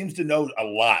he seems to know a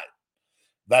lot.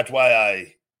 That's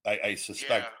why I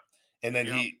suspect. Yeah. And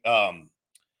then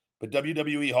but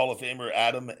WWE Hall of Famer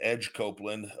Adam Edge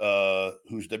Copeland,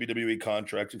 whose WWE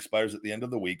contract expires at the end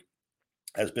of the week,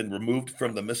 has been removed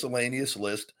from the miscellaneous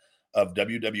list of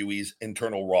WWE's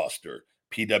internal roster.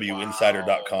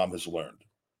 PWInsider.com has learned.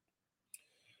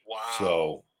 Wow.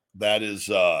 So that is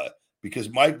because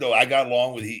Mike, though, I got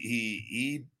along with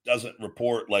he doesn't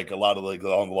report like a lot of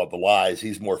the lies.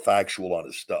 He's more factual on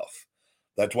his stuff.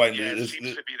 That's why it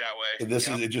seems to be that way.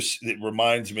 It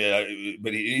reminds me.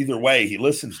 But either way, he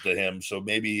listens to him. So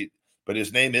maybe, but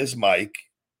his name is Mike.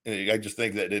 I just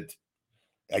think that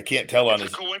I can't tell on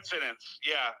his coincidence.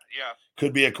 Yeah.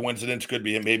 Could be a coincidence. Could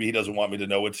be him. Maybe he doesn't want me to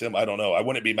know it's him. I don't know. I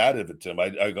wouldn't be mad if it's him.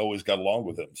 I always got along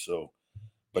with him. So,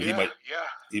 but he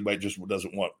might just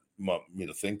doesn't want me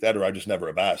to think that, or I just never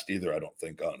have asked either. I don't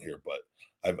think on here, but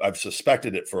I've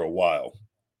suspected it for a while.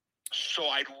 So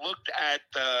I looked at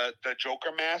the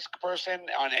Joker mask person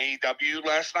on AEW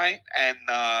last night, and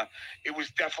it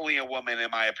was definitely a woman, in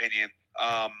my opinion.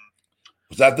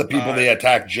 Was that the people they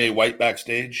attacked Jay White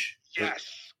backstage?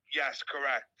 Yes,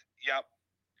 correct. Yep.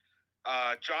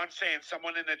 John's saying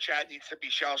someone in the chat needs to be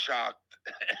shell-shocked.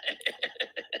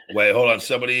 Wait, hold on.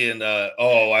 Somebody in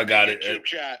I got it. YouTube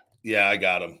chat. Yeah, I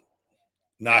got him.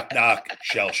 Knock,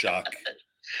 shell shock.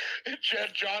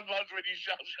 John loves when you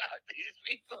shell-shock these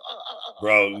people.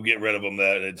 Bro, get rid of them.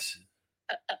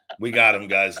 We got them,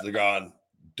 guys. They're gone.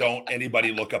 Don't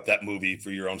anybody look up that movie for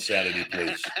your own sanity,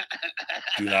 please.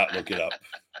 Do not look it up.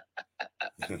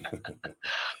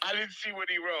 I didn't see what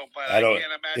he wrote, but I can't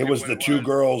imagine. It was the two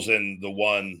girls and the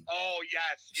one. Oh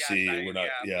yes. See, we're not.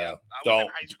 Yeah. I was in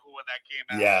high school when that came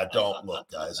out. Yeah, don't look,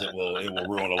 guys. It will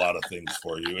ruin a lot of things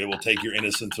for you. It will take your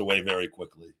innocence away very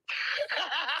quickly.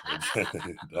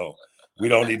 No, we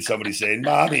don't need somebody saying,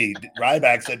 "Mommy,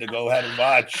 Ryback said to go ahead and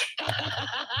watch."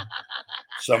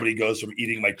 Somebody goes from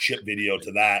eating my chip video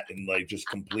to that and like just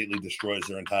completely destroys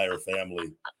their entire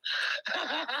family.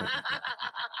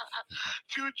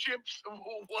 Two chips,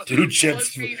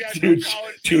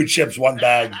 one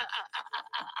bag.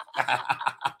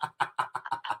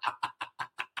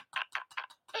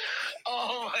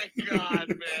 Oh my God,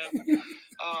 man.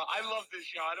 I love this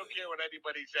show. I don't care what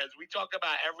anybody says. We talk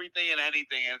about everything and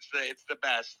anything. It's the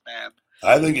best, man.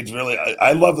 I think it's really,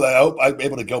 I love that. I hope I'm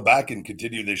able to go back and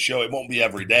continue this show. It won't be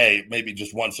every day, maybe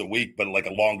just once a week, but like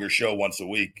a longer show once a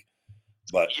week.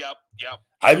 But yep.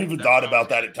 I've even thought about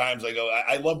that at times. I go,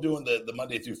 I love doing the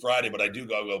Monday through Friday, but I do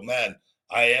go, man,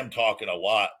 I am talking a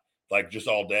lot, like just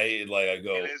all day. Like I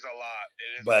go, it is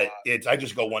a lot. I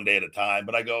just go one day at a time.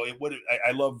 But I go,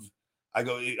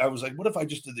 I was like, what if I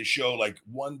just did the show like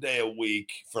one day a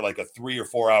week for like a 3 or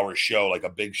 4 hour show, like a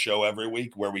big show every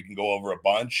week where we can go over a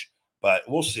bunch. But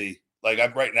we'll see.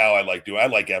 Like right now, I like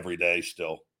every day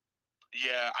still.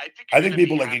 Yeah, I think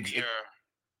people like.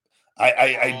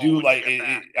 I do like.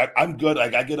 I'm good.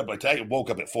 Like I get up. I woke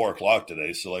up at 4 o'clock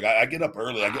today, so like I get up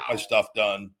early. Wow. I get my stuff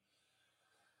done.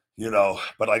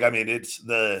 But like I mean, it's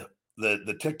the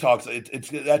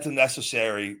TikToks. That's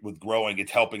necessary with growing.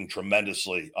 It's helping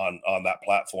tremendously on that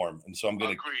platform, and so I'm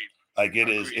gonna. Agreed.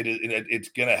 It's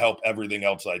gonna help everything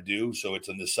else I do. So it's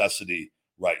a necessity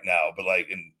right now. But like,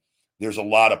 and there's a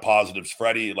lot of positives.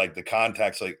 Freddie, like the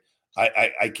contacts, like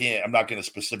I can't. I'm not going to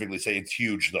specifically say it's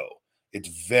huge though.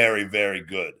 It's very, very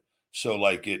good. So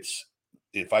like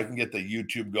if I can get the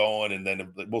YouTube going, and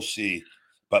then we'll see.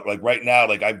 But like right now,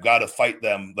 like I've got to fight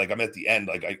them. Like I'm at the end.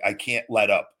 Like I can't let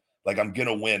up. Like I'm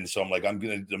gonna win. So I'm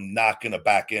not gonna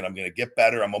back in. I'm gonna get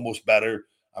better. I'm almost better.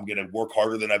 I'm gonna work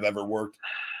harder than I've ever worked.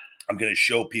 I'm gonna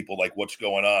show people like what's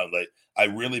going on. Like I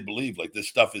really believe like this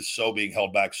stuff is so being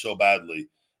held back so badly.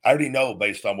 I already know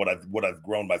based on what I've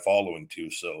grown my following to.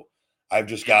 So I've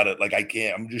just got it. Like I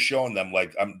can't. I'm just showing them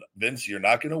like Vince. You're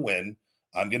not gonna win.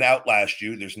 I'm gonna outlast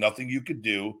you. There's nothing you could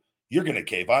do. You're going to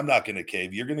cave. I'm not going to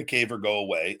cave. You're going to cave or go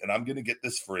away. And I'm going to get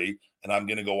this free. And I'm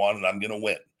going to go on and I'm going to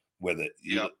win with it.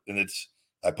 Yep. And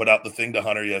I put out the thing to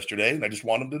Hunter yesterday. And I just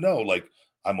want him to know, like,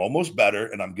 I'm almost better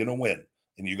and I'm going to win.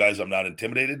 And you guys, I'm not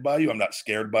intimidated by you. I'm not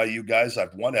scared by you guys.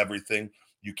 I've won everything.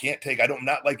 You can't take, I'm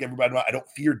not like everybody. I don't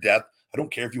fear death. I don't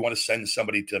care if you want to send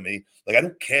somebody to me. Like, I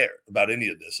don't care about any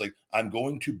of this. Like, I'm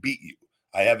going to beat you.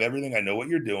 I have everything. I know what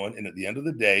you're doing. And at the end of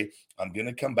the day, I'm going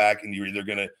to come back and you're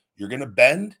going to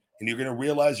bend. And you're going to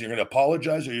realize you're going to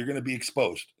apologize or you're going to be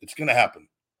exposed. It's going to happen.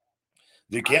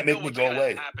 You can't make me go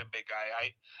away. Happen, big guy.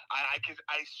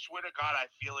 I swear to God, I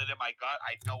feel it in my gut.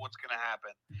 I know what's going to happen.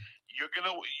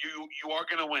 You are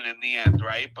going to win in the end,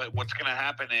 right? But what's going to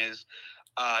happen is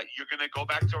you're going to go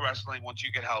back to wrestling once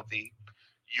you get healthy.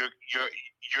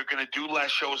 You're going to do less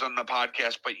shows on the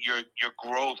podcast, but your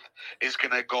growth is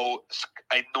going to go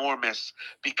enormous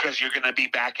because you're going to be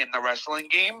back in the wrestling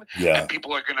game. Yeah. And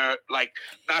people are going to like,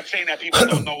 not saying that people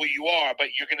don't know who you are, but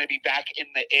you're going to be back in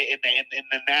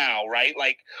the now, right?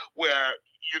 Like where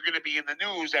you're going to be in the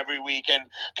news every week and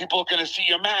people are going to see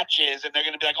your matches and they're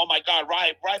going to be like, oh my God,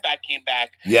 Ryback came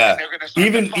back. Yeah.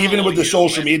 Even with the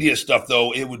social media media stuff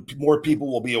though, more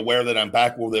people will be aware that I'm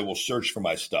back where they will search for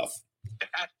my stuff.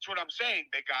 That's what I'm saying,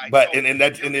 big guy. But so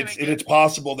it's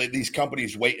possible that these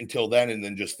companies wait until then and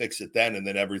then just fix it then and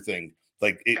then everything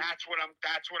like it, that's what I'm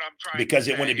trying because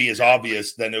to it wouldn't be as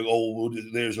obvious. Then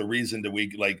there's a reason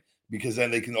because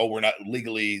then they can we're not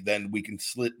legally, then we can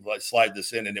slide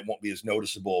this in and it won't be as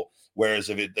noticeable. Whereas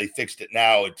if they fixed it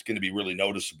now, it's going to be really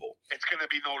noticeable. It's going to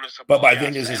be noticeable. But my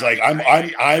thing is like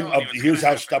here's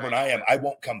how stubborn I am. I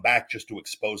won't come back just to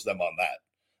expose them on that.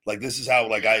 Like this is how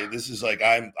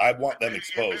I want them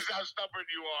exposed. This is how stubborn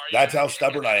you are. That's how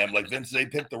stubborn I am. Like Vince, they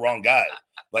picked the wrong guy.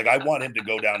 Like I want him to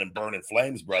go down and burn in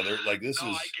flames, brother. Like this is. I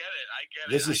get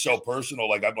it. This is so personal.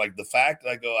 Like I'm like the fact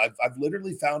I go. I've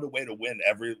literally found a way to win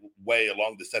every way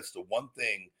along this. That's the one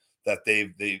thing that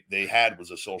they had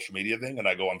was a social media thing, and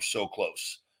I go, I'm so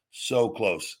close,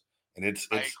 and it's.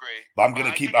 I agree. I'm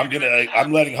gonna keep.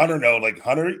 I'm letting Hunter know. Like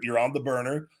Hunter, you're on the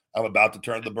burner. I'm about to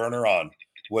turn the burner on.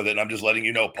 With it, and I'm just letting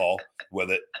you know, Paul. With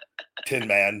it, Tin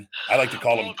Man. I like to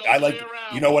call him.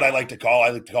 You know what I like to call? I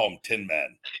like to call him Tin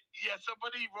Man. Yeah,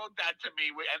 somebody wrote that to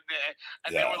me,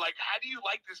 and they were like, "How do you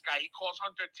like this guy? He calls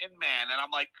Hunter Tin Man," and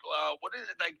I'm like, "What is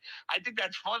it?" Like, I think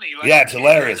that's funny. Like, yeah, it's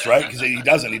hilarious, right? Because he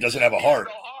doesn't have a heart.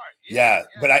 No heart. Yeah,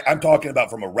 but I'm talking about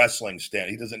from a wrestling stand.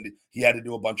 He had to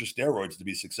do a bunch of steroids to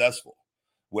be successul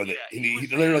with it. He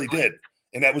literally did.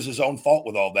 And that was his own fault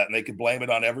with all that. And they could blame it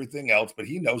on everything else, but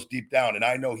he knows deep down. And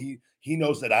I know he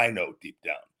knows that I know deep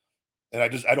down. And I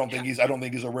don't think he's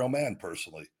a real man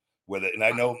personally with it. And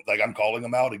I know, like, I'm calling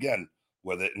him out again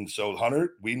with it. And so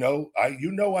Hunter, I know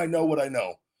what I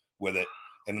know with it.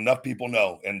 And enough people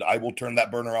know. And I will turn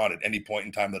that burner on at any point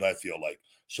in time that I feel like.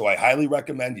 So I highly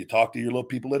recommend you talk to your little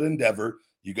people at Endeavor.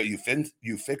 You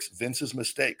fix Vince's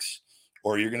mistakes,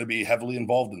 or you're going to be heavily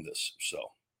involved in this. So.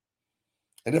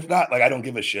 And if not, like, I don't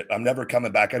give a shit. I'm never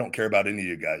coming back. I don't care about any of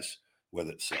you guys with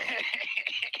it. So,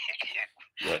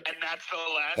 yeah.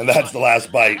 And that's the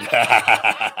last bite.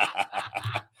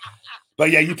 But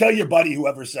yeah, you tell your buddy,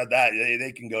 whoever said that,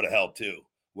 they can go to hell too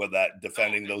with that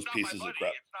defending those pieces of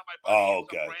crap. Oh,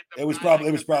 okay. It was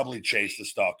probably Chase the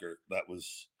stalker. That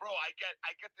was. Bro, I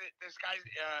get this guy.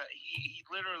 He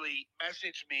literally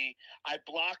messaged me. I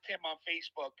blocked him on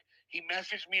Facebook. He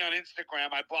messaged me on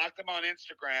Instagram. I blocked him on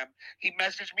Instagram. He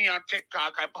messaged me on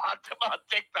TikTok. I blocked him on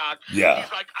TikTok. Yeah.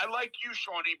 He's like, I like you,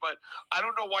 Shawnee, but I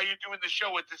don't know why you're doing the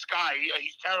show with this guy.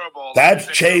 He's terrible. That's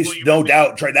Chase, no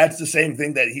doubt. Trey, that's the same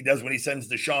thing that he does when he sends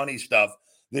the Shawnee stuff.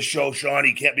 This show,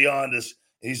 Shawnee can't be on this.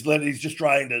 He's just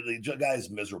trying to. The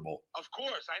guy's miserable. Of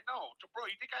course, I know, bro.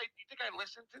 You think I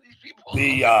listen to these people?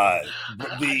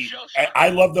 I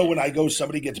love though when I go.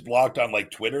 Somebody gets blocked on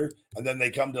like Twitter, and then they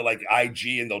come to like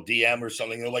IG and they'll DM or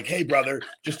something. They're like, "Hey, brother,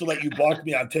 just to let you block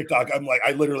me on TikTok." I'm like,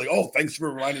 I literally, oh, thanks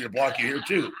for reminding me to block you here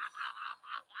too.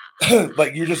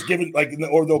 like you're just giving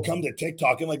or they'll come to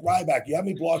TikTok and like Ryback, you have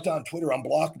me blocked on Twitter,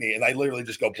 unblock me, and I literally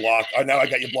just go block. Now I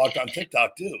got you blocked on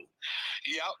TikTok too.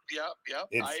 Yep.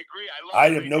 I agree. I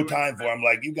have no time for. I'm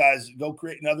like, you guys go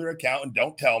create another account and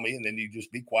don't tell me, and then you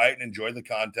just be quiet and enjoy the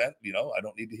content. I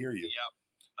don't need to hear you. Yep.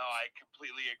 No, I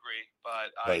completely agree.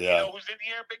 But you know who's in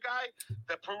here, big guy?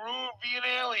 The Peruvian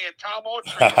alien, Tom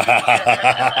Orton.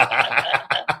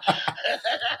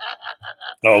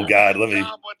 Oh God, let me.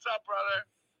 Tom, what's up, brother?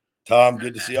 Tom,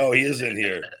 good to see. Oh, he is in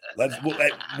here.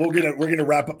 We're gonna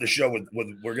wrap up the show with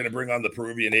we're gonna bring on the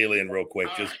Peruvian alien real quick.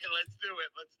 All right, let's do it.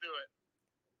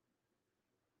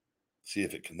 See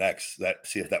if it connects.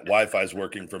 See if that Wi-Fi is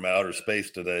working from outer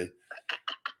space today.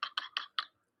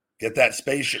 Get that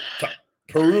spaceship.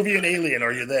 Peruvian alien,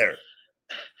 are you there?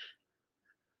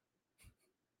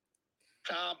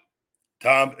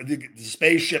 Tom, the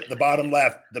spaceship, the bottom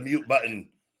left, the mute button.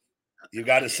 You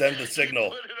got to send the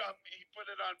signal. Put it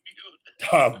on mute.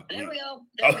 Tom. There we go.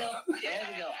 There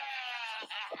we go.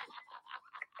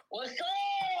 What's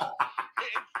up?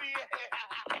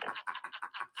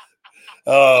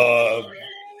 Oh,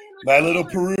 my little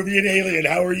Peruvian alien.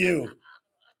 How are you?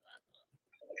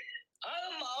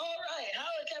 I'm all right. How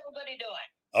is everybody doing?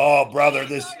 Oh, brother,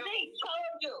 this. How are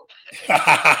you?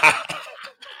 I've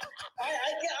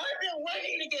been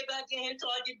waiting to get back to him so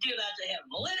I could do that to him.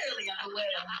 Literally, I've been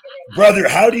waiting. Brother,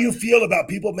 how do you feel about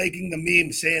people making the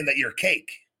meme saying that you're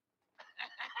cake?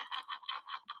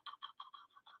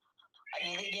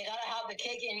 You gotta have the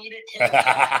cake and eat it too.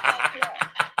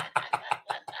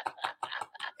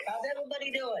 How's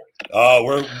everybody doing? Oh,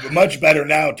 we're much better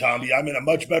now, Tommy. I'm in a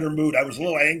much better mood. I was a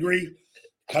little angry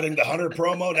cutting the Hunter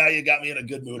promo. Now you got me in a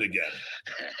good mood again.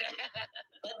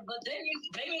 But then you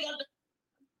got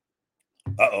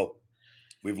the... Uh-oh.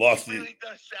 We've lost the... It really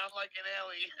does sound like an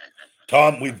alien.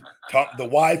 Tom, the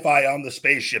Wi-Fi on the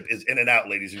spaceship is in and out,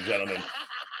 ladies and gentlemen.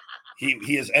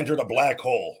 He has entered a black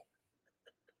hole.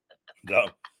 No,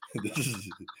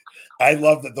 I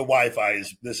love that the Wi-Fi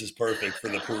this is perfect for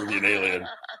the Peruvian alien.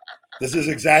 This is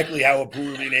exactly how a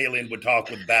Peruvian alien would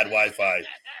talk with bad Wi-Fi,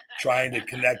 trying to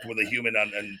connect with a human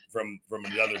from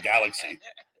another galaxy.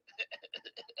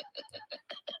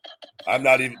 I'm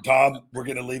not even Tom. We're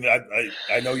gonna leave it.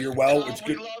 I know you're well. Tom, it's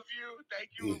good. We love you.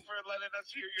 Thank you for letting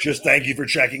us hear your Just voice. Thank you for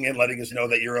checking in, letting us know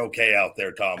that you're okay out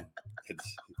there, Tom.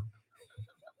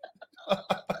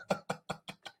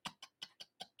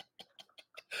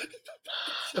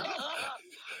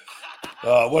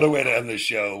 What a way to end the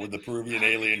show with the Peruvian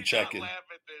alien check-in.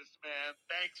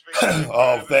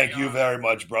 Oh, thank you very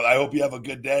much, brother. I hope you have a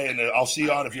good day, and I'll see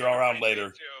you on if you're around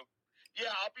later. Yeah,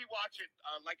 I'll be watching.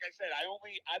 Like I said, I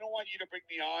don't want you to bring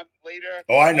me on later.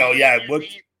 Oh, I know. Yeah.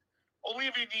 Only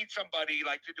if you need somebody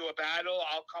like to do a battle,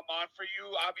 I'll come on for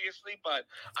you, obviously. But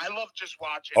I love just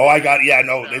watching. Oh, I got it. Yeah,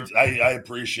 no, I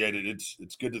appreciate it.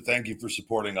 It's good to thank you for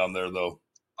supporting on there, though.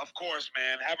 Of course,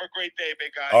 man. Have a great day,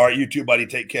 big guy. All right, you too, buddy.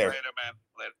 Take care. Later, man.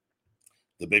 Later.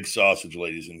 The Big Sausage,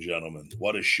 ladies and gentlemen.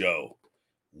 What a show.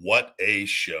 What a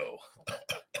show.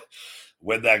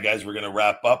 With that, guys, we're going to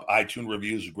wrap up. iTunes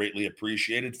reviews are greatly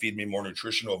appreciated. Feed Me More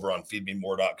Nutrition over on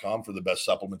feedmemore.com for the best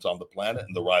supplements on the planet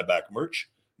and the Ryback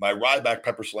merch. My Ryback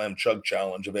Pepper Slam Chug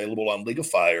Challenge available on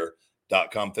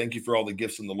leagueoffire.com. Thank you for all the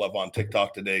gifts and the love on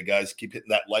TikTok today, guys. Keep hitting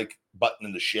that like button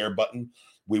and the share button.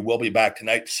 We will be back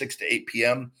tonight, 6 to 8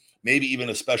 p.m., maybe even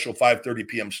a special 5:30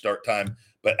 p.m. start time.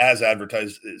 But as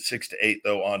advertised, 6 to 8,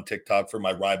 though, on TikTok for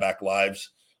my Ryback Lives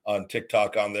on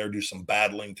TikTok on there. Do some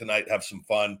battling tonight, have some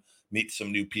fun, meet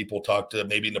some new people, talk to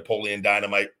maybe Napoleon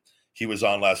Dynamite. He was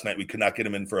on last night. We could not get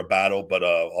him in for a battle, but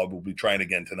we'll be trying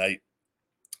again tonight.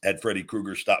 Had Freddy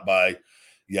Krueger stop by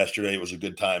yesterday. It was a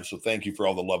good time. So thank you for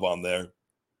all the love on there.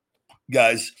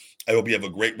 Guys, I hope you have a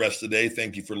great rest of the day.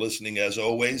 Thank you for listening as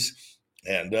always.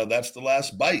 And that's the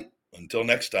last bite. Until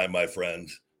next time, my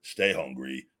friends, stay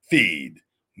hungry. Feed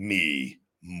me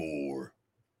more.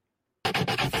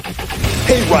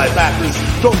 Hey, Rybackers,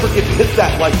 don't forget to hit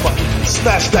that like button,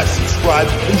 smash that subscribe,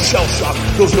 and shell shock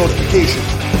those notifications.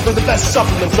 For the best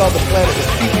supplements on the planet with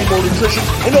Feed Me More Nutrition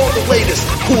and all the latest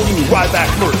cool new Ryback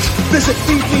merch, visit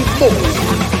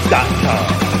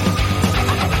feedmemore.com.